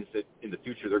that means that in the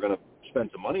future they're going to spend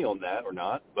some money on that or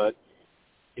not, but,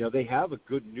 they have a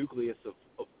good nucleus of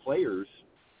players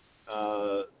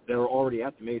that are already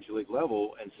at the major league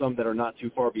level, and some that are not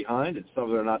too far behind, and some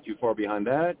that are not too far behind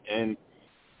that, and,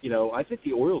 I think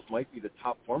the Orioles might be the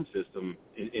top farm system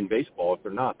in baseball. If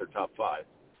they're not, they're top 5,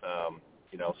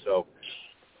 so...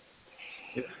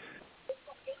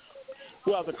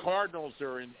 Well, the Cardinals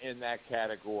are in that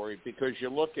category because you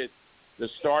look at the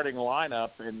starting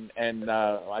lineup, and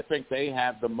I think they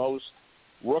have the most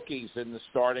rookies in the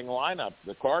starting lineup.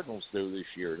 The Cardinals do this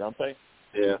year, don't they?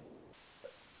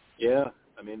 Yeah.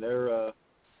 I mean,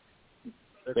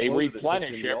 they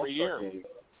replenish every year. Game.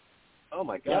 Oh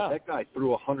my God, that guy threw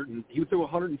 100. He threw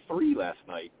 103 last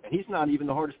night, and he's not even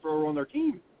the hardest thrower on their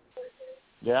team.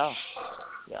 Yeah.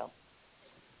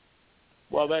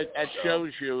 Well, that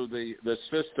shows you the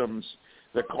systems.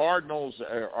 The Cardinals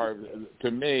are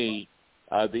to me,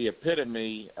 the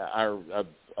epitome. Not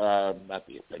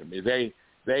the epitome.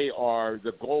 They are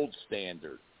the gold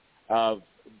standard of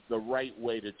the right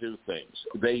way to do things.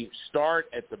 They start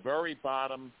at the very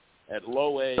bottom at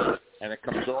low A, and it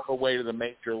comes all the way to the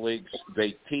major leagues.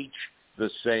 They teach the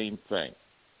same thing.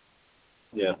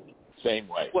 Yeah. Same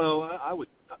way. Well,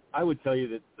 I would tell you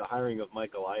that the hiring of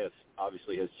Mike Elias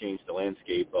obviously has changed the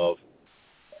landscape of,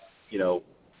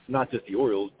 not just the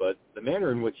Orioles, but the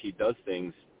manner in which he does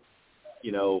things,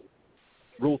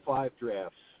 Rule 5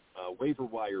 drafts, waiver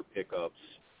wire pickups,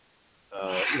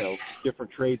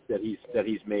 different trades that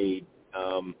he's made.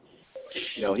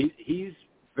 He's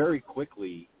very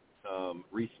quickly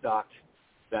restocked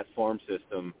that farm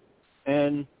system,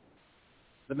 and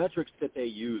the metrics that they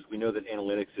use, we know that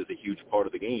analytics is a huge part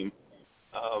of the game.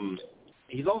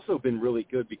 He's also been really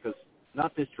good because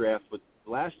not this draft, but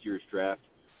last year's draft,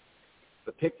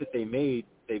 the pick that they made,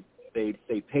 they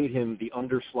paid him the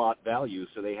underslot value,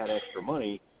 so they had extra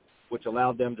money, which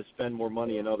allowed them to spend more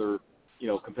money in other,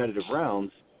 competitive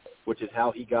rounds, which is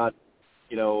how he got,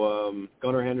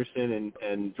 Gunnar Henderson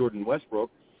and Jordan Westbrook,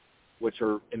 which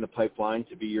are in the pipeline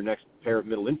to be your next pair of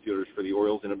middle infielders for the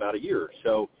Orioles in about a year.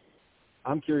 So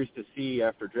I'm curious to see,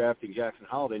 after drafting Jackson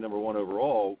Holliday number 1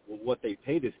 overall, what they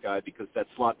pay this guy, because that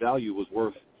slot value was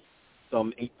worth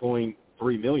some $8.3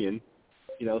 million.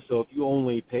 So if you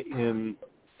only pay him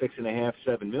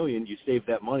 $6.5–7 million, you save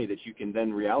that money that you can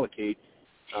then reallocate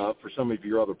for some of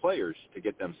your other players to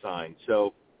get them signed.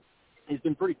 So he's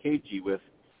been pretty cagey with,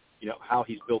 how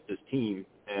he's built this team,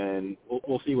 and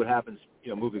we'll see what happens,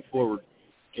 moving forward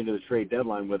into the trade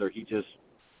deadline, whether he just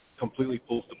completely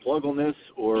pulls the plug on this,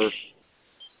 or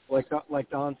like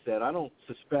Don said, I don't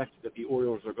suspect that the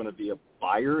Orioles are going to be a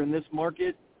buyer in this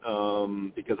market,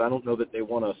 because I don't know that they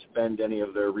want to spend any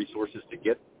of their resources to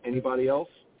get anybody else,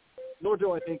 nor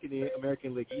do I think in the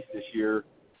American League East this year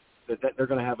that they're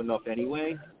going to have enough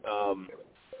anyway.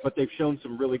 But they've shown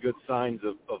some really good signs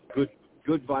of good,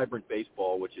 vibrant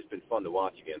baseball, which has been fun to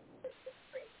watch again.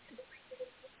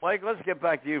 Mike, let's get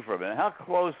back to you for a minute. How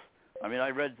close, I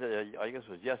read, I guess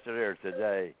it was yesterday or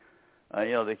today,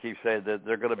 they keep saying that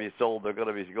they're going to be sold, they're going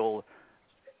to be sold.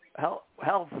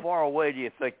 How far away do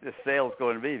you think this sale is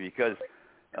going to be? Because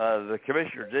the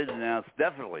commissioner did announce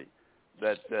definitely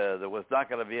that there was not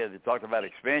going to be, they talked about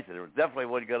expansion. There definitely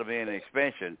wasn't going to be any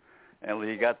expansion, and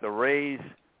he got the Rays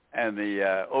and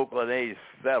the Oakland A's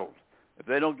settled. If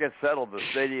they don't get settled, the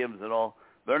stadiums and all,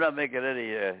 they're not making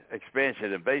any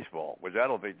expansion in baseball, which I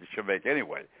don't think they should make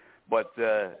anyway. But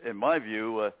in my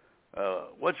view,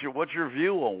 what's your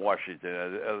view on Washington?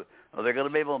 Are they going to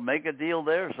be able to make a deal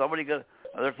there?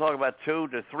 They're talking about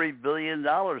 $2 to $3 billion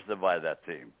to buy that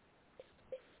team.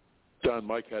 Don,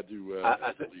 Mike had to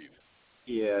leave.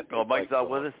 Yeah. Oh, Mike's not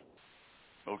with us?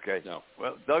 Okay. No.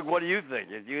 Well, Doug, what do you think?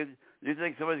 Do you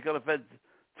think somebody's going to spend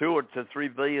 $2 to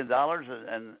 $3 billion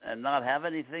and not have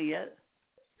anything yet?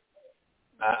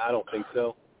 I don't think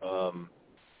so.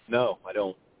 No, I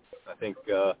don't. I think,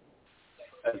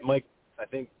 as Mike,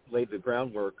 laid the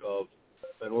groundwork of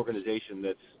an organization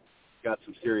that's got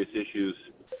some serious issues.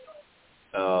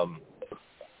 I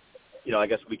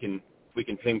guess we can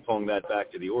ping pong that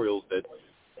back to the Orioles, that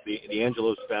the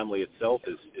Angelos family itself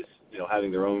is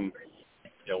having their own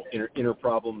inner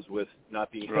problems with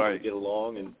not being able to get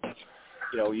along, and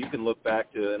you can look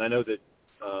back to, and I know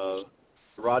that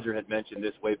Roger had mentioned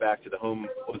this way back to the home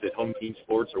team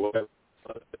sports or whatever.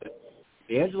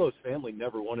 The Angelos family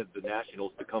never wanted the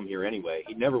Nationals to come here anyway.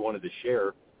 He never wanted to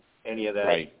share any of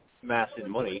that massive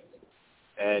money,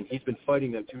 and he's been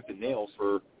fighting them tooth and nail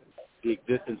for the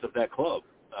existence of that club.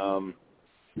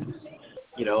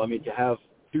 To have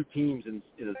two teams in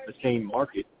the same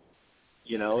market,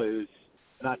 is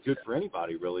not good for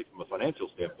anybody really from a financial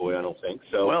standpoint, I don't think.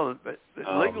 So, well,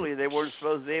 legally they weren't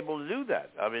supposed to be able to do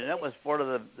that. That was part of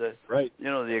the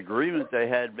the agreement they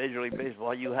had, Major League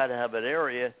Baseball. You had to have an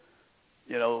area,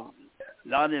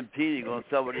 not impeding on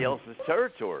somebody else's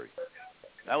territory.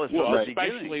 That was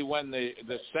especially when the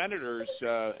Senators,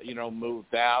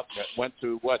 moved out, went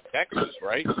to Texas,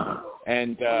 right?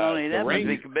 And the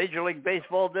Rangers, Major League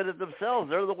Baseball did it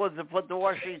themselves. They're the ones that put the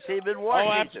Washington team in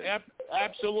Washington. Oh,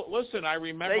 absolutely. Listen, I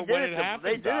remember when it happened.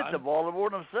 They did it to Baltimore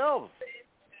themselves.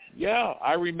 Yeah,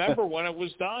 I remember when it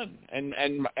was done, and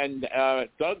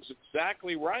Doug's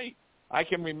exactly right. I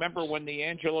can remember when the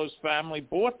Angelos family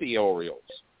bought the Orioles.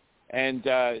 And,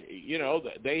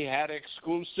 they had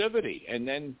exclusivity.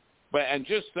 And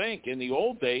just think, in the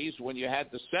old days, when you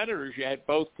had the Senators, you had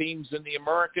both teams in the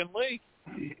American League.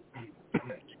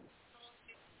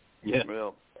 Yeah.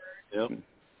 Well, yep.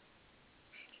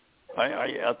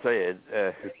 I'll tell you,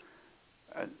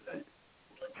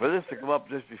 for this to come up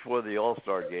just before the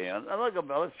All-Star game,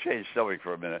 let's change subject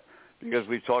for a minute, because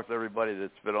we've talked to everybody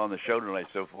that's been on the show tonight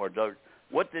so far. Doug,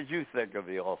 what did you think of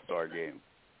the All-Star game?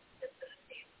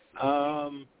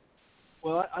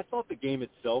 Well, I thought the game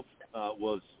itself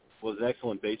was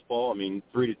excellent baseball.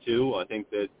 3-2. I think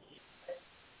that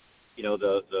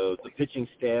the pitching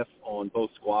staff on both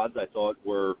squads I thought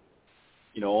were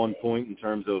on point in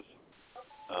terms of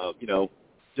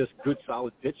just good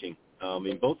solid pitching.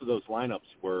 Both of those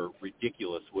lineups were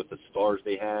ridiculous with the stars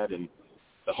they had and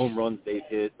the home runs they've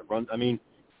hit. The runs.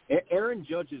 Aaron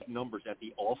Judge's numbers at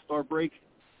the All-Star break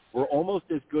were almost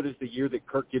as good as the year that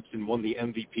Kirk Gibson won the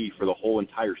MVP for the whole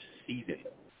entire season.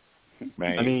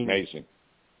 Amazing.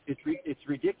 It's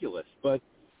ridiculous. But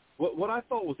what I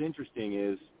thought was interesting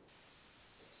is,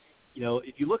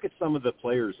 if you look at some of the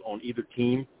players on either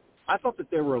team, I thought that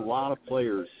there were a lot of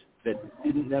players that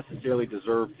didn't necessarily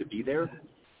deserve to be there.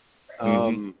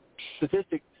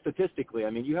 Statistically, I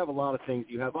mean, you have a lot of things.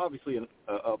 You have obviously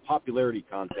a popularity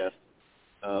contest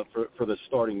for the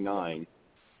starting 9.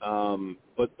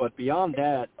 But beyond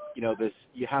that, you know,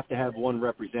 you have to have one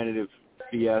representative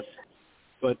BS.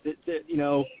 But, you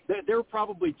know, there were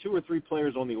probably 2 or 3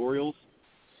 players on the Orioles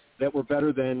that were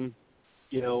better than,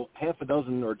 you know, half a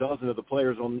dozen or a dozen of the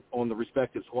players on the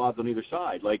respective squads on either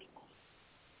side. Like,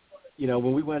 you know,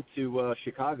 when we went to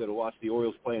Chicago to watch the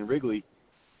Orioles play in Wrigley,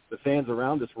 the fans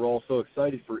around us were all so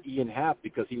excited for Ian Happ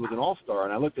because he was an all-star.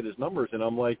 And I looked at his numbers, and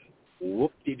I'm like,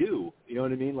 whoop-de-doo. You know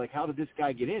what I mean? Like, how did this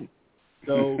guy get in?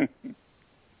 So,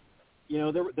 you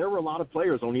know, there were a lot of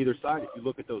players on either side, if you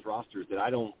look at those rosters, that I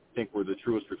don't think were the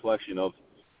truest reflection of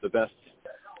the best,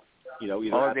 you know,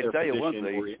 either at their position. I can tell you one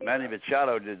thing. Manny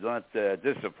Machado did not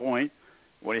disappoint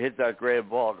when he hit that grand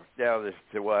ball down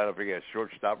to, I don't forget,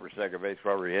 shortstop or second base,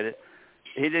 wherever he hit it.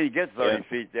 He didn't get 30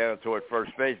 feet down toward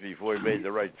first base before he made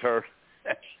the right turn.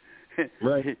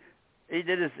 Right. He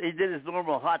did his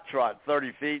normal hot trot,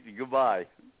 30 feet, and goodbye.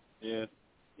 Yeah.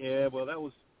 Yeah, well, that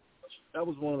was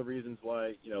one of the reasons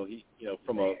why, you know, he, you know,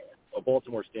 from a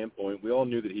Baltimore standpoint, we all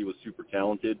knew that he was super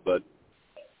talented, but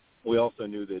we also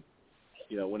knew that,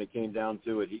 you know, when it came down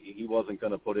to it, he wasn't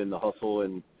going to put in the hustle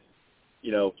and,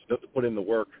 you know, put in the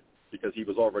work because he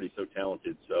was already so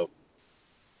talented. So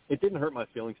it didn't hurt my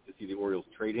feelings to see the Orioles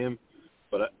trade him,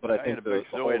 but I think the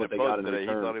all that they got in return. He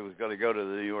thought he was going to go to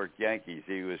the New York Yankees.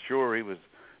 He was sure he was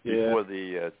before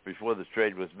the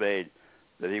trade was made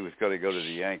that he was going to go to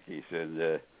the Yankees, and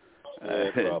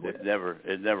it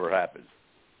never happened.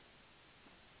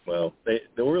 Well,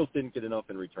 the Orioles didn't get enough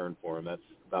in return for him. That's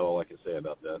about all I can say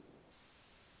about that.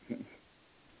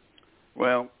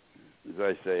 Well, as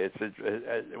I say,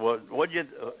 what do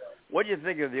you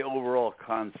think of the overall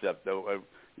concept, though?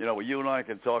 You know, you and I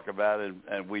can talk about it,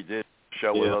 and we did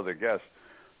show with other guests.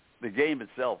 The game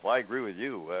itself, I agree with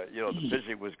you. You know, the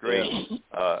pitching was great.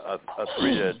 A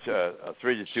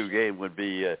 3-2 game would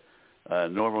be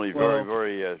normally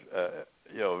very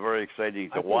exciting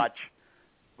to watch.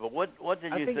 But what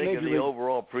did you think of the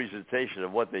overall presentation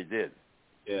of what they did?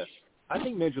 Yeah, I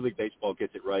think Major League Baseball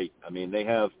gets it right. I mean, they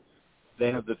have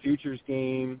the Futures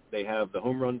game, they have the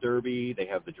Home Run Derby, they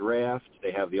have the draft,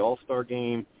 they have the All-Star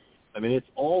game. I mean, it's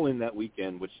all in that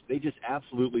weekend, which they just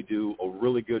absolutely do a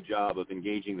really good job of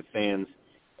engaging the fans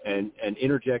and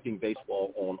interjecting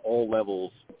baseball on all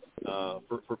levels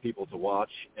for people to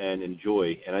watch and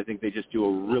enjoy. And I think they just do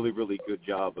a really, really good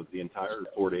job of the entire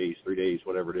 4 days, 3 days,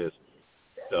 whatever it is.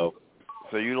 So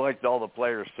you liked all the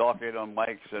players talking on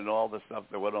mics and all the stuff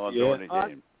that went on during the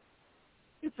game?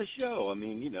 It's a show. I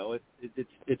mean, you know,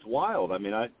 it's wild. I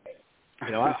mean, I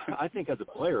think as a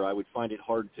player I would find it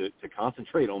hard to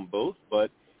concentrate on both, but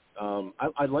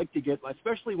I'd like to get,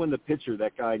 especially when the pitcher,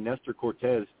 that guy Nestor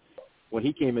Cortez, when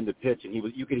he came in to pitch and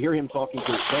you could hear him talking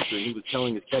to his catcher and he was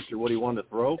telling his catcher what he wanted to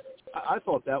throw. I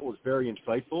thought that was very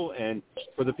insightful, and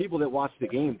for the people that watch the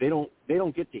game, they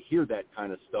don't get to hear that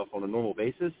kind of stuff on a normal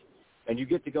basis, and you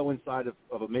get to go inside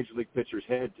of a major league pitcher's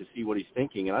head to see what he's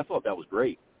thinking, and I thought that was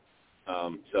great. I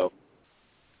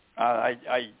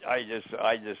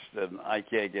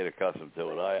can't get accustomed to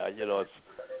it.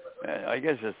 I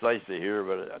guess it's nice to hear,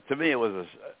 but to me it was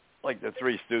like the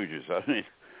Three Stooges. I mean,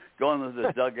 going to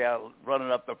the dugout,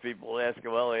 running up to people,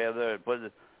 asking, well, yeah, they're putting.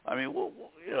 I mean,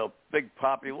 you know, Big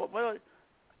Poppy. What?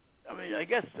 I mean, I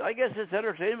guess it's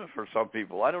entertainment for some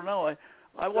people. I don't know.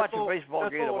 I watch a baseball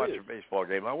game. I watch a baseball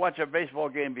game. I watch a baseball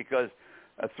game because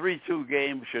a 3-2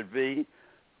 game should be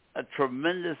a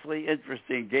tremendously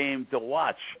interesting game to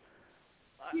watch.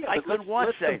 I couldn't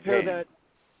watch that game.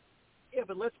 Yeah,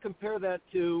 but let's compare that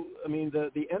to, I mean,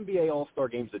 the NBA All-Star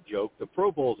Game's a joke. The Pro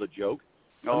Bowl's a joke.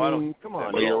 No, I mean, come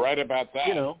on. Well, you're right about that.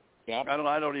 You know. Yep.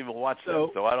 I don't even watch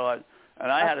that, so I don't.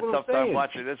 And I had a tough time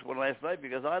watching this one last night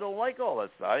because I don't like all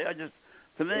that stuff.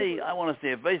 To me, I want to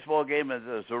see a baseball game as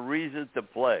a reason to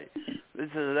play. This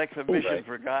is an exhibition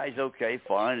for guys. Okay,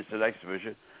 fine, it's an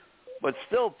exhibition. But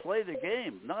still play the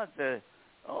game, not the,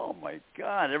 oh, my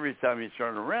God, every time you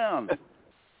turn around.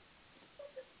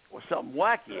 Well, something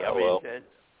wacky.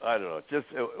 I don't know.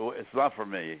 It's not for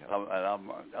me.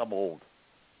 I'm old.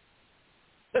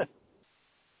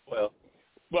 Well,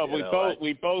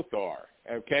 we both are.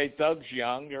 Okay, Doug's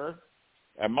younger,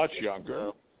 much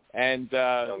younger, and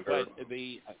but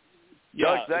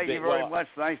Doug, thank you very much.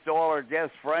 Thanks to all our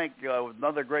guests. Frank,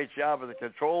 another great job of the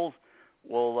controls.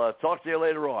 We'll talk to you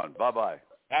later on. Bye-bye.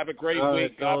 Have a great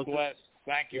week. God bless.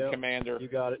 Thank you, Commander. You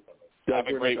got it. Have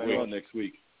a great week. Next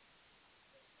week.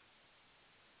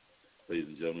 Ladies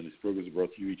and gentlemen, these programs are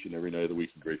brought to you each and every night of the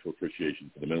week in grateful appreciation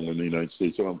for the men and women of the United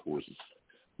States Armed Forces,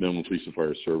 Maryland Police and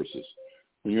Fire Services.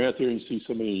 When you're out there and you see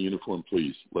somebody in uniform,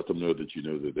 please let them know that you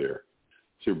know they're there.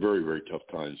 They're very, very tough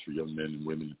times for young men and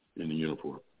women in the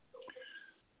uniform.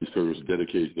 These programs are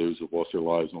dedicated to those who have lost their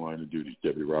lives in the line of duty.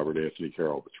 Deputy Robert Anthony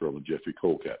Carroll, Patrolman Jeffrey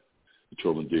Colcat,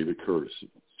 Patrolman David Curtis,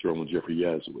 Patrolman Jeffrey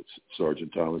Yazowitz,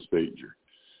 Sergeant Thomas Banger,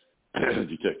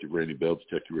 Detective Randy Bell,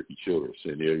 Detective Ricky Childers,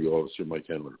 San Diego Officer Mike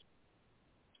Hendler,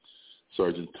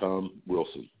 Sergeant Tom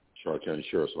Wilson, Charlotte County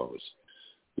Sheriff's Office,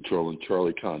 Patrolman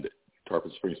Charlie Condit,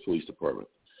 Tarpon Springs Police Department,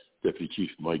 Deputy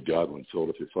Chief Mike Godwin,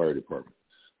 Philadelphia Fire Department,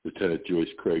 Lieutenant Joyce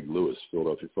Craig Lewis,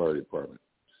 Philadelphia Fire Department,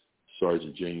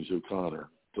 Sergeant James O'Connor,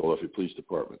 Philadelphia Police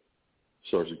Department,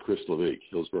 Sergeant Chris LeVake,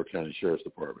 Hillsborough County Sheriff's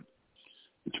Department,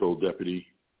 Patrol Deputy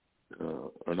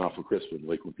Arnolfo Crispin,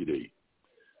 Lakeland PD,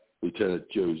 Lieutenant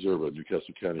Joe Zerba,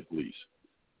 Newcastle County Police,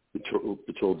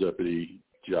 Patrol Deputy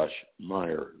Josh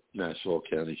Meyer, Nassau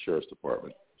County Sheriff's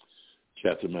Department,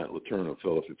 Captain Matt Letourneau,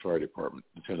 Philadelphia Fire Department,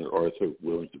 Lieutenant Arthur,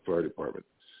 Wellington Fire Department,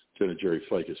 Lieutenant Jerry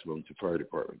Ficus, Wellington Fire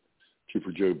Department,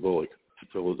 Trooper Joe Bullock,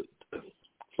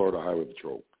 Florida Highway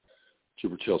Patrol,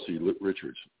 Trooper Chelsea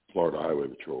Richards, Florida Highway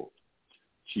Patrol,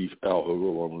 Chief Al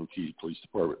Hogle, Long Key Police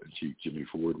Department, and Chief Jimmy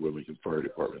Ford, Wilmington Fire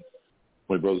Department.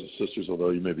 My brothers and sisters,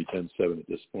 although you may be 10-7 at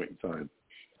this point in time,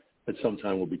 at some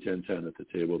time we'll be 10-10 at the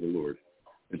table of the Lord.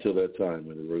 Until that time,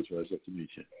 when the roads rise up to meet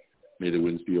you, may the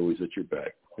winds be always at your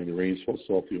back. May the rains fall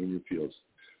softly on your fields,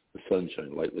 the sun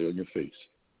shine lightly on your face.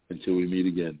 Until we meet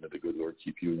again, may the good Lord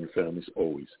keep you and your families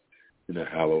always in the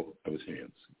hollow of his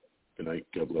hands. Good night,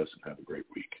 God bless, and have a great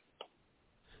week.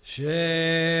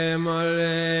 Shem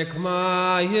Alek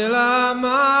Ma'ilama,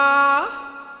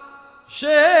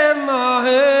 Shem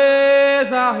Ahezahilma,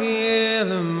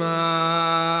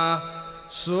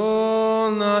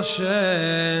 Son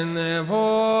Hashem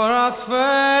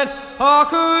Nevoratfen,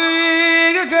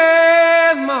 Hakuig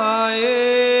Aged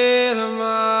Ma'ilma,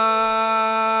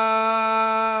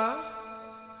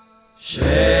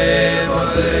 Shem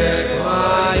Alek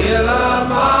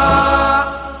Ma'ilama,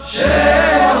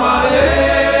 Shem Ahezahilma,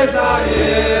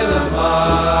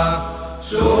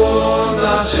 Son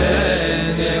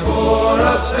Hashem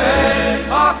Nevoratfen,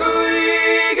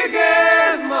 Hakuig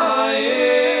Aged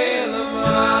Ma'ilma.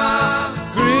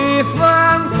 Grief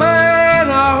and pain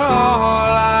are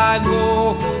all I know.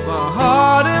 My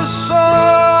heart is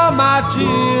sore, my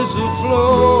tears will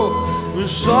flow. We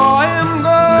saw him go,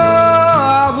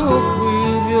 I look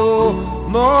with you.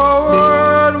 No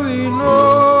word we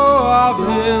know of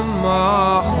him,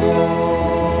 my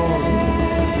home.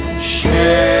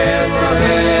 Shem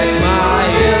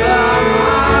Ma'ilama,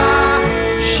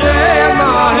 Shem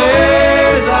Ahezahilma,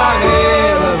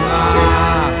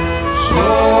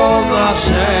 Son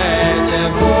Hashem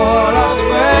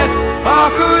Nevoratfen,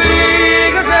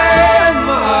 Hakuig Aged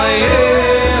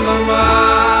Ma'ilma.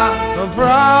 The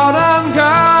proud and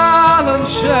gallant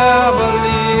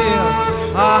Chevalier,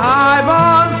 a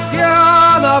high-born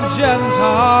scion of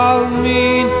gentle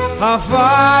mien, a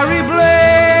fiery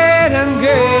blade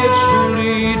engaged to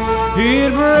lead,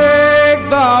 he'd break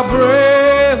the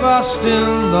bravest in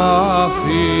the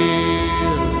field.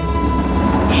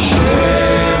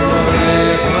 Shem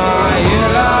Alek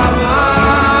Ma'ilama,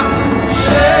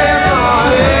 Shem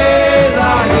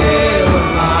Ahezahilma,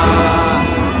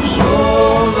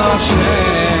 Son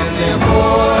Hashem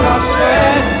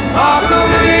Nevoratfen,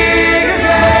 Hakuig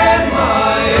Aged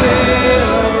Ma'ilma.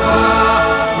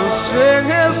 We'll sing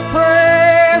his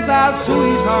praise as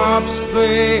sweet harps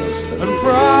play, and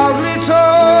proudly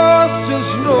toast his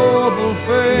noble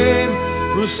fame.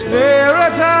 We'll stare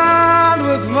at hand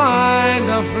with mind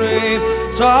aflame,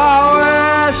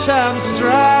 Tawish and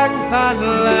strength and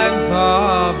length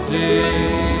of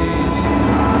days.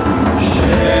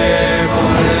 Shem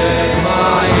Alek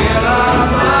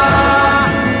Ma'ilama,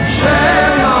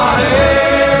 Shem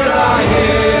Ahezahilma,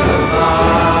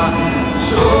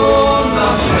 Son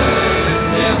Hashem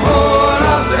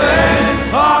Nevoratfen,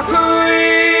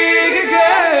 Hakuig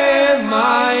Aged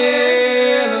Ma'ilma.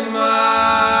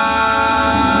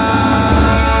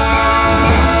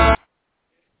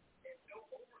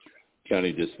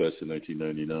 County Dispatch in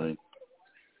 1999.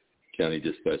 County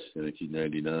Dispatch in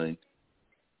 1999.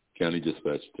 County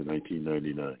Dispatch to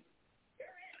 1999.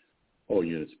 All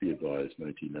units be advised,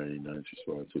 1999's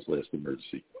response was last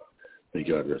emergency. May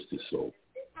God rest his soul.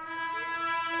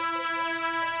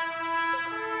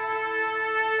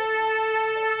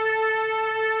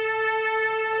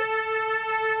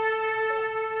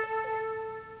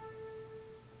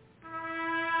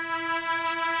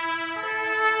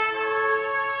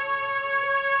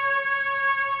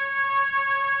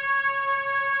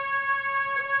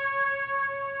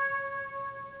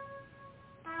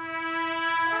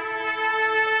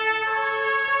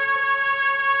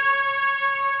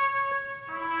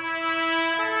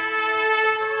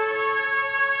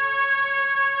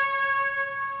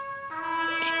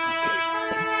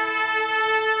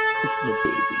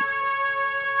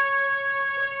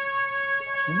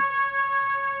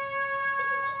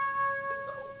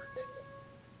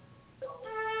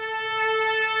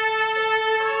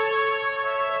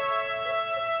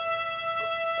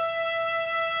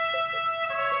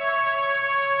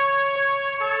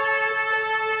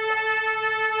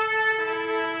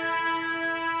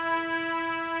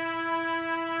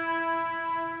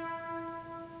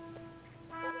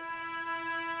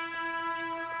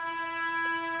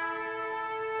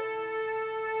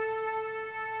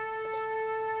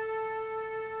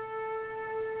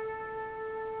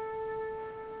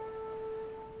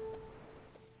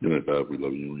 Good night, Bob. We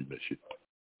love you and we miss you.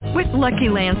 With Lucky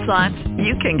Land Slots,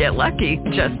 you can get lucky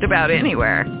just about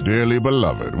anywhere. Dearly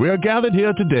beloved, we are gathered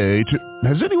here today to...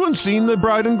 Has anyone seen the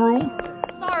bride and groom?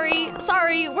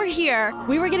 Sorry, we're here.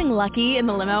 We were getting lucky in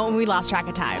the limo and we lost track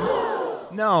of time.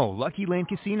 No, Lucky Land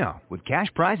Casino, with cash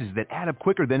prizes that add up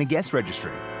quicker than a guest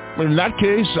registry. In that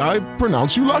case, I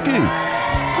pronounce you lucky.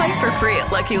 Play for free at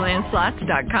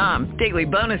LuckyLandSlots.com. Daily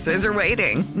bonuses are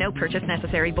waiting. No purchase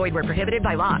necessary. Void where prohibited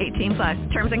by law.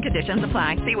 18+. Terms and conditions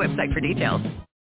apply. See website for details.